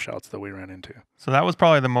couple of washouts that we ran into. So that was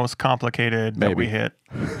probably the most complicated that we hit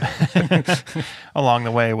along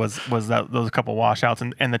the way was those couple washouts,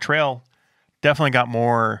 and the trail definitely got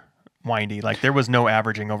more windy. Like there was no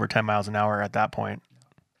averaging over 10 miles an hour at that point.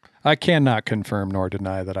 I cannot confirm nor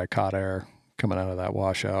deny that I caught air coming out of that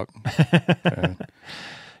washout.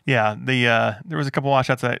 Yeah, there was a couple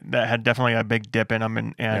washouts that had definitely a big dip in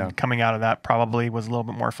them, and coming out of that probably was a little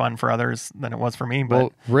bit more fun for others than it was for me. But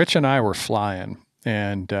well, Rich and I were flying,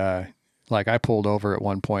 and like I pulled over at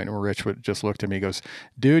one point, and Rich just looked at me, and goes,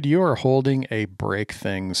 "Dude, you are holding a break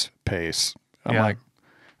things pace." I'm like,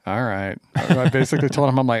 all right. I basically told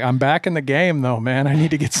him, I'm like, I'm back in the game though, man. I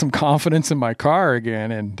need to get some confidence in my car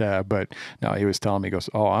again. And, but no, he was telling me, he goes,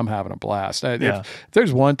 oh, I'm having a blast. If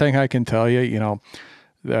there's one thing I can tell you, you know,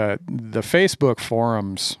 the Facebook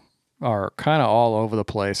forums are kind of all over the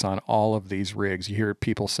place on all of these rigs. You hear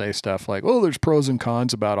people say stuff like, oh, there's pros and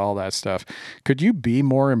cons about all that stuff. Could you be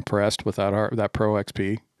more impressed with that Pro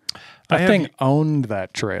XP? That thing owned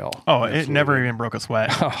that trail. Oh, absolutely. It never even broke a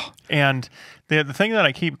sweat. And the thing that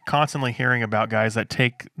I keep constantly hearing about guys that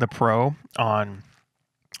take the Pro on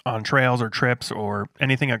trails or trips or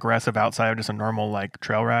anything aggressive outside of just a normal like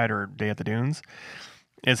trail ride or day at the dunes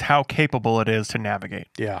is how capable it is to navigate.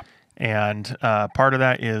 Yeah. And part of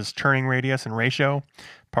that is turning radius and ratio.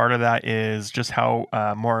 Part of that is just how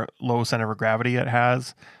more low center of gravity it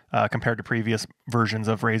has compared to previous versions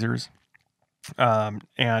of RZRs.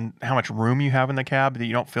 And how much room you have in the cab that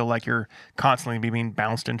you don't feel like you're constantly being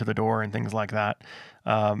bounced into the door and things like that.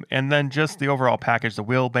 And then just the overall package, the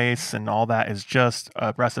wheelbase and all that is just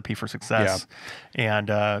a recipe for success. Yeah.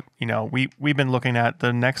 And, you know, we've been looking at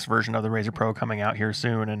the next version of the RZR Pro coming out here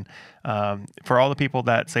soon. And for all the people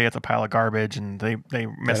that say it's a pile of garbage and they miss the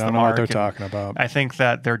mark. I don't know what they're talking about. I think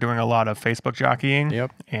that they're doing a lot of Facebook jockeying.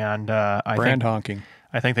 Yep. And brand honking.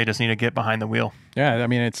 I think they just need to get behind the wheel. Yeah, I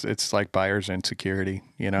mean, it's like buyer's insecurity.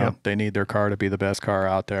 You know, They need their car to be the best car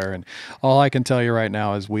out there. And all I can tell you right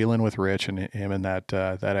now is wheeling with Rich and him and that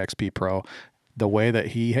XP Pro, the way that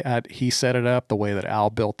he set it up, the way that Al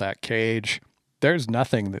built that cage, there's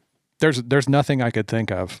nothing I could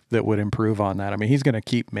think of that would improve on that. I mean, he's going to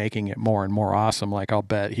keep making it more and more awesome. Like I'll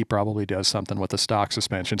bet he probably does something with the stock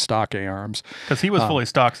suspension, stock A-arms. Because he was fully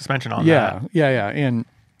stock suspension on that. Yeah. And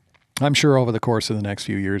I'm sure over the course of the next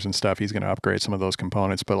few years and stuff, he's going to upgrade some of those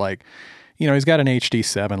components. But like, you know, he's got an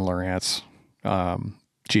HD7 Lowrance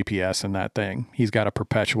GPS in that thing. He's got a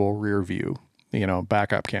perpetual rear view, you know,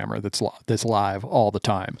 backup camera that's live all the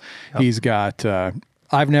time. Yep. He's got.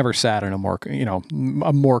 I've never sat in a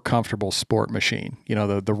more comfortable sport machine. You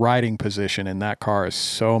know, the riding position in that car is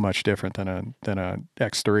so much different than a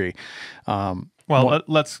X3.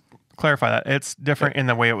 Let's clarify that. It's different in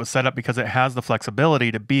the way it was set up because it has the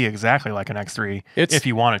flexibility to be exactly like an X3 if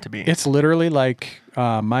you want it to be. It's literally like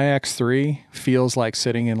my X3 feels like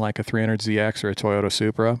sitting in like a 300ZX or a Toyota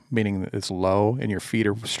Supra, meaning that it's low and your feet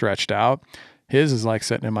are stretched out. His is like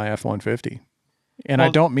sitting in my F-150. And I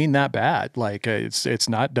don't mean that bad. Like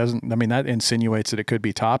that insinuates that it could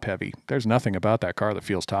be top heavy. There's nothing about that car that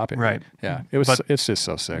feels top heavy. Right. Yeah. It's just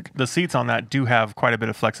so sick. The seats on that do have quite a bit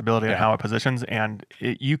of flexibility in how it positions, and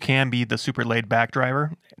you can be the super laid back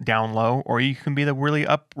driver down low, or you can be the really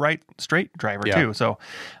upright straight driver too. So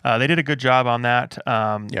they did a good job on that.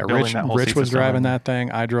 Rich was driving that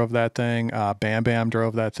thing. I drove that thing. Bam Bam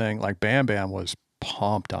drove that thing. Like Bam Bam was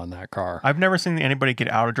pumped on that car. I've never seen anybody get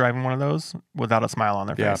out of driving one of those without a smile on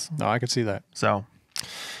their face. No, I could see that. So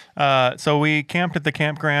we camped at the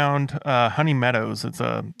campground, Honey Meadows. It's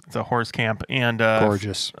a horse camp and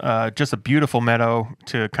gorgeous. Just a beautiful meadow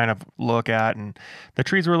to kind of look at, and the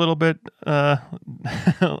trees were a little bit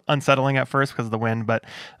unsettling at first because of the wind, but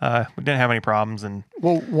we didn't have any problems. And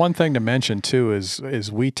well, one thing to mention too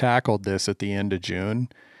is we tackled this at the end of June,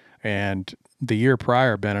 and the year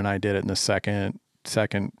prior, Ben and I did it in the second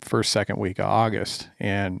week of August,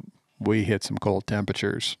 and we hit some cold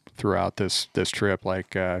temperatures throughout this trip.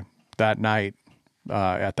 Like that night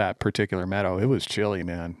at that particular meadow, it was chilly,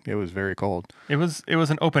 man. It was very cold. It was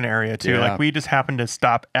an open area too. Like we just happened to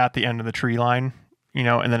stop at the end of the tree line, you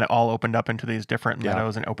know, and then it all opened up into these different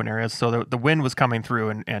meadows and open areas. So the wind was coming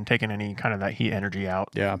through and taking any kind of that heat energy out.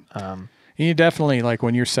 Yeah. You definitely, like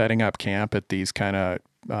when you're setting up camp at these kind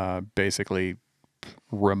of basically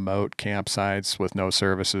remote campsites with no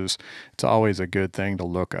services, it's always a good thing to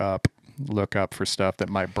look up for stuff that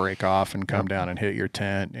might break off and come down and hit your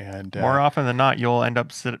tent. And more often than not, you'll end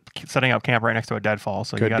up setting up camp right next to a deadfall.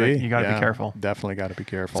 So you got to be careful. Definitely got to be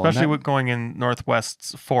careful, especially with going in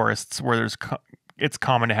Northwest forests where it's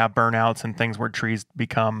common to have burnouts and things where trees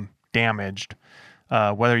become damaged,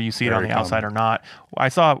 whether you see it on Very the outside or not.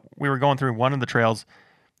 We were going through one of the trails.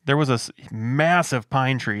 There was a massive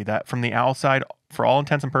pine tree that from the outside, for all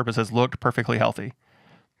intents and purposes, looked perfectly healthy.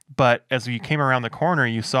 But as you came around the corner,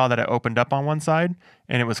 you saw that it opened up on one side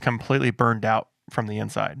and it was completely burned out from the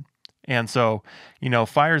inside. And so,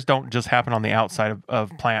 fires don't just happen on the outside of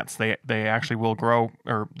plants. They actually will grow,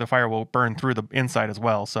 or the fire will burn through the inside as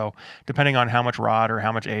well. So depending on how much rot or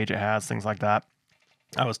how much age it has, things like that.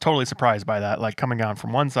 I was totally surprised by that, like coming down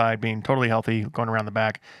from one side, being totally healthy, going around the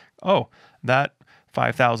back. Oh, that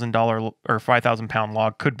 $5,000 or 5,000 pound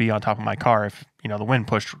log could be on top of my car if, the wind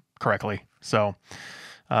pushed correctly. So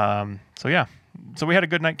yeah. So we had a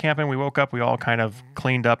good night camping. We woke up, we all kind of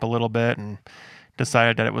cleaned up a little bit and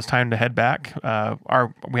decided that it was time to head back.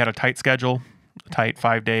 We had a tight schedule, tight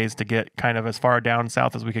 5 days to get kind of as far down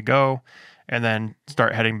south as we could go and then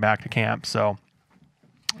start heading back to camp. So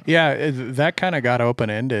yeah, that kind of got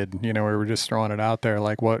open-ended. We were just throwing it out there,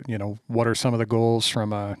 like what are some of the goals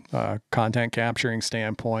from a content capturing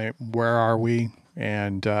standpoint? Where are we?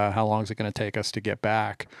 And how long is it going to take us to get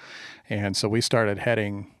back? And so we started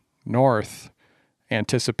heading north,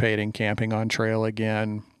 anticipating camping on trail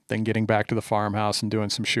again, then getting back to the farmhouse and doing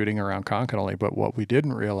some shooting around Conconally. But what we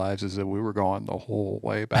didn't realize is that we were going the whole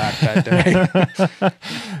way back that day.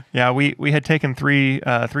 Yeah, we had taken 3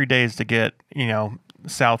 days to get,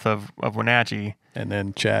 south of Wenatchee. And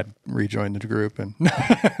then Chad rejoined the group. And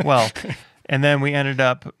and then we ended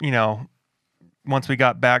up, once we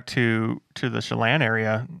got back to the Chelan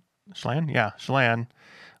area, Chelan,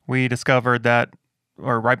 we discovered that,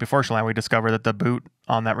 or right before Chelan, we discovered that the boot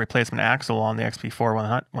on that replacement axle on the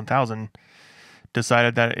XP4 1000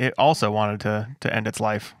 decided that it also wanted to end its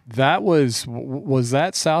life. That was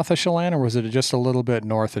that south of Chelan, or was it just a little bit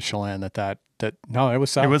north of Chelan no, it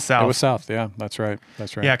was south. It was south. It was south. Yeah, that's right.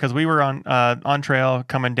 Yeah, because we were on trail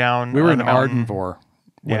coming down. We were in Ardenvor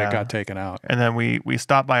when it got taken out. And then we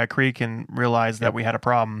stopped by a creek and realized that we had a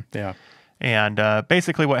problem. Yeah. And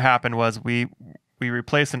basically what happened was we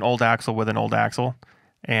replaced an old axle with an old axle.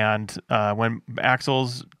 And when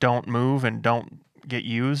axles don't move and don't get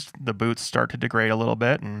used, the boots start to degrade a little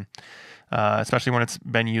bit, and especially when it's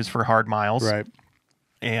been used for hard miles. Right.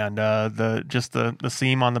 And the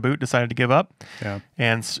seam on the boot decided to give up,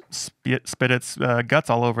 and spit its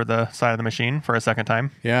guts all over the side of the machine for a second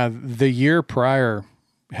time. Yeah, the year prior,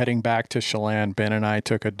 heading back to Chelan, Ben and I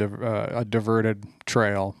took a diverted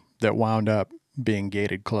trail that wound up being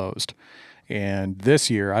gated closed. And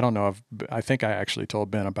this year, I think I actually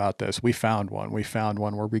told Ben about this. We found one. We found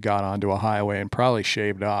one where we got onto a highway and probably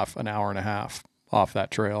shaved off an hour and a half off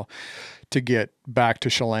that trail to get back to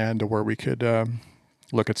Chelan to where we could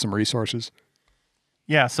look at some resources.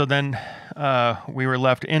 Yeah, so then we were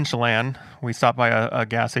left in Chelan. We stopped by a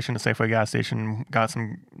gas station, a Safeway gas station, got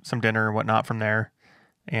some dinner and whatnot from there,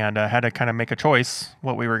 and had to kind of make a choice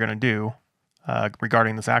what we were going to do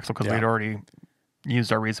regarding this axle, because we'd already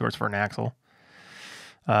used our resource for an axle.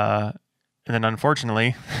 And then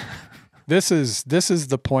unfortunately... This is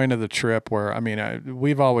the point of the trip where,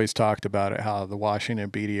 we've always talked about it, how the Washington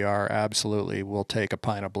BDR absolutely will take a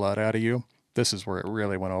pint of blood out of you. This is where it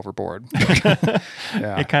really went overboard.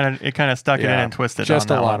 Yeah. It kind of stuck it in and twisted.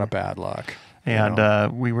 Just on that a lot one. of bad luck.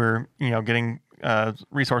 And we were, getting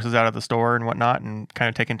resources out of the store and whatnot, and kind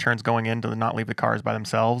of taking turns going in to not leave the cars by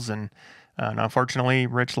themselves. And unfortunately,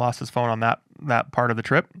 Rich lost his phone on that part of the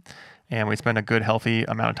trip, and we spent a good, healthy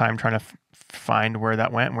amount of time trying to find where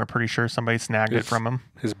that went. And we're pretty sure somebody snagged it from him.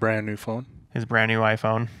 His brand new phone. His brand new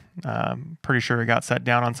iPhone. Pretty sure it got set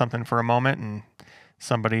down on something for a moment, and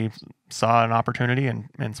somebody saw an opportunity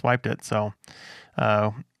and swiped it. So,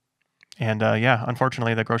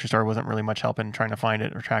 unfortunately, the grocery store wasn't really much help in trying to find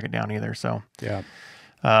it or track it down either. So,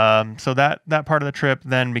 so that part of the trip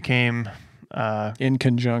then became in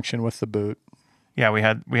conjunction with the boot. Yeah, we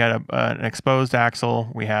had an exposed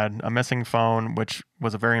axle. We had a missing phone, which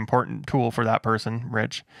was a very important tool for that person,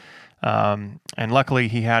 Rich. And luckily,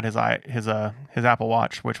 he had his Apple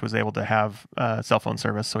Watch, which was able to have cell phone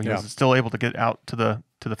service, so he was still able to get out to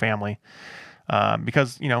the family.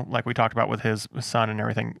 Because like we talked about with his son and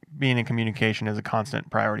everything, being in communication is a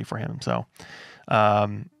constant priority for him. So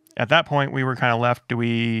at that point, we were kind of left: do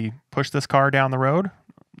we push this car down the road?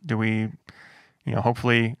 Do we,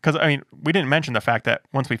 hopefully? Because we didn't mention the fact that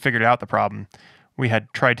once we figured out the problem, we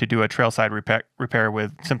had tried to do a trailside repair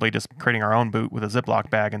with simply just creating our own boot with a Ziploc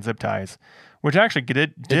bag and zip ties, which actually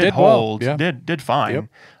did hold, well. did fine.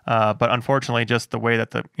 But unfortunately, just the way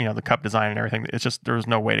that the cup design and everything, it's just there was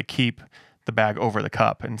no way to keep the bag over the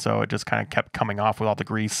cup, and so it just kind of kept coming off with all the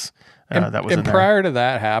grease that was in there. And prior to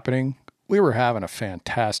that happening, we were having a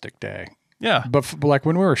fantastic day. Yeah. But like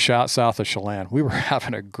when we were shot south of Chelan, we were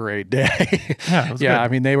having a great day. Yeah, it was good. I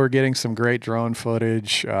mean, they were getting some great drone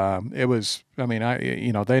footage. It was, I mean,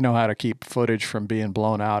 they know how to keep footage from being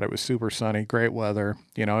blown out. It was super sunny, great weather.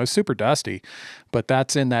 It was super dusty, but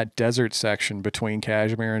that's in that desert section between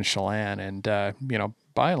Kashmir and Chelan. And,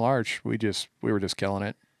 by and large, we were just killing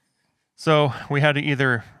it. So we had to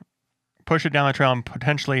either push it down the trail and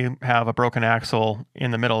potentially have a broken axle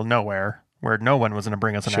in the middle of nowhere where no one was going to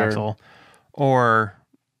bring us an axle, or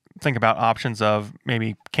think about options of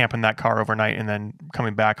maybe camping that car overnight and then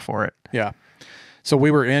coming back for it. Yeah. So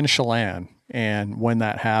we were in Chelan, and when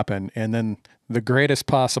that happened, and then the greatest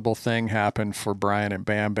possible thing happened for Brian and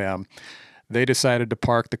Bam Bam. They decided to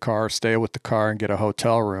park the car, stay with the car, and get a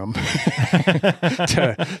hotel room.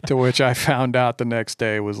 to which I found out the next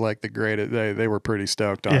day was like the greatest. They were pretty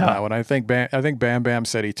stoked on that one. I think Bam Bam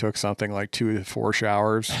said he took something like 2 to 4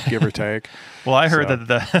 showers, give or take. Well, I heard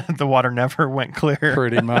that the water never went clear.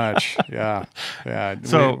 Pretty much, yeah.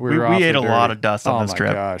 So we ate a lot of dust on this trip.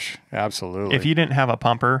 Oh my gosh, absolutely. If you didn't have a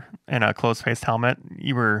pumper and a closed-faced helmet,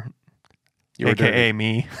 you were AKA dirty.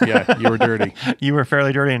 Me. Yeah, you were dirty. You were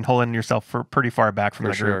fairly dirty and holding yourself pretty far back from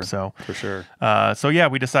the group. So for sure.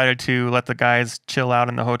 We decided to let the guys chill out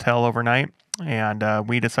in the hotel overnight, and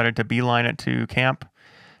we decided to beeline it to camp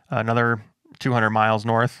another 200 miles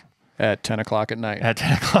north. At 10 o'clock at night. At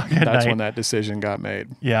 10 o'clock at night. That's when that decision got made.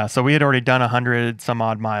 Yeah, so we had already done 100 some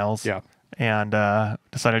odd miles. Yeah. And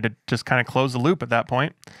decided to just kind of close the loop at that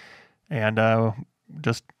point, and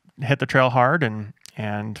just hit the trail hard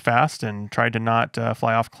and fast, and tried to not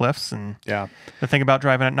fly off cliffs. And the thing about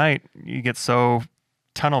driving at night, you get so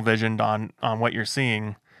tunnel visioned on what you're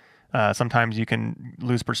seeing. Sometimes you can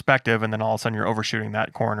lose perspective, and then all of a sudden you're overshooting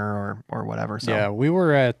that corner or whatever. So yeah, we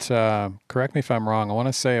were at, correct me if I'm wrong, I want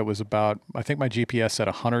to say it was about, I think my GPS said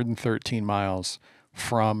 113 miles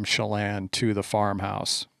from Chelan to the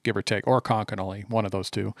farmhouse, give or take, or Conconally, one of those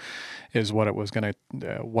two, is what it was going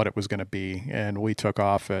to be. And we took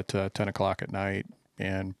off at 10 o'clock at night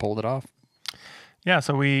and pulled it off. Yeah,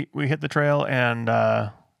 so we hit the trail, and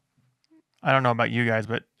I don't know about you guys,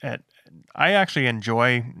 but I actually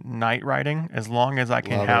enjoy night riding as long as I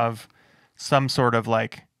can have some sort of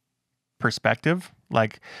like perspective.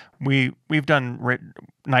 Like we've done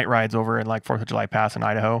night rides over in like 4th of July Pass in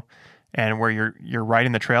Idaho, and where you're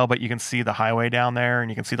riding the trail, but you can see the highway down there, and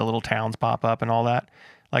you can see the little towns pop up and all that.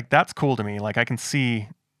 Like that's cool to me. Like I can see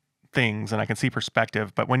things and I can see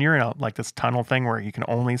perspective. But when you're in like this tunnel thing where you can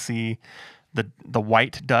only see the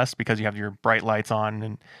white dust because you have your bright lights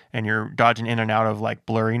on, and you're dodging in and out of like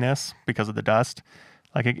blurriness because of the dust,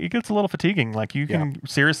 like it gets a little fatiguing. Like you can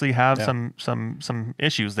seriously have some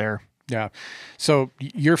issues there. Yeah. So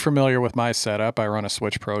you're familiar with my setup. I run a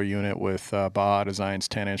Switch Pro unit with Baja Design's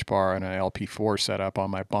 10-inch bar and an LP4 setup on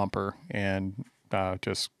my bumper, and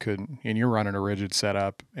just couldn't. And you're running a rigid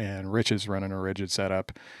setup, and Rich is running a rigid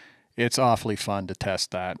setup. It's awfully fun to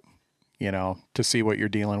test that, to see what you're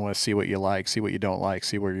dealing with, see what you like, see what you don't like,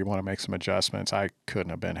 see where you want to make some adjustments. I couldn't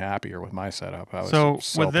have been happier with my setup. I was so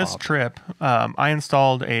with this trip, I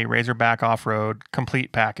installed a Razorback Off-Road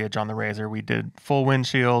complete package on the Razor. We did full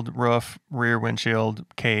windshield, roof, rear windshield,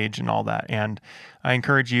 cage, and all that. And I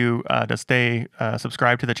encourage you to stay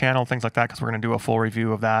subscribed to the channel, things like that, because we're going to do a full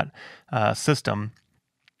review of that system.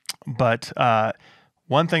 But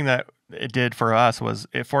one thing that it did for us was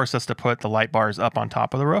it forced us to put the light bars up on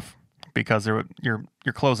top of the roof, because you're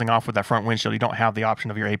closing off with that front windshield. You don't have the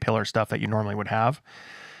option of your A-pillar stuff that you normally would have.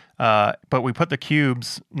 But we put the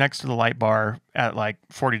cubes next to the light bar at like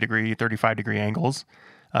 40 degree, 35 degree angles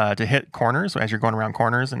to hit corners as you're going around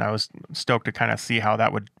corners. And I was stoked to kind of see how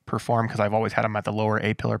that would perform, because I've always had them at the lower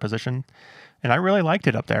A-pillar position. And I really liked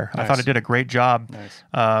it up there. Nice. I thought it did a great job. Nice.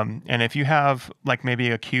 And if you have like maybe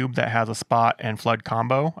a cube that has a spot and flood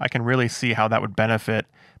combo, I can really see how that would benefit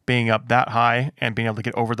being up that high and being able to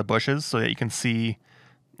get over the bushes so that you can see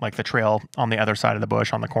like the trail on the other side of the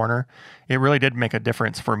bush on the corner. It really did make a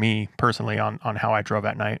difference for me personally on how I drove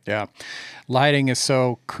at night. Yeah. Lighting is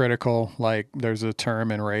so critical. Like there's a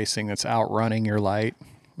term in racing that's outrunning your light.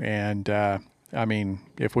 And, I mean,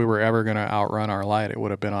 if we were ever going to outrun our light, it would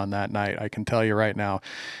have been on that night. I can tell you right now,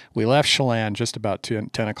 we left Chelan just about 10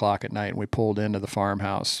 o'clock at night, and we pulled into the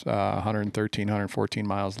farmhouse 113, 114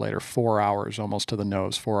 miles later, 4 hours, almost to the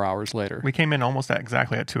nose, 4 hours later. We came in almost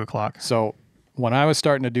exactly at 2 o'clock. So when I was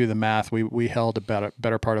starting to do the math, we held about a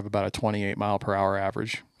better part of about a 28 mile per hour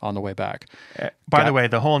average on the way back. By the way,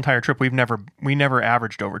 the whole entire trip, we never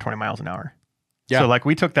averaged over 20 miles an hour. Yeah. So like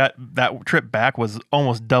we took that trip back was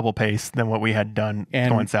almost double pace than what we had done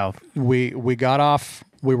going south. We got off.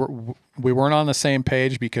 We weren't on the same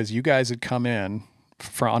page because you guys had come in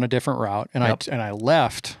on a different route, and I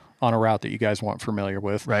left on a route that you guys weren't familiar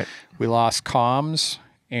with. Right. We lost comms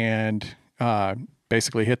and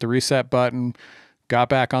basically hit the reset button, got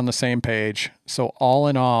back on the same page. So all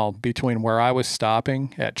in all, between where I was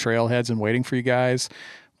stopping at trailheads and waiting for you guys,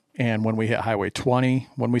 and when we hit Highway 20,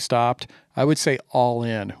 when we stopped, I would say all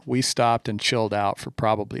in, we stopped and chilled out for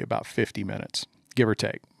probably about 50 minutes, give or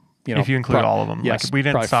take. If you include all of them. Yes, like we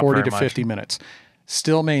didn't probably stop 40 very to much. 50 minutes.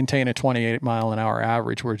 Still maintain a 28 mile an hour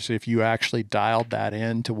average, which if you actually dialed that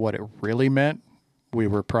in to what it really meant, we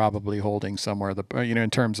were probably holding somewhere, in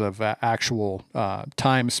terms of actual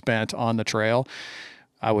time spent on the trail,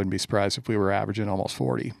 I wouldn't be surprised if we were averaging almost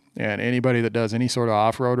 40. And anybody that does any sort of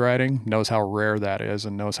off-road riding knows how rare that is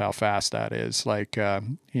and knows how fast that is. Like,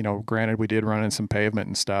 granted, we did run in some pavement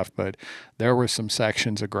and stuff, but there were some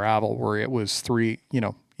sections of gravel where it was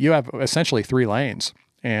you have essentially 3 lanes,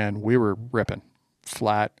 and we were ripping.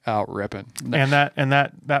 Flat out ripping. And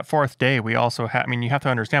that fourth day, we also had, you have to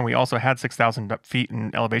understand, we also had 6,000 feet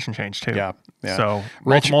in elevation change too. Yeah. So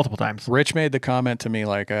multiple times. Rich made the comment to me,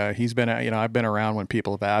 like, he's been, I've been around when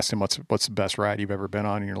people have asked him, what's the best ride you've ever been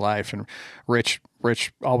on in your life? And Rich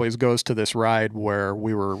always goes to this ride where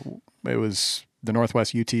it was the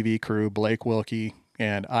Northwest UTV crew, Blake Wilkie,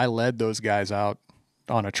 and I led those guys out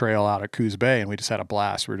on a trail out of Coos Bay, and we just had a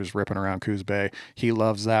blast. We were just ripping around Coos Bay. He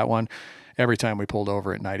loves that one. Every time we pulled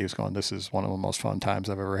over at night, he was going, this is one of the most fun times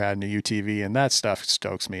I've ever had in a UTV. And that stuff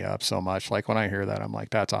stokes me up so much. Like when I hear that, I'm like,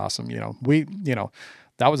 that's awesome.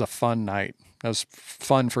 That was a fun night. That was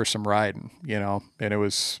fun for some riding, and it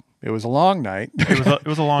was a long night. It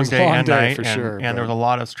was a long day and night for sure. And there was a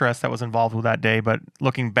lot of stress that was involved with that day. But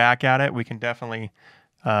looking back at it, we can definitely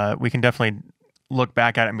look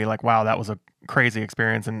back at it and be like, wow, that was a crazy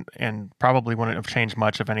experience, and probably wouldn't have changed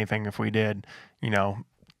much, if anything, if we did,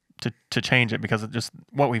 to change it, because of just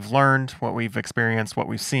what we've learned, what we've experienced, what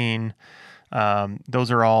we've seen.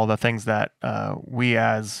 Those are all the things that we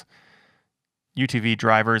as UTV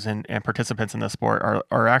drivers and participants in the sport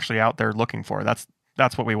are actually out there looking for. That's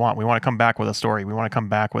what we want. We want to come back with a story. We want to come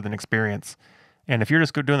back with an experience. And if you're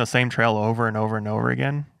just doing the same trail over and over and over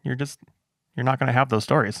again, you're not going to have those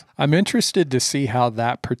stories. I'm interested to see how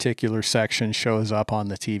that particular section shows up on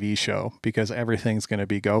the TV show, because everything's going to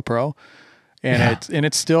be GoPro. And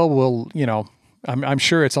it still will, I'm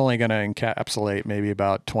sure it's only going to encapsulate maybe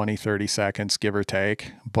about 20, 30 seconds, give or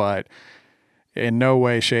take. But in no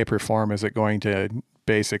way, shape, or form is it going to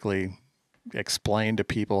basically explain to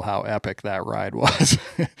people how epic that ride was.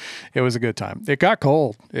 It was a good time. It got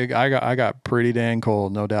cold. I got pretty dang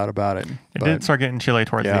cold, no doubt about it. It did start getting chilly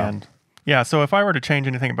towards the end. Yeah. So if I were to change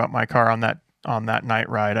anything about my car on that night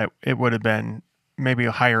ride, it would have been maybe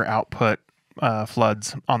a higher output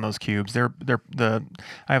floods on those cubes. I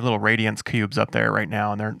have little radiance cubes up there right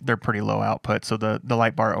now, and they're pretty low output, so the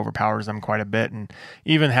light bar overpowers them quite a bit. And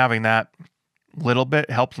even having that little bit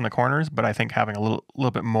helps in the corners, but I think having a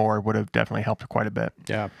little bit more would have definitely helped quite a bit.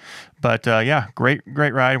 Yeah. But great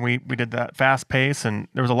ride. We did that fast pace, and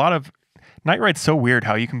there was a lot of night rides. So weird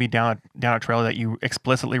how you can be down a trail that you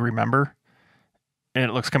explicitly remember, and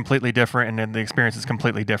it looks completely different, and then the experience is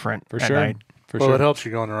completely different for at sure. night. It helps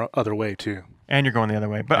you going the other way too. And you're going the other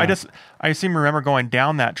way. But I seem to remember going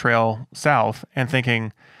down that trail south and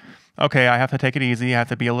thinking, okay, I have to take it easy. I have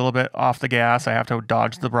to be a little bit off the gas. I have to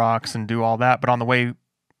dodge the rocks and do all that. But on the way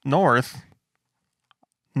north,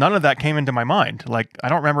 none of that came into my mind. Like, I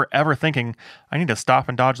don't remember ever thinking I need to stop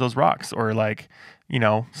and dodge those rocks, or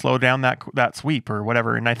slow down that sweep or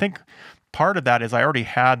whatever. And I think part of that is I already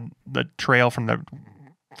had the trail from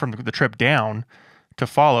the trip down to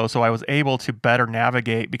follow, so I was able to better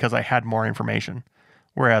navigate because I had more information.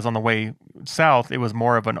 Whereas on the way south, it was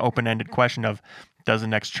more of an open-ended question of, does the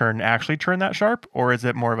next turn actually turn that sharp, or is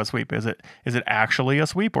it more of a sweep? Is it actually a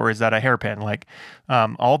sweep, or is that a hairpin? Like,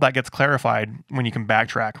 all that gets clarified when you can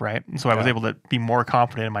backtrack, right? And so I was able to be more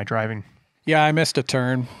confident in my driving. Yeah, I missed a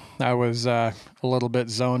turn. I was a little bit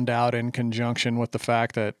zoned out in conjunction with the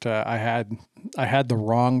fact that I had the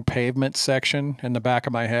wrong pavement section in the back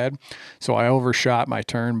of my head, so I overshot my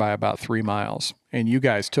turn by about 3 miles, and you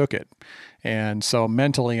guys took it. And so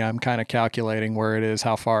mentally, I'm kind of calculating where it is,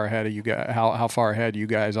 how far ahead of you guys, how far ahead you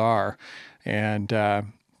guys are, and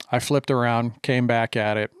I flipped around, came back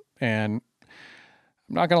at it, and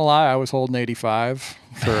I'm not gonna lie, I was holding 85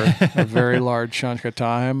 for a very large chunk of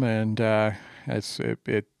time, and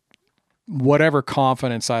it whatever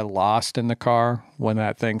confidence I lost in the car when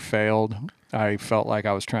that thing failed, I felt like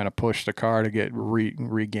I was trying to push the car to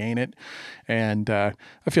regain it, and I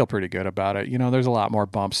feel pretty good about it. There's a lot more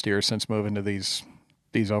bump steer since moving to these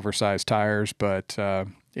oversized tires, but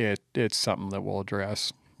it's something that we'll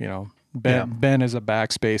address. Ben is a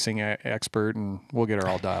backspacing expert, and we'll get her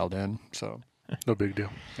all dialed in. So No big deal.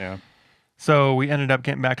 yeah. So we ended up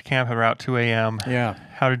getting back to camp at around 2 a.m. Yeah.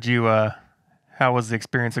 How did you? How was the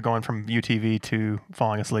experience of going from UTV to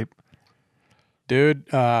falling asleep?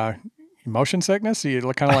 Dude, motion sickness? You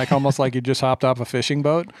look kind of like almost like you just hopped off a fishing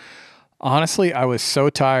boat. Honestly, I was so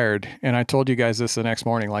tired, and I told you guys this the next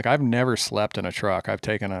morning. Like, I've never slept in a truck. I've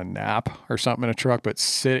taken a nap or something in a truck, but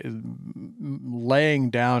laying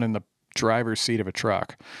down in the driver's seat of a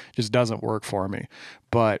truck just doesn't work for me.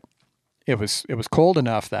 But it was cold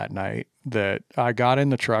enough that night that I got in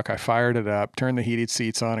the truck, I fired it up, turned the heated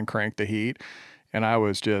seats on, and cranked the heat, and I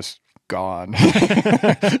was just gone.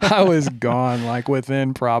 I was gone like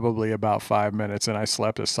within probably about 5 minutes, and I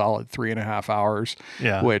slept a solid 3.5 hours.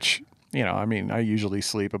 Yeah. Which, you know, I mean, I usually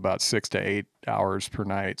sleep about 6 to 8 hours per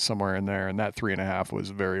night, somewhere in there, and that 3.5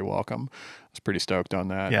 was very welcome. I was pretty stoked on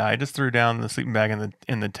that. Yeah, I just threw down the sleeping bag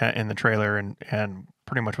in the tent in the trailer and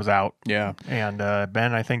pretty much was out. Yeah. And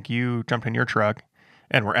Ben, I think you jumped in your truck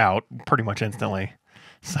and were out pretty much instantly.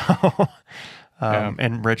 So,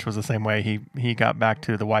 and Rich was the same way. He got back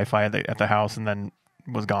to the Wi-Fi at the house and then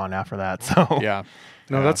was gone after that. So Yeah.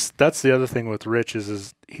 No, that's the other thing with Rich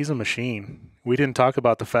is he's a machine. We didn't talk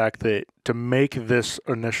about the fact that to make this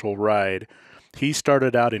initial ride, he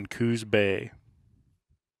started out in Coos Bay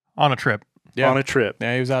on a trip. on a trip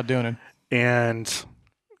Yeah, he was out doing it. and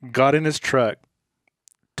got in his truck,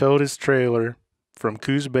 towed his trailer from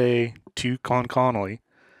Coos Bay to Connolly,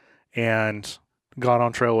 and got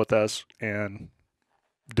on trail with us and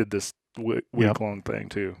did this week-long thing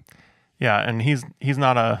too. Yeah, and he's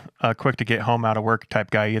not a quick to get home out of work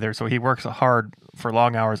type guy either. So he works hard for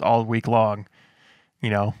long hours all week long, you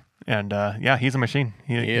know. And yeah, he's a machine.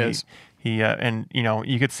 He is. And you know,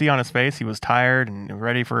 you could see on his face he was tired and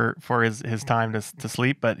ready for his time to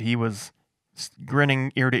sleep, but he was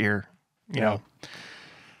grinning ear to ear. You know.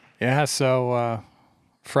 Yeah. So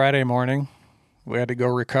Friday morning, we had to go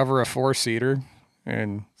recover a 4-seater.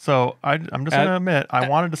 And so I'm just gonna admit I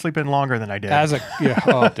wanted to sleep in longer than I did.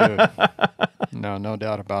 Oh dude, no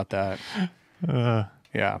doubt about that.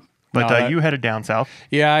 Yeah, but you headed down south.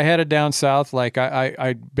 Yeah, I headed down south. Like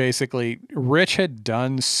I basically, Rich had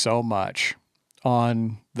done so much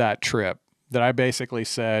on that trip that I basically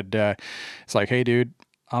said, it's like, hey dude,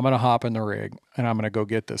 I'm gonna hop in the rig and I'm gonna go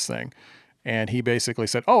get this thing. And he basically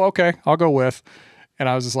said, oh okay, I'll go with. And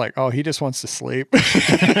I was just like, oh, he just wants to sleep. And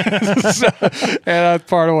that's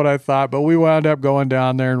part of what I thought. But we wound up going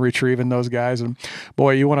down there and retrieving those guys. And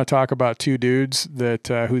boy, you want to talk about two dudes that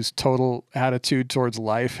whose total attitude towards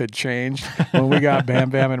life had changed. When we got Bam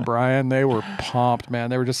Bam and Brian, they were pumped, man.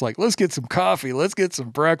 They were just like, let's get some coffee. Let's get some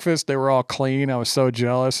breakfast. They were all clean. I was so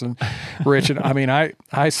jealous. And Rich, and I mean,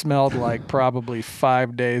 I smelled like probably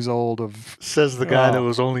 5 days old of... Says the guy that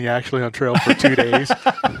was only actually on trail for 2 days.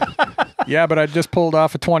 Yeah, but I just pulled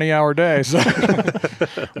off a 20-hour day. So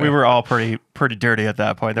we were all pretty dirty at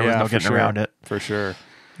that point. There was no getting around it. For sure.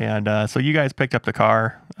 And so you guys picked up the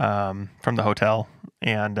car from the hotel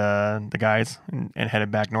and the guys and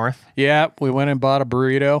headed back north? Yeah, we went and bought a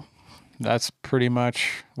burrito. That's pretty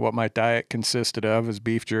much what my diet consisted of, is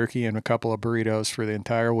beef jerky and a couple of burritos for the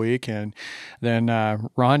entire week. And then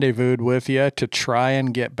rendezvoused with you to try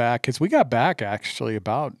and get back, because we got back actually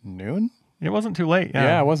about noon. It wasn't too late.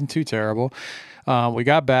 Yeah, it wasn't too terrible. We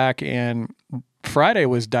got back, and Friday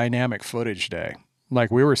was dynamic footage day. Like,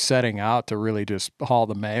 we were setting out to really just haul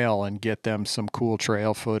the mail and get them some cool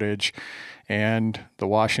trail footage. And the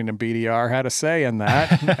Washington BDR had a say in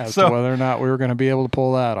that as to whether or not we were going to be able to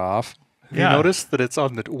pull that off. You notice that it's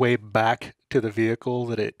on the way back to the vehicle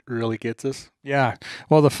that it really gets us? Yeah.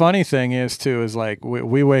 Well, the funny thing is, too, is like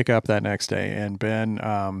we wake up that next day, and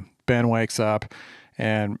Ben wakes up,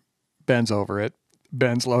 and Ben's over it.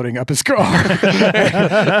 Ben's loading up his car, and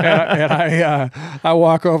I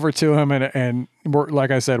walk over to him, and we're, like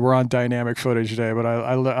I said, we're on dynamic footage day, but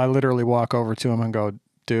I literally walk over to him and go,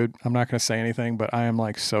 dude, I'm not going to say anything, but I am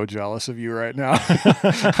like so jealous of you right now.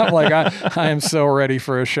 I'm like, I am so ready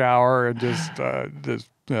for a shower and just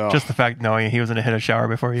just the fact knowing he was going to hit a shower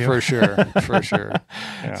before you. For sure.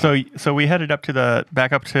 Yeah. So we headed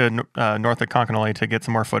back up to north of Conconully to get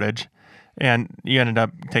some more footage. And you ended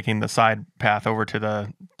up taking the side path over to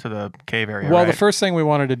the cave area. Well, right? The first thing we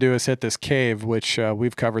wanted to do is hit this cave, which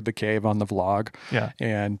we've covered the cave on the vlog. Yeah.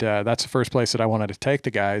 And that's the first place that I wanted to take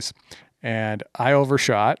the guys. And I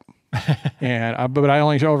overshot. But I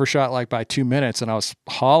only overshot like by 2 minutes, and I was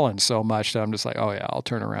hauling so much that I'm just like, oh yeah, I'll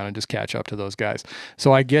turn around and just catch up to those guys.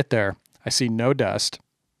 So I get there, I see no dust,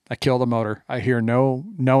 I kill the motor, I hear no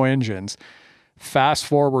engines. Fast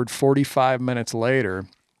forward 45 minutes later,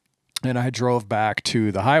 And I drove back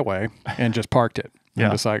to the highway and just parked it. Yeah.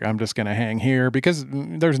 I'm just like, I'm just going to hang here because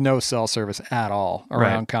there's no cell service at all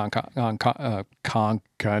around Concanoli.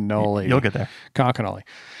 You'll get there. Concanoli.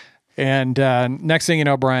 And next thing you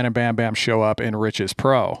know, Brian and Bam Bam show up in Rich's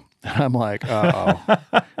Pro. I'm like, uh-oh.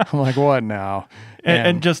 I'm like, what now?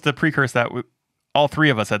 And just the precursor that all three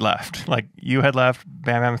of us had left. Like you had left,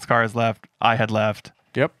 Bam Bam's car has left, I had left.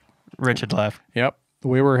 Yep. Rich had left. Yep.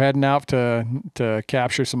 We were heading out to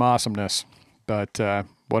capture some awesomeness. But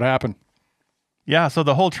what happened? Yeah, so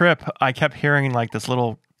the whole trip, I kept hearing like this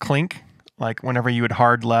little clink, like whenever you would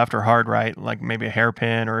hard left or hard right, like maybe a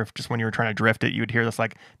hairpin, or if just when you were trying to drift it, you would hear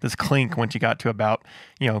this clink once you got to about,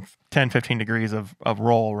 10, 15 degrees of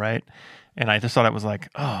roll, right? And I just thought it was like,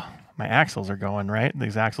 oh, my axles are going, right?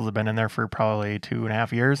 These axles have been in there for probably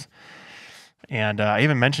 2.5 years. And I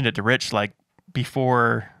even mentioned it to Rich, like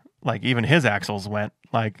before, like even his axles went,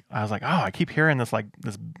 like, I was like, oh, I keep hearing this, like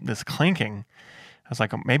this clinking. I was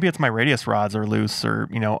like, maybe it's my radius rods are loose or,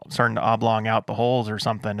 starting to oblong out the holes or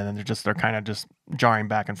something. And then they're kind of just jarring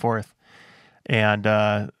back and forth. And,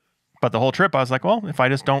 but the whole trip I was like, well, if I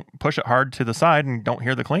just don't push it hard to the side and don't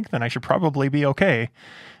hear the clink, then I should probably be okay.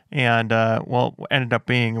 And, what ended up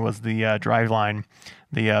being was the drive line,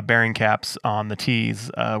 the bearing caps on the T's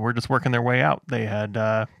were just working their way out. They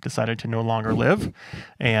had decided to no longer live.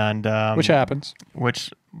 And, which happens.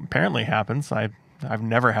 Which apparently happens. I've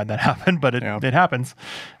never had that happen, but it happens.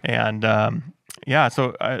 And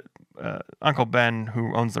so Uncle Ben,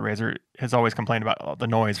 who owns the RZR, has always complained about the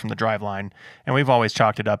noise from the driveline, and we've always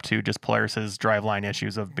chalked it up to just Polaris's driveline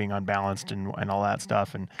issues of being unbalanced and all that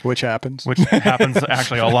stuff. And which happens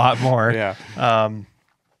actually a lot more. Yeah.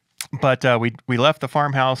 But we left the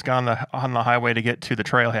farmhouse, got on the highway to get to the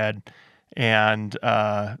trailhead, and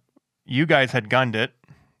you guys had gunned it.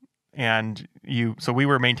 And so we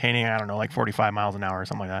were maintaining, I don't know, like 45 miles an hour or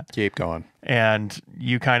something like that. Keep going. And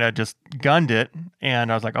you kind of just gunned it. And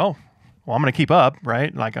I was like, oh, well, I'm going to keep up,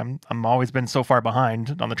 right? Like I'm always been so far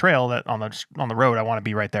behind on the trail that on the road, I want to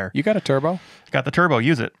be right there. You got a turbo? Got the turbo,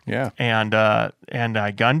 use it. Yeah. And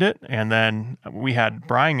I gunned it. And then we had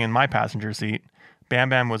Brian in my passenger seat. Bam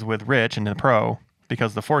Bam was with Rich in the Pro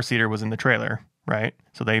because the 4-seater was in the trailer, right?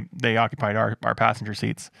 So they occupied our passenger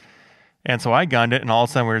seats. And so I gunned it, and all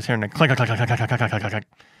of a sudden we were just hearing a clink, clink, clink, clink, clink, clink, clink, clink.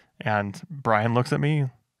 And Brian looks at me.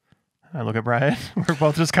 I look at Brian. We're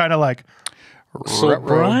both just kind of like. So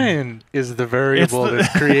Brian is the variable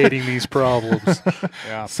that's creating these problems.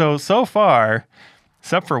 Yeah. So far,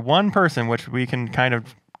 except for one person, which we can kind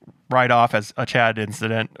of write off as a Chad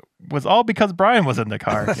incident, was all because Brian was in the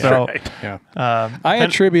car. So yeah. I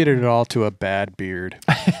attributed it all to a bad beard.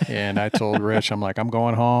 And I told Rich, I'm like, I'm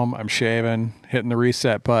going home, I'm shaving, hitting the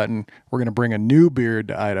reset button. We're going to bring a new beard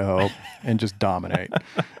to Idaho and just dominate.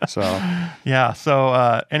 So yeah.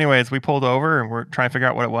 So anyways, we pulled over and we're trying to figure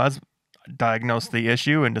out what it was, diagnosed the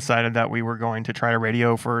issue, and decided that we were going to try to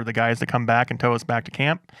radio for the guys to come back and tow us back to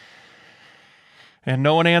camp. And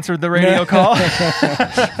no one answered the radio call.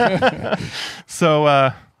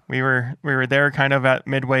 So we were there kind of at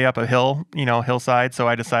midway up a hill, hillside. So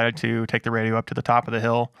I decided to take the radio up to the top of the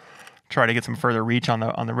hill, try to get some further reach on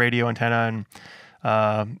the radio antenna.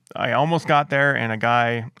 And I almost got there, and a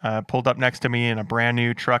guy pulled up next to me in a brand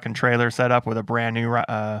new truck and trailer setup with a brand new,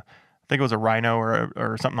 I think it was a Rhino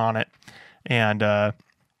or something on it, and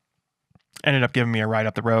ended up giving me a ride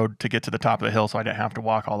up the road to get to the top of the hill, so I didn't have to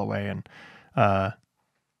walk all the way. And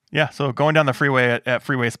so going down the freeway at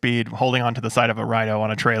freeway speed, holding onto the side of a Rhino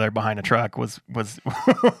on a trailer behind a truck was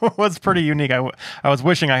was pretty unique. I was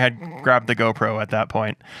wishing I had grabbed the GoPro at that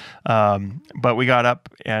point. But we got up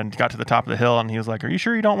and got to the top of the hill, and he was like, "Are you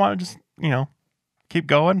sure you don't want to just, keep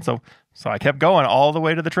going?" So I kept going all the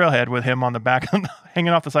way to the trailhead with him on the back,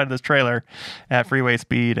 hanging off the side of this trailer at freeway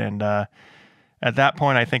speed. And at that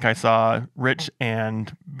point, I think I saw Rich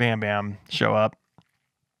and Bam Bam show up.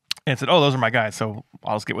 And said, "Oh, those are my guys." So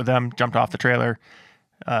I'll just get with them. Jumped off the trailer,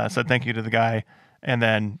 said thank you to the guy, and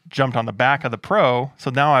then jumped on the back of the Pro.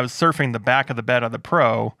 So now I was surfing the back of the bed of the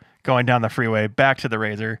Pro, going down the freeway back to the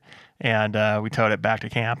RZR, and we towed it back to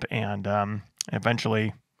camp, and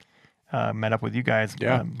eventually met up with you guys.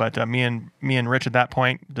 Yeah. But me and Rich at that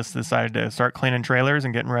point just decided to start cleaning trailers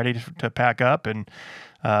and getting ready to pack up. And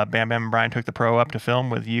Bam Bam and Brian took the Pro up to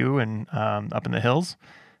film with you and up in the hills,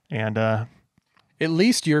 and. At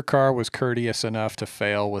least your car was courteous enough to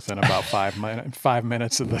fail within about 5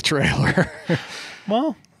 minutes of the trailer.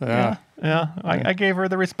 Well, yeah. I gave her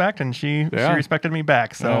the respect, and she respected me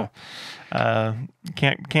back. So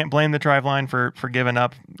can't blame the driveline for giving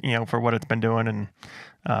up, for what it's been doing. And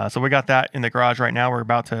So we got that in the garage right now. We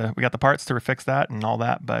got the parts to fix that and all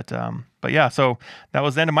that. But yeah, so that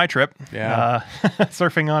was the end of my trip. Yeah.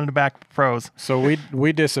 Surfing on the back pros. So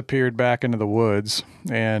we disappeared back into the woods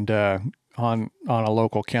and on a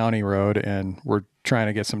local county road, and we're trying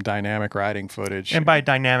to get some dynamic riding footage. And by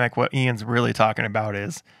dynamic, what Ian's really talking about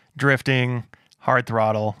is drifting, hard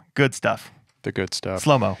throttle, good stuff. The good stuff.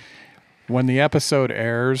 Slow-mo. When the episode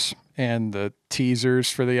airs and the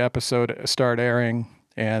teasers for the episode start airing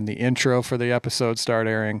and the intro for the episode start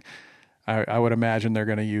airing, I would imagine they're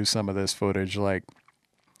going to use some of this footage. Like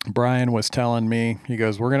Brian was telling me, he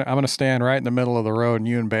goes, I'm going to stand right in the middle of the road and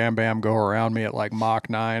you and Bam Bam go around me at like Mach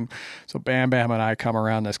 9. So Bam Bam and I come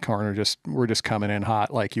around this corner, we're just coming in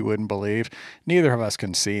hot like you wouldn't believe. Neither of us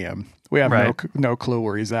can see him. We have no clue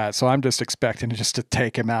where he's at. So I'm just expecting just to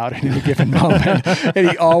take him out at any given moment. And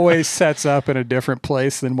he always sets up in a different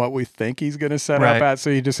place than what we think he's going to set up at. So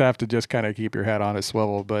you just have to just kind of keep your head on a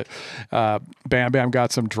swivel. But Bam Bam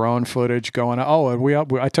got some drone footage going on. Oh,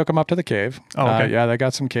 and I took him up to the cave. Oh, okay. Yeah, they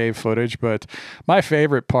got some cave footage. But my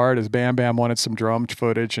favorite part is Bam Bam wanted some drone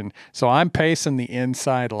footage. And so I'm pacing the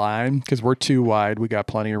inside line because we're too wide. We got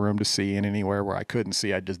plenty of room to see, and anywhere where I couldn't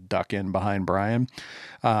see, I'd just duck in behind Brian.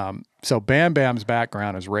 So Bam Bam's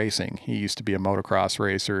background is racing. He used to be a motocross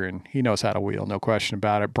racer, and he knows how to wheel, no question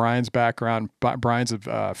about it. Brian's background, Brian's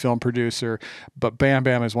a film producer, but Bam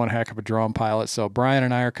Bam is one heck of a drone pilot. So Brian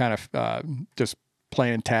and I are kind of just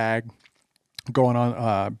playing tag, going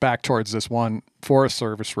on back towards this one Forest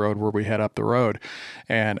Service road where we head up the road.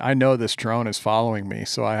 And I know this drone is following me,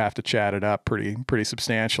 so I have to chat it up pretty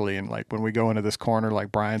substantially. And like when we go into this corner,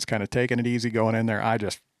 like Brian's kind of taking it easy going in there, I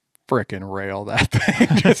just frickin' rail that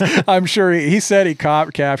thing. I'm sure he said he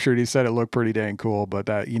captured. He said it looked pretty dang cool, but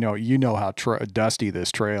that you know how dusty this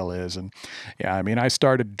trail is, and yeah, I mean, I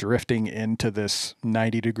started drifting into this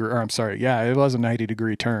 90-degree. Or I'm sorry, yeah, it was a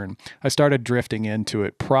 90-degree turn. I started drifting into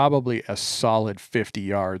it probably a solid 50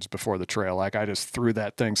 yards before the trail. Like I just threw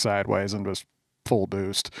that thing sideways and was full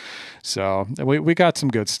boost. So we got some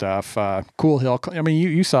good stuff. Cool hill. I mean,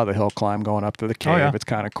 you saw the hill climb going up to the cave. Oh, yeah. It's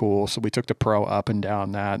kind of cool. So we took the Pro up and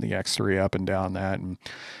down that, and the X3 up and down that, and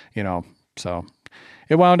so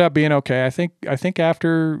it wound up being okay. I think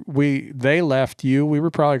after they left we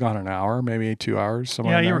were probably gone an hour, maybe 2 hours.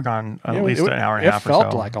 Yeah, you were gone at least an hour and a half or so. It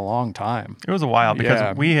felt like a long time. It was a while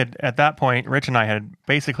because we had, at that point, Rich and I had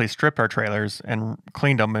basically stripped our trailers and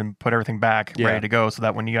cleaned them and put everything back ready to go so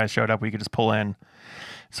that when you guys showed up, we could just pull in.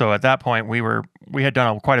 So at that point, we had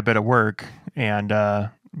done quite a bit of work, and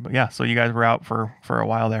so you guys were out for a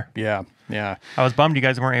while there. Yeah. I was bummed you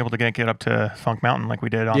guys weren't able to get up to Funk Mountain like we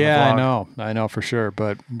did on the vlog. I know for sure,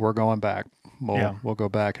 but we're going back. We'll go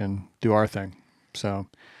back and do our thing. So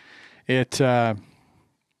it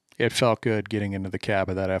felt good getting into the cab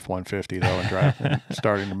of that F-150 though and driving,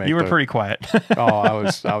 starting to make. You were pretty quiet. I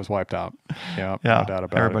was wiped out. Yeah, no doubt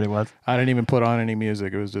about everybody was. I didn't even put on any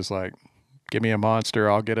music. It was just like, give me a monster,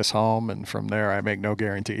 I'll get us home, and from there I make no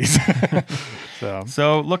guarantees.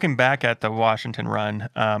 So looking back at the Washington run,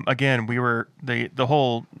 again, we were the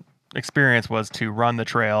whole experience was to run the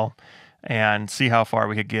trail and see how far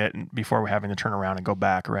we could get before we're having to turn around and go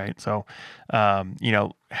back, right? So,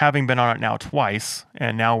 having been on it now twice,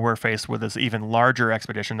 and now we're faced with this even larger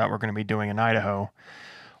expedition that we're going to be doing in Idaho.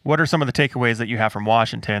 What are some of the takeaways that you have from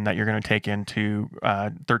Washington that you're going to take into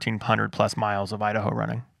 1,300 plus miles of Idaho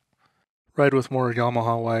running? Ride with more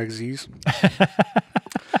Yamaha YXZs.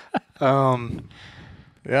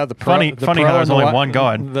 Yeah, funny how there's only one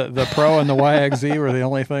going. The Pro and the YXZ were the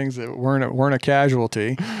only things that weren't a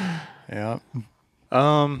casualty. Yeah.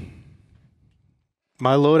 My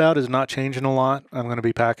loadout is not changing a lot. I'm going to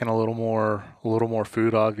be packing a little more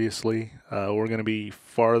food. Obviously, we're going to be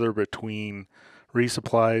farther between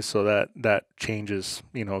resupplies, so that changes.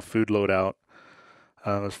 Food loadout.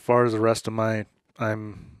 As far as the rest of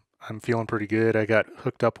I'm feeling pretty good. I got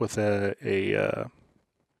hooked up with a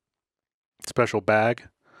special bag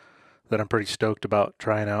that I'm pretty stoked about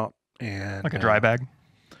trying out. And like a dry bag?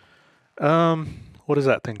 What is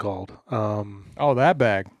that thing called? That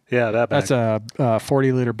bag. Yeah, that bag. That's a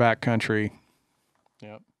 40-liter backcountry.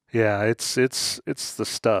 Yep. Yeah, it's the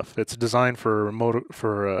stuff. It's designed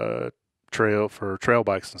for trail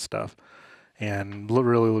bikes and stuff. And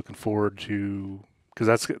really looking forward to,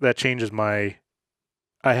 because that changes my.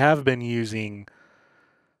 I have been using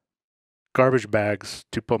garbage bags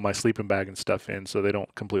to put my sleeping bag and stuff in so they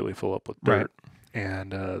don't completely fill up with dirt. Right.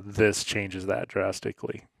 And this changes that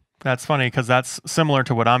drastically. That's funny because that's similar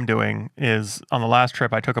to what I'm doing. Is on the last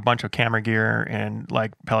trip, I took a bunch of camera gear and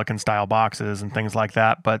like Pelican style boxes and things like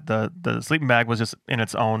that. But the sleeping bag was just in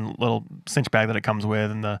its own little cinch bag that it comes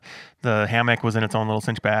with, and the hammock was in its own little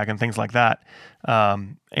cinch bag and things like that.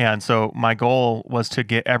 And so my goal was to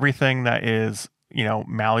get everything that is, you know,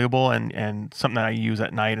 malleable and something that I use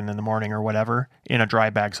at night and in the morning or whatever in a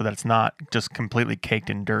dry bag, so that it's not just completely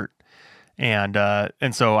caked in dirt. And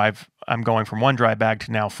so I'm going from one dry bag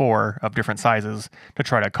to now 4 of different sizes to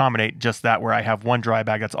try to accommodate just that, where I have one dry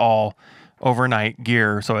bag that's all overnight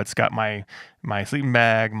gear. So it's got my sleeping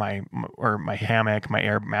bag, my hammock, my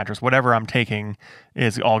air mattress, whatever I'm taking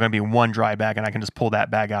is all going to be one dry bag, and I can just pull that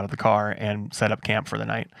bag out of the car and set up camp for the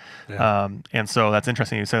night. Yeah. And so that's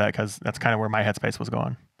interesting you say that, because that's kind of where my headspace was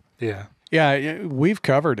going. Yeah. Yeah, we've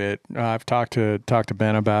covered it. I've talked to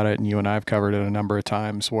Ben about it, and you and I have covered it a number of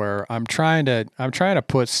times. Where I'm trying to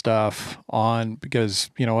put stuff on, because,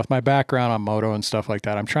 you know, with my background on moto and stuff like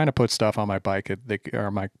that, I'm trying to put stuff on my bike or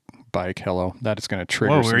my bike. Hello, that is going to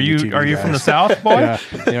trigger. Whoa, some are you guys. from the South, boy?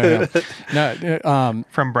 Yeah. No,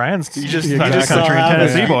 from Brian's, you just Backcountry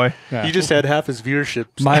Tennessee, boy. Yeah. You just had half his viewership.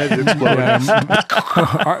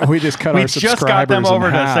 We just cut our subscribers. We just got them over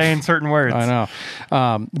to saying certain words. I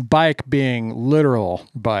know. Bike being literal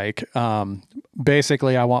bike.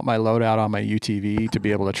 Basically, I want my loadout on my UTV to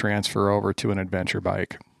be able to transfer over to an adventure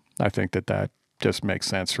bike. I think that just makes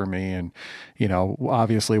sense for me. And, you know,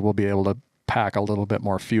 obviously we'll be able to pack a little bit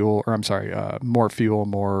more fuel, more fuel,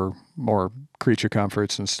 more creature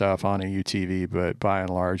comforts and stuff on a UTV. But by and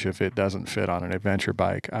large, if it doesn't fit on an adventure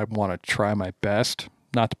bike, I want to try my best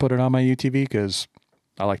not to put it on my UTV, because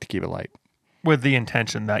I like to keep it light. With the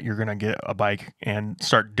intention that you're going to get a bike and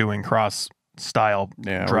start doing cross style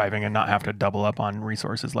driving and not have to double up on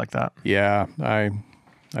resources like that. Yeah, I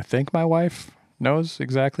think my wife knows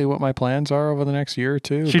exactly what my plans are over the next year or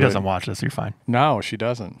two. She doesn't watch this. You're fine. No, she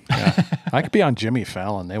doesn't. Yeah. I could be on Jimmy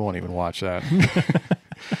Fallon. They won't even watch that.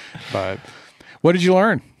 But what did you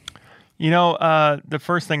learn? You know, the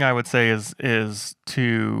first thing I would say is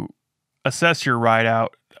to assess your ride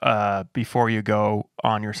out before you go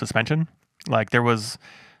on your suspension. Like there was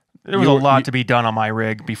a lot to be done on my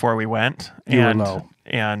rig before we went. And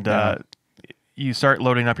you start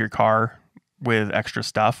loading up your car with extra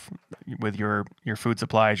stuff, with your food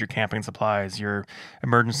supplies, your camping supplies, your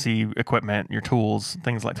emergency equipment, your tools,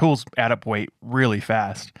 tools add up weight really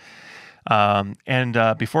fast.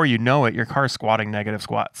 And before you know it, your car's squatting negative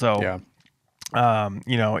squat. So,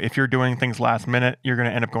 you know, if you're doing things last minute, you're going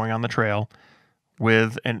to end up going on the trail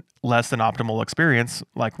with an less than optimal experience,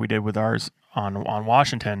 like we did with ours on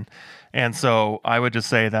Washington. And so I would just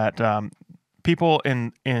say that, people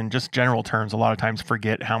in just general terms, a lot of times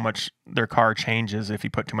forget how much their car changes if you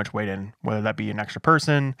put too much weight in, whether that be an extra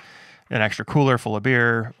person, an extra cooler full of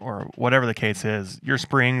beer, or whatever the case is. Your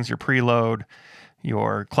springs, your preload,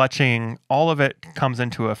 your clutching, all of it comes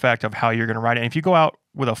into effect of how you're going to ride it. And if you go out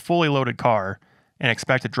with a fully loaded car and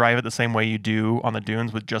expect to drive it the same way you do on the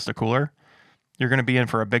dunes with just a cooler, you're going to be in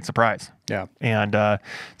for a big surprise. Yeah. And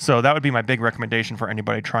so that would be my big recommendation for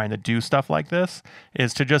anybody trying to do stuff like this,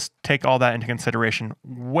 is to just take all that into consideration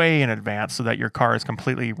way in advance, so that your car is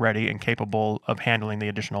completely ready and capable of handling the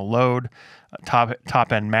additional load,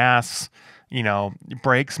 top end mass, you know,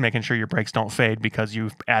 brakes, making sure your brakes don't fade because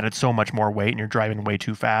you've added so much more weight and you're driving way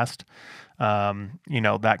too fast. You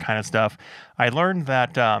know, that kind of stuff. I learned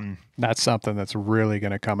that that's something that's really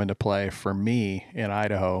going to come into play for me in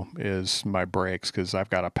Idaho, is my brakes, because I've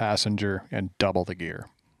got a passenger and double the gear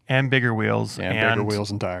and bigger wheels and bigger wheels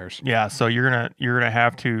and tires. Yeah, so you're gonna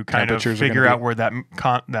have to kind of figure out where that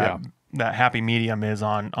happy medium is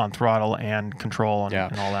on throttle and control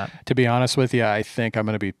and all that. To be honest with you, I think I'm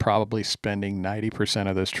going to be probably spending 90%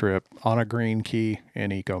 of this trip on a green key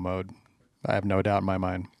in eco mode. I have no doubt in my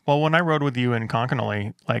mind. Well, when I rode with you in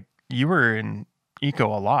Conconally, like, you were in eco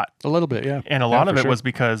a lot. A little bit, yeah. And a lot of it was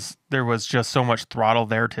because there was just so much throttle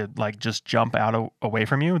there to like just jump out away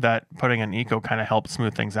from you, that putting an eco kind of helped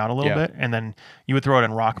smooth things out a little bit. And then you would throw it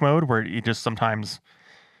in rock mode, where you just sometimes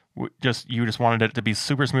you just wanted it to be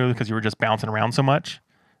super smooth because you were just bouncing around so much.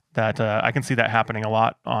 That I can see that happening a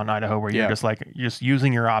lot on Idaho, where you're just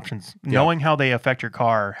using your options, knowing how they affect your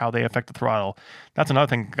car, how they affect the throttle. That's another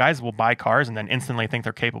thing. Guys will buy cars and then instantly think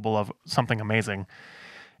they're capable of something amazing,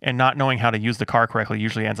 and not knowing how to use the car correctly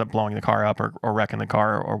usually ends up blowing the car up or wrecking the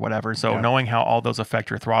car or whatever. So knowing how all those affect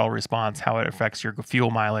your throttle response, how it affects your fuel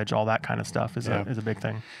mileage, all that kind of stuff is a big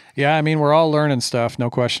thing. Yeah, I mean, we're all learning stuff, no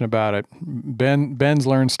question about it. Ben's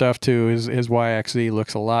learned stuff too. His YXZ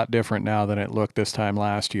looks a lot different now than it looked this time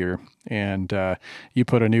last year. And you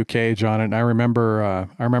put a new cage on it. And I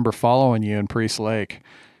remember following you in Priest Lake,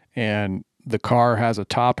 and the car has a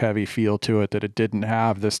top-heavy feel to it that it didn't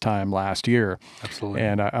have this time last year. Absolutely.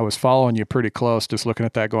 And I was following you pretty close, just looking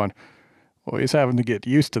at that going, well, he's having to get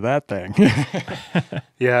used to that thing.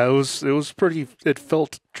 Yeah, it was pretty, it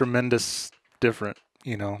felt tremendous different,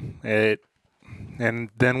 you know. And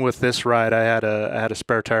then with this ride, I had a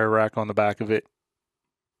spare tire rack on the back of it,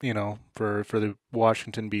 you know, for the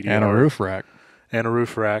Washington BDR. And a roof rack. And a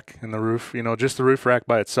roof rack, and the roof, you know, just the roof rack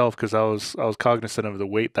by itself, because I was cognizant of the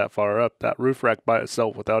weight that far up. That roof rack by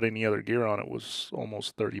itself, without any other gear on it, was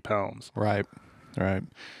almost 30 pounds. Right.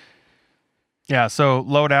 Yeah, so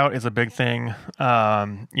loadout is a big thing,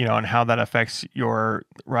 you know, and how that affects your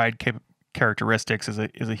ride characteristics is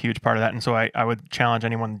a huge part of that. And so I would challenge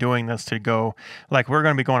anyone doing this to go, like, we're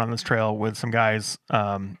going to be going on this trail with some guys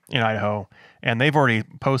in Idaho, and they've already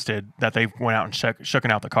posted that they went out and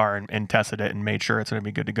shooken out the car and tested it and made sure it's going to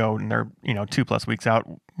be good to go. And they're, you know, 2+ weeks out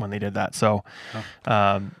when they did that. So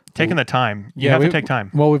taking the time, you have to take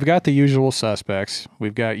time. Well, we've got the usual suspects.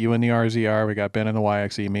 We've got you in the RZR. We got Ben in the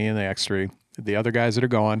YXE, me in the X3. The other guys that are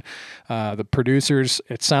going, the producers,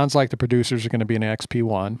 it sounds like the producers are going to be an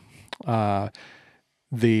XP1.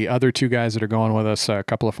 The other 2 guys that are going with us, a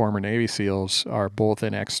couple of former Navy SEALs, are both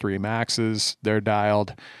in X3 Maxes. They're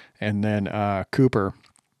dialed. And then Cooper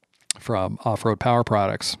from Offroad Power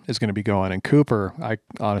Products is going to be going. And Cooper, I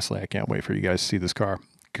can't wait for you guys to see this car.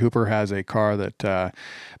 Cooper has a car that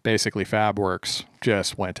basically FabWorks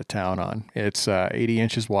just went to town on. It's 80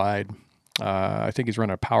 inches wide. I think he's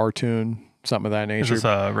running a Power Tune, something of that nature. Is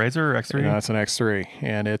this a RZR or X3? No, it's an X3,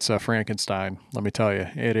 and it's a Frankenstein. Let me tell you,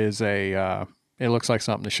 it is it looks like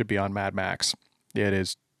something that should be on Mad Max. It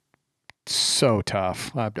is so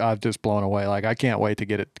tough. I'm just blown away. Like, I can't wait to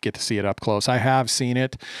get to see it up close. I have seen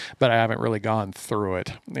it, but I haven't really gone through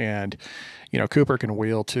it. And, you know, Cooper can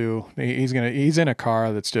wheel too. He's in a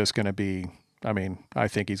car that's just going to be, I mean, I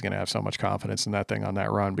think he's going to have so much confidence in that thing on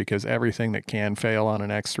that run, because everything that can fail on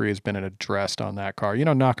an X3 has been addressed on that car. You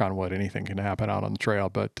know, knock on wood, anything can happen out on the trail,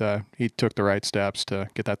 but he took the right steps to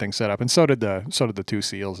get that thing set up. And so did the 2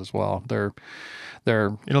 SEALs as well.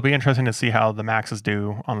 It'll be interesting to see how the Maxes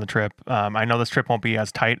do on the trip. I know this trip won't be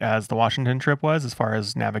as tight as the Washington trip was as far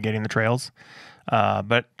as navigating the trails.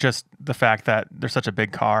 But just the fact that there's such a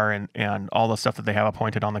big car and all the stuff that they have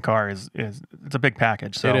appointed on the car is it's a big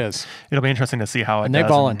package. So it is. It'll be interesting to see how it and does. They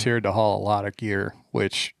volunteered to haul a lot of gear,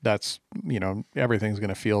 which that's, you know, everything's going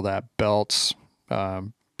to feel that. Belts,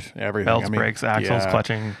 everything. Belts, brakes, axles,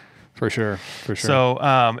 clutching. For sure. So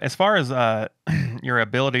as far as your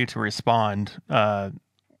ability to respond,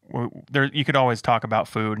 you could always talk about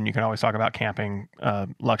food and you can always talk about camping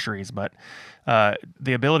luxuries, but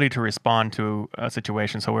the ability to respond to a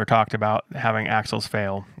situation. So we talked about having axles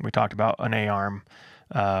fail. We talked about an A-arm,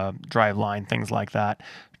 drive line, things like that.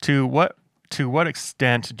 To what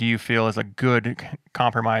extent do you feel is a good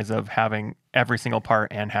compromise of having every single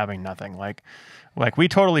part and having nothing? Like we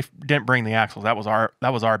totally didn't bring the axles. That was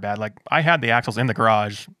our bad. Like, I had the axles in the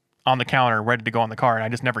garage on the counter ready to go on the car, and I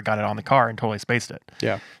just never got it on the car and totally spaced it.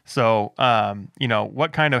 Yeah. So, you know,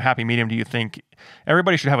 what kind of happy medium do you think?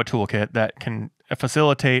 Everybody should have a toolkit that can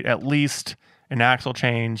facilitate at least an axle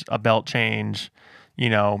change, a belt change, you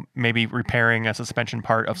know, maybe repairing a suspension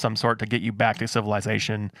part of some sort to get you back to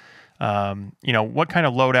civilization. You know, what kind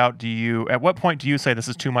of loadout at what point do you say this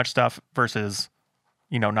is too much stuff versus,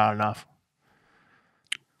 you know, not enough?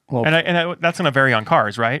 Well, and that's going to vary on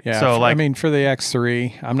cars, right? Yeah. So, I mean, for the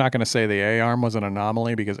X3, I'm not going to say the A-arm was an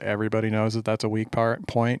anomaly because everybody knows that that's a weak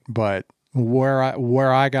point. But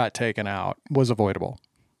where I got taken out was avoidable,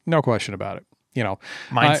 no question about it. You know,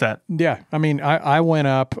 mindset. I mean, I went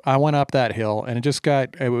up that hill, and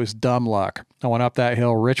it was dumb luck. I went up that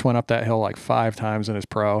hill. Rich went up that hill like 5 times in his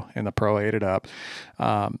Pro, and the Pro ate it up.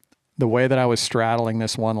 The way that I was straddling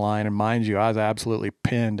this one line, and mind you, I was absolutely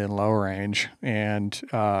pinned in low range. And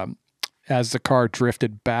as the car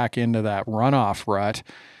drifted back into that runoff rut,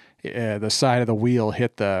 the side of the wheel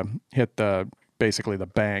hit the basically the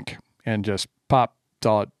bank and just popped.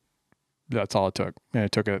 That's all it took. And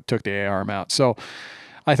it took the A-arm out. So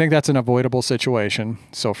I think that's an avoidable situation.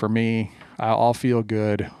 So for me, I'll feel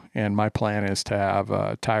good. And my plan is to have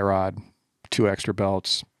a tie rod, 2 extra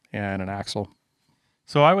belts, and an axle.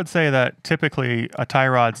 So I would say that typically a tie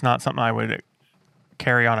rod's not something I would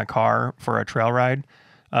carry on a car for a trail ride,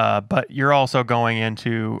 but you're also going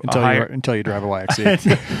into until you drive a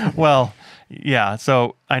YXE. Well, yeah.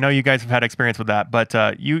 So I know you guys have had experience with that, but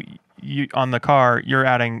you on the car, you're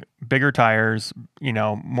adding bigger tires, you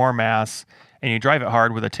know, more mass, and you drive it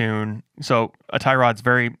hard with a tune. So a tie rod's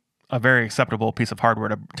very a very acceptable piece of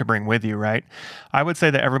hardware to bring with you, right? I would say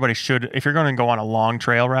that everybody should, if you're going to go on a long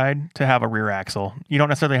trail ride, to have a rear axle. You don't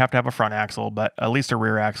necessarily have to have a front axle, but at least a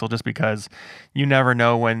rear axle, just because you never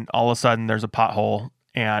know when all of a sudden there's a pothole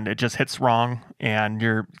and it just hits wrong and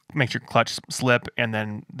makes your clutch slip, and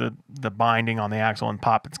then the binding on the axle and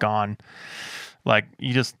pop, it's gone. Like,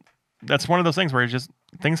 that's one of those things where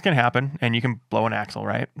things can happen and you can blow an axle,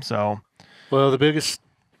 right? So, well, the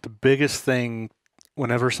biggest thing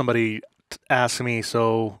whenever somebody asks me,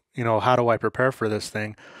 so, how do I prepare for this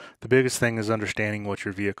thing? The biggest thing is understanding what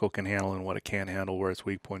your vehicle can handle and what it can't handle, where its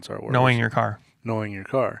weak points are. Knowing your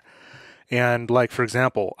car. And like, for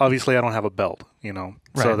example, obviously I don't have a belt,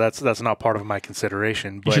 so that's not part of my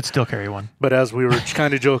consideration. But you should still carry one. But as we were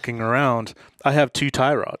kind of joking around, I have 2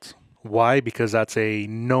 tie rods. Why? Because that's a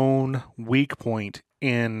known weak point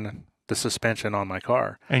in the suspension on my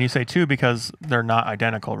car. And you say 2 because they're not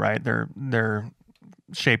identical, right? They're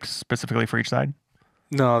shaped specifically for each side?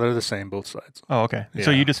 No, they're the same, both sides. Oh, okay. Yeah.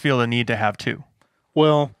 So you just feel the need to have 2.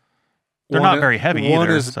 Well, they're not very heavy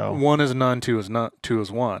either. One is none, 2 is not, 2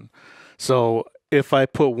 is 1. So if I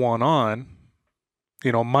put 1 on,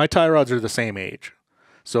 my tie rods are the same age.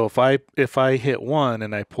 So if I hit 1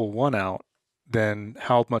 and I pull 1 out, then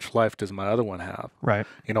how much life does my other one have? Right.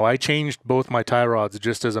 I changed both my tie rods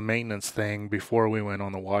just as a maintenance thing before we went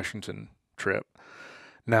on the Washington trip.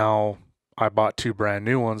 Now, I bought 2 brand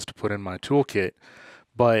new ones to put in my toolkit,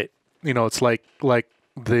 but it's like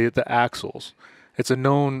the axles. It's a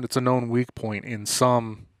known weak point in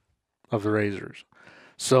some of the RZRs.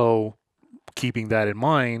 So, keeping that in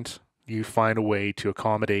mind, you find a way to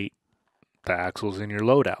accommodate the axles in your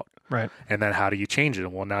loadout. Right. And then how do you change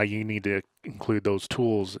it? Well, now you need to include those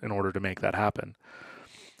tools in order to make that happen.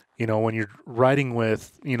 When you're riding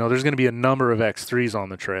with, there's going to be a number of X3s on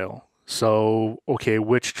the trail. So, okay,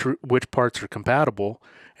 which parts are compatible?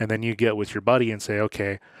 And then you get with your buddy and say,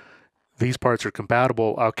 okay, these parts are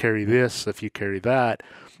compatible. I'll carry this if you carry that.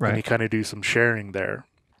 Right. And you kind of do some sharing there.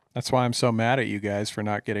 That's why I'm so mad at you guys for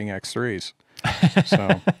not getting X3s.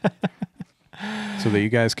 So that you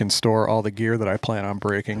guys can store all the gear that I plan on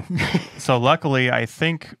breaking. So luckily, I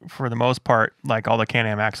think for the most part, like, all the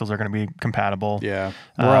Can-Am axles are going to be compatible. Yeah,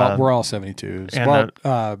 we're all 72s.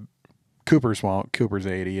 And Cooper's won't. Cooper's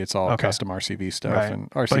 80. It's all custom RCV stuff. Right.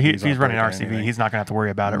 And RCVs but if he's running RCV, anything. he's not going to have to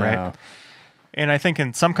worry about it, right? And I think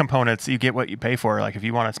in some components, you get what you pay for. Like, if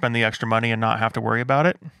you want to spend the extra money and not have to worry about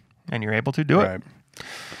it, and you're able to do it.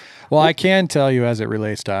 Well, I can tell you, as it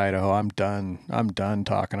relates to Idaho, I'm done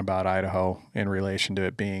talking about Idaho in relation to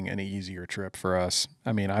it being an easier trip for us.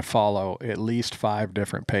 I mean, I follow at least 5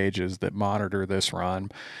 different pages that monitor this run.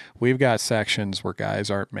 We've got sections where guys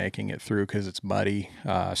aren't making it through because it's muddy,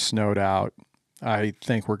 snowed out. I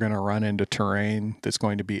think we're going to run into terrain that's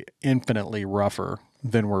going to be infinitely rougher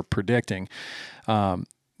than we're predicting. The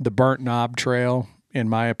Burnt Knob Trail, in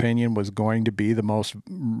my opinion, was going to be the most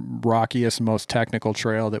rockiest, most technical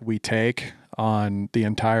trail that we take on the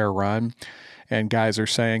entire run. And guys are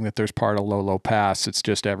saying that there's part of Lolo Pass it's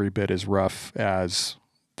just every bit as rough as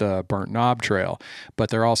the Burnt Knob Trail. But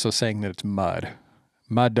they're also saying that it's mud.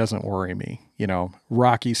 Mud doesn't worry me.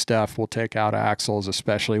 Rocky stuff will take out axles,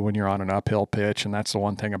 especially when you're on an uphill pitch. And that's the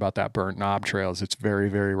one thing about that Burnt Knob Trail is it's very,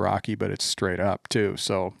 very rocky, but it's straight up too.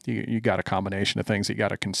 So you got a combination of things that you got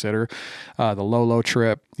to consider. The Lolo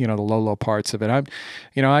trip, the Lolo parts of it.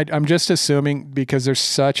 I'm just assuming, because there's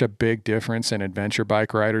such a big difference in adventure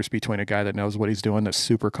bike riders between a guy that knows what he's doing, that's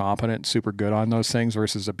super competent, super good on those things,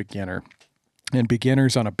 versus a beginner. And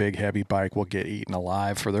beginners on a big, heavy bike will get eaten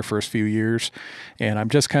alive for their first few years. And I'm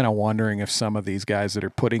just kind of wondering if some of these guys that are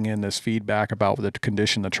putting in this feedback about the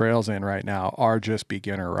condition the trail's in right now are just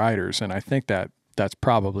beginner riders. And I think that's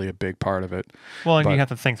probably a big part of it. Well, and you have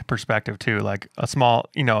to think the perspective too. Like a small,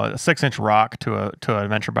 a 6-inch rock to an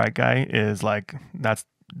adventure bike guy is like, that's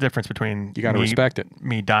the difference between you got to respect it.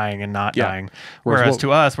 Me dying and not dying. Whereas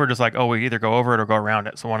to us, we're just like, oh, we either go over it or go around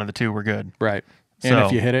it. So one of the two, we're good. Right. And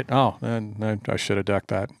if you hit it, then I should have ducked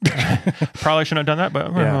that. Probably shouldn't have done that,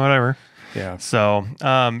 but whatever. Yeah. So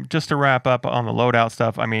just to wrap up on the loadout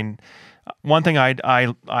stuff, I mean, one thing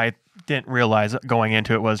I didn't realize going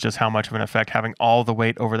into it was just how much of an effect having all the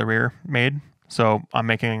weight over the rear made. So I'm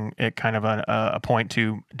making it kind of a point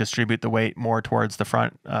to distribute the weight more towards the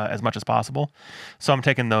front as much as possible. So I'm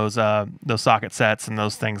taking those socket sets and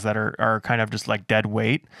those things that are kind of just like dead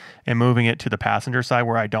weight and moving it to the passenger side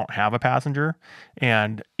where I don't have a passenger,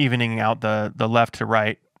 and evening out the left to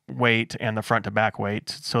right weight and the front to back weight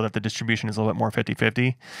so that the distribution is a little bit more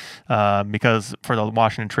 50-50. Because for the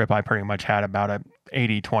Washington trip, I pretty much had about a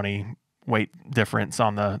 80-20 weight difference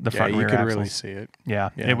on the front and rear you could axles. really see it. Yeah,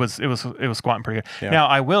 Yeah. it was squatting pretty good. Yeah. Now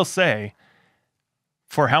I will say,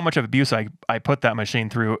 for how much of abuse I put that machine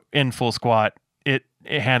through in full squat, it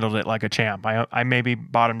handled it like a champ. I maybe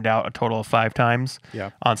bottomed out a total of 5 times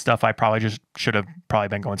on stuff I probably just should have probably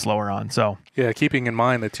been going slower on. So yeah, keeping in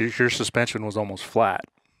mind that your suspension was almost flat.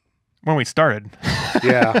 When we started,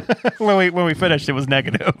 yeah, when we finished, it was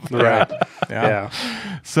negative. Right. Yeah.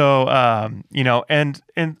 So you know, and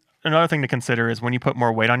another thing to consider is when you put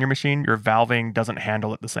more weight on your machine, your valving doesn't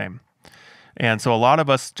handle it the same. And so a lot of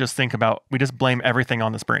us just think about, we just blame everything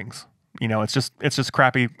on the springs. You know, it's just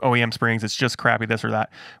crappy OEM springs. It's just crappy this or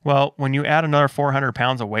that. Well, when you add another 400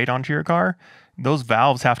 pounds of weight onto your car, those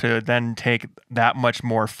valves have to then take that much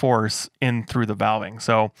more force in through the valving.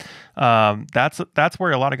 So that's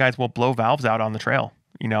where a lot of guys will blow valves out on the trail.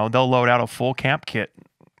 You know, they'll load out a full camp kit,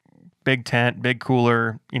 big tent, big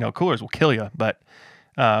cooler. You know, coolers will kill you, but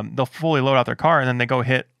they'll fully load out their car and then they go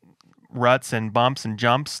hit ruts and bumps and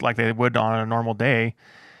jumps like they would on a normal day.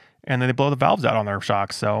 And then they blow the valves out on their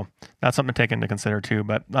shocks. So that's something to take into consider too.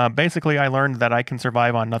 But basically I learned that I can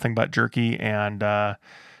survive on nothing but jerky and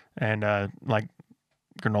like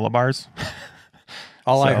granola bars.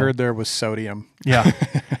 All I heard there was sodium. Yeah,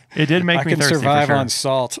 it did make me thirsty. I can survive for sure. on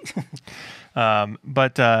salt.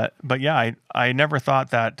 But yeah, I never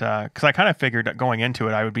thought that, cause I kind of figured that going into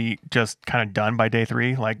it, I would be just kind of done by day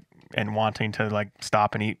 3, like, and wanting to like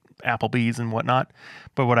stop and eat Applebee's and whatnot.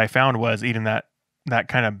 But what I found was eating that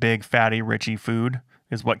kind of big, fatty, richy food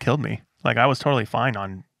is what killed me. Like I was totally fine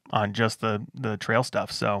on just the trail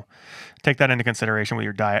stuff. So take that into consideration with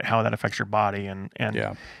your diet, how that affects your body. And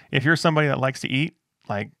if you're somebody that likes to eat,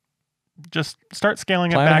 like just start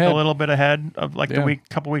scaling it back a little bit ahead of like the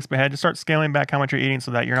couple weeks ahead. Just start scaling back how much you're eating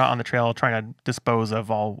so that you're not on the trail trying to dispose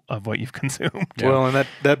of all of what you've consumed. Well, and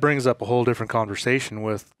that brings up a whole different conversation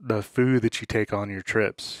with the food that you take on your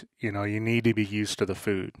trips. You know, you need to be used to the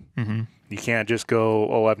food. Mm-hmm. You can't just go,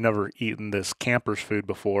 oh, I've never eaten this camper's food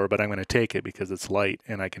before, but I'm going to take it because it's light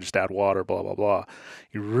and I can just add water, blah, blah, blah.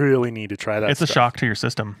 You really need to try that It's stuff. a shock to your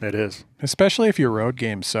system. It is. Especially if your road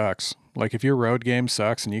game sucks. Like if your road game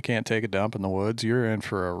sucks and you can't take a dump in the woods, you're in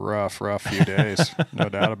for a rough few days. No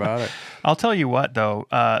doubt about it. I'll tell you what, though,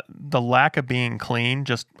 the lack of being clean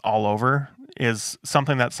just all over is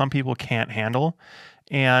something that some people can't handle.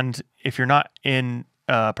 And if you're not in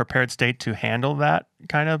a prepared state to handle that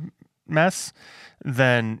kind of mess,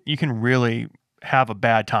 then you can really have a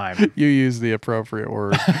bad time. You use the appropriate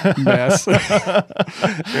word, mess.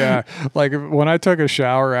 Yeah. Like when I took a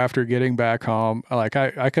shower after getting back home, like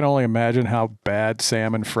I can only imagine how bad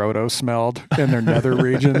Sam and Frodo smelled in their nether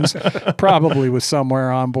regions. Probably was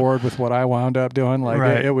somewhere on board with what I wound up doing.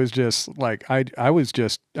 Like it was just like, I was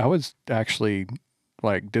actually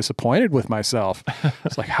like disappointed with myself.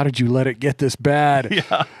 It's like, how did you let it get this bad?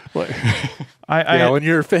 Yeah. Like, when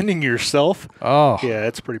you're offending yourself. Oh yeah,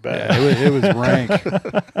 it's pretty bad. Yeah, it was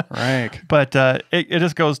rank. But it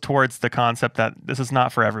just goes towards the concept that this is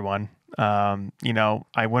not for everyone. You know,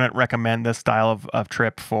 I wouldn't recommend this style of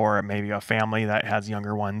trip for maybe a family that has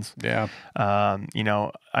younger ones. Yeah. You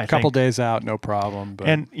know, a couple days out, no problem. But,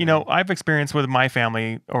 and you know, I've experienced with my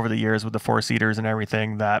family over the years with the 4-seaters and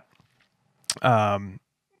everything that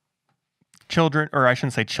children, or I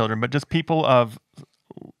shouldn't say children, but just people of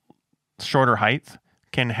shorter height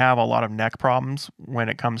can have a lot of neck problems when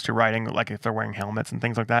it comes to riding, like if they're wearing helmets and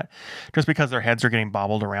things like that, just because their heads are getting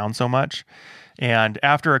bobbled around so much. And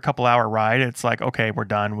after a couple hour ride, it's like, okay, we're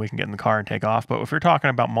done. We can get in the car and take off. But if you're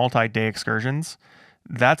talking about multi-day excursions,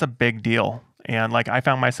 that's a big deal. And like I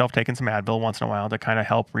found myself taking some Advil once in a while to kind of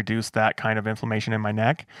help reduce that kind of inflammation in my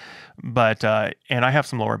neck. But, and I have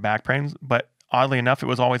some lower back pains, but oddly enough, it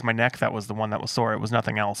was always my neck that was the one that was sore. It was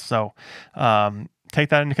nothing else. So, take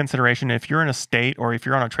that into consideration. If you're in a state or if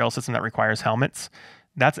you're on a trail system that requires helmets,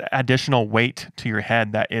 that's additional weight to your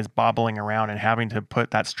head that is bobbling around and having to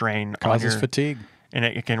put that strain causes fatigue. And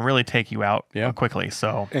it can really take you out quickly.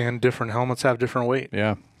 So, and different helmets have different weight.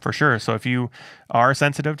 Yeah, for sure. So if you are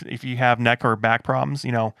sensitive, if you have neck or back problems,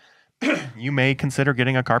 you know, you may consider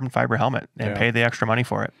getting a carbon fiber helmet and pay the extra money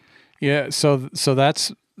for it. Yeah. So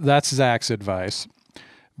that's Zach's advice.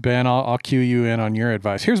 Ben, I'll cue you in on your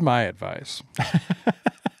advice. Here's my advice.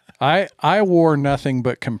 I wore nothing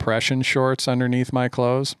but compression shorts underneath my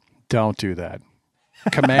clothes. Don't do that.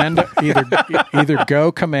 Commando, either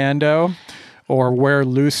go commando or wear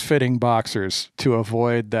loose fitting boxers to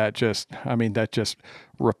avoid that just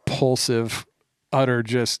repulsive, utter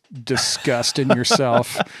just disgust in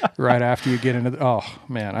yourself right after you get into oh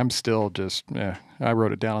man, I'm still just I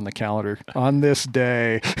wrote it down on the calendar on this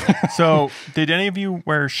day. So did any of you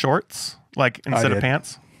wear shorts like instead of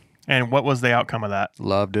pants? And what was the outcome of that?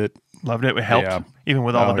 Loved it. Loved it. It helped, even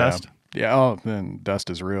with all the dust. Yeah. Oh, and dust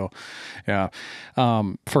is real. Yeah.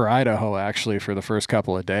 For Idaho, actually, for the first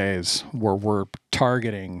couple of days, where we're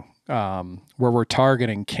targeting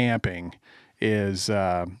camping is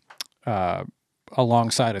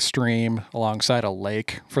alongside a stream, alongside a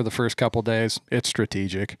lake for the first couple of days. It's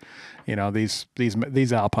strategic. You know, these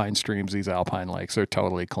alpine streams, these alpine lakes are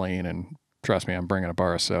totally clean, and trust me, I'm bringing a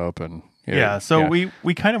bar of soap. And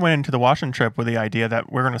we kind of went into the Washington trip with the idea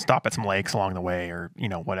that we're going to stop at some lakes along the way, or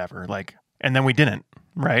whatever, and then we didn't,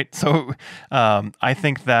 right? So I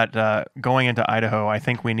think that going into Idaho, I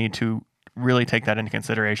think we need to really take that into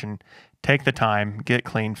consideration. Take the time, get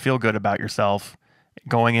clean, feel good about yourself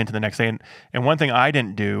going into the next day. And one thing I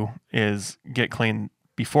didn't do is get clean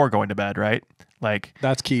before going to bed, right?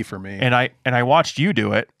 That's key for me. And I watched you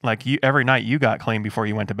do it. Every night you got clean before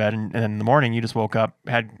you went to bed, and in the morning you just woke up,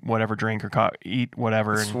 had whatever drink or eat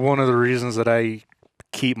whatever. It's one of the reasons that I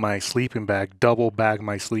keep my sleeping bag, double bag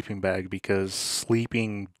my sleeping bag, because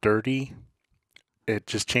sleeping dirty, it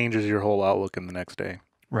just changes your whole outlook in the next day.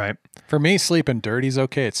 Right. For me, sleeping dirty is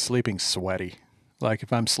okay. It's sleeping sweaty.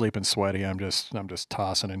 If I'm sleeping sweaty, I'm just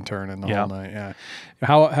tossing and turning the whole night. Yeah.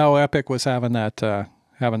 How epic was having that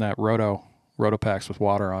roto packs with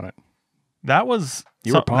water on it? That was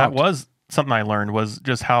something I learned, was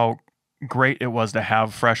just how great it was to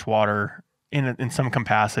have fresh water in some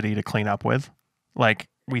capacity to clean up with.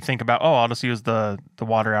 We think about, I'll just use the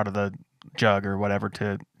water out of the jug or whatever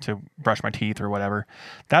to brush my teeth or whatever.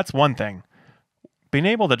 That's one thing. Being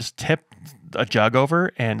able to just tip a jug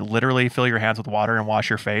over and literally fill your hands with water and wash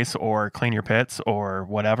your face or clean your pits or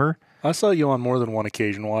whatever. I saw you on more than one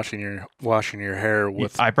occasion washing your hair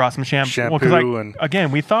with. I brought some shampoo. Again,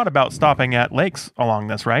 we thought about stopping at lakes along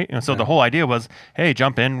this, right? And so the whole idea was, hey,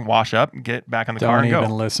 jump in, wash up, get back in the car, and go. Don't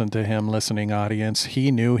even listen to him, listening audience. He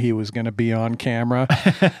knew he was going to be on camera.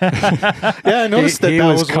 Yeah, I noticed that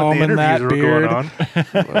was combing that beard.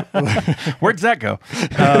 Where'd that go?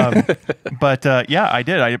 Yeah, I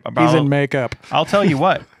did. He's in makeup. I'll tell you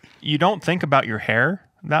what. You don't think about your hair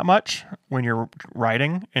that much when you're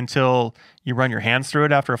riding until you run your hands through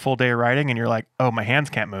it after a full day of riding, and you're like, oh, my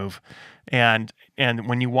hands can't move. And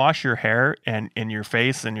when you wash your hair and your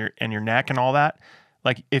face and your neck and all that,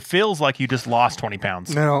 it feels like you just lost 20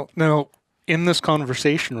 pounds. Now in this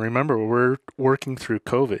conversation, remember, we're working through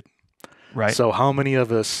COVID. Right. So how many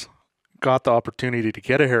of us got the opportunity to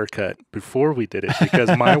get a haircut before we did it?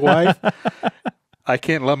 Because my wife, I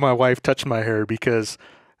can't let my wife touch my hair because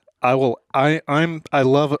I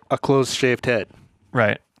love a close shaved head.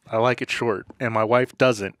 Right. I like it short, and my wife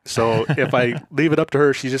doesn't. So if I leave it up to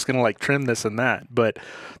her, she's just going to trim this and that. But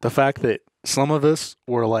the fact that some of us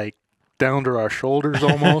were down to our shoulders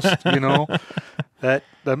almost, that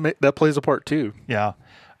plays a part too. Yeah.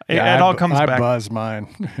 It all comes back. I buzz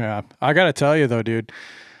mine. Yeah. I got to tell you though, dude.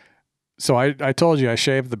 So I told you I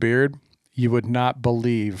shaved the beard. You would not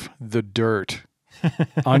believe the dirt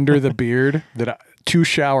under the beard that 2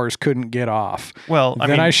 showers couldn't get off. Well,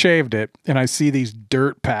 I shaved it, and I see these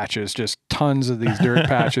dirt patches, just tons of these dirt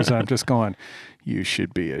patches, and I'm just going, you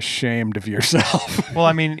should be ashamed of yourself.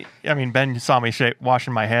 Well, Ben saw me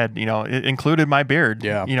washing my head. It included my beard.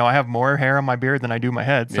 Yeah. I have more hair on my beard than I do my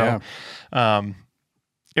head. So,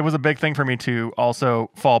 it was a big thing for me to also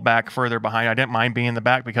fall back further behind. I didn't mind being in the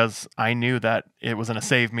back because I knew that it was going to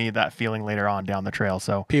save me that feeling later on down the trail.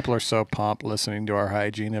 So people are so pumped listening to our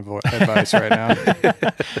hygiene advice right now.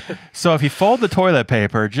 So if you fold the toilet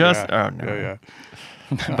paper, just No,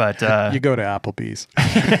 but you go to Applebee's.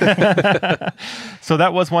 So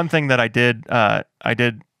that was one thing that I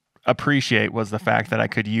did appreciate, was the fact that I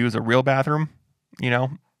could use a real bathroom,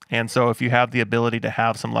 And so if you have the ability to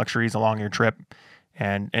have some luxuries along your trip,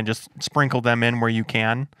 and just sprinkle them in where you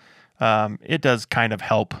can, it does kind of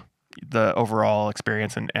help the overall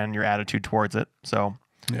experience and your attitude towards it. So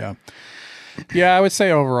yeah, I would say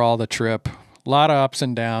overall the trip, a lot of ups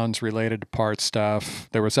and downs related to part stuff.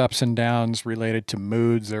 There was ups and downs related to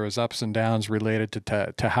moods. There was ups and downs related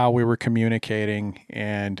to how we were communicating,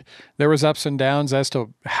 and there was ups and downs as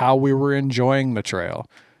to how we were enjoying the trail.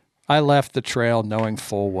 I left the trail knowing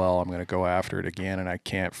full well I'm going to go after it again, and I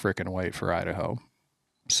can't frickin' wait for Idaho.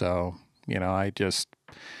 So,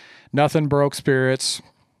 nothing broke spirits,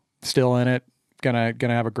 still in it. Gonna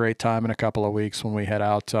have a great time in a couple of weeks when we head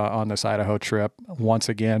out on this Idaho trip. Once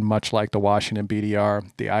again, much like the Washington BDR,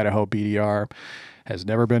 the Idaho BDR has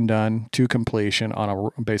never been done to completion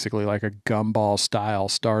on basically like a gumball style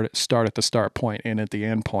start at the start point, and at the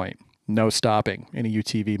end point. No stopping. In a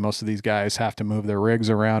UTV, most of these guys have to move their rigs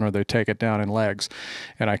around or they take it down in legs.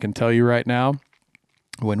 And I can tell you right now,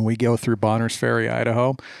 when we go through Bonners Ferry,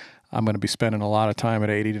 Idaho, I'm going to be spending a lot of time at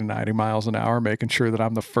 80 to 90 miles an hour making sure that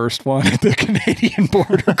I'm the first one at the Canadian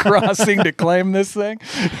border crossing to claim this thing.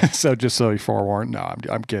 So just so you forewarned, no,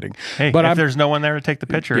 I'm kidding. Hey, but if there's no one there to take the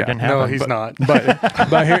picture, it didn't happen. No, he's not.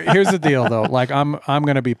 But here's the deal, though. Like I'm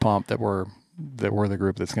going to be pumped that we're the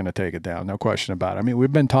group that's going to take it down. No question about it. I mean,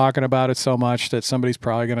 we've been talking about it so much that somebody's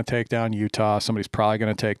probably going to take down Utah. Somebody's probably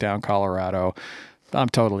going to take down Colorado. I'm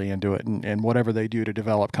totally into it. And whatever they do to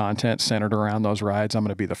develop content centered around those rides, I'm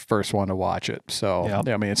going to be the first one to watch it. So,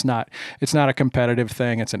 I mean, it's not a competitive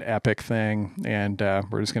thing. It's an epic thing. And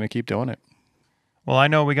we're just going to keep doing it. Well, I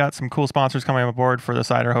know we got some cool sponsors coming aboard for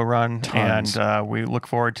this Idaho run, Tons. and we look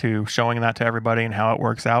forward to showing that to everybody and how it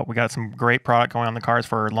works out. We got some great product going on the cars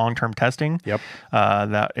for long-term testing. Yep.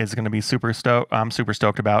 That is going to be super stoked. I'm super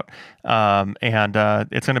stoked about, and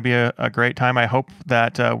it's going to be a great time. I hope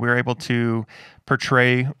that we're able to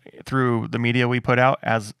portray through the media we put out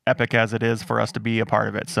as epic as it is for us to be a part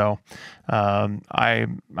of it. So I'm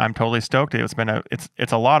totally stoked. It's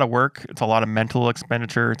a lot of work. It's a lot of mental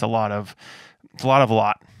expenditure. It's a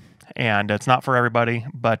lot, and it's not for everybody.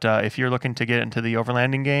 But if you're looking to get into the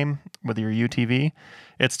overlanding game with your UTV,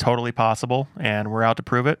 it's totally possible, and we're out to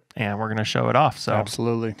prove it, and we're going to show it off. So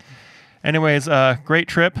absolutely. Anyways, great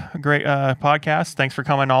trip, great podcast. Thanks for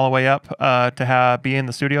coming all the way up to be in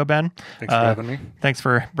the studio, Ben. Thanks for having me. Thanks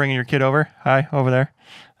for bringing your kid over. Hi, over there,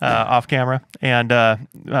 off camera. And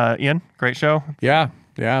Ian, great show. Yeah,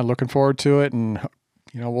 looking forward to it. And,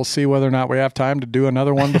 we'll see whether or not we have time to do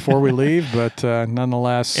another one before we leave. But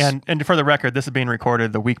nonetheless. And for the record, this is being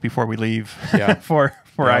recorded the week before we leave for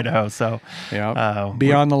Idaho. So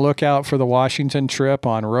be on the lookout for the Washington trip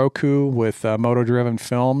on Roku with Moto Driven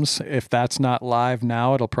Films. If that's not live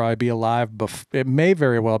now, it'll probably be live. It may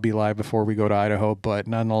very well be live before we go to Idaho, but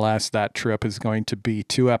nonetheless, that trip is going to be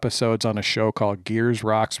 2 episodes on a show called Gears,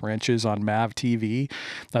 Rocks, Wrenches on MAV TV.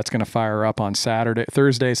 That's going to fire up on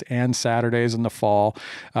Thursdays and Saturdays in the fall,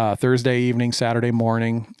 Thursday evening, Saturday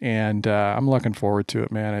morning, and I'm looking forward to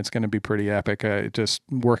it, man. It's going to be pretty epic. Just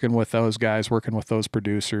working with those guys, working with those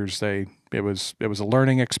producers. It was a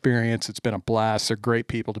learning experience. It's been a blast. They're great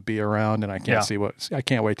people to be around, and I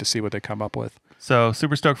can't wait to see what they come up with. So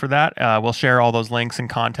super stoked for that. We'll share all those links and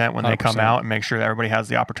content when they come out and make sure that everybody has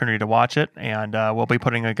the opportunity to watch it. And we'll be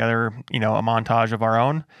putting together, a montage of our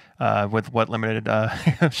own with what limited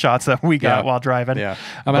shots that we got while driving. Yeah,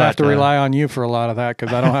 I'm gonna have to rely on you for a lot of that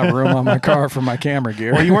because I don't have room on my car for my camera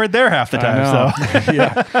gear. Well, you weren't there half the time, so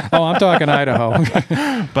yeah. Oh, I'm talking Idaho.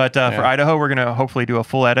 But for Idaho, we're gonna hopefully do a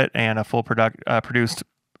full edit and a full produced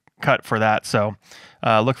cut for that. So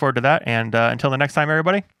look forward to that. And until the next time,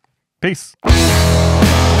 everybody. Peace.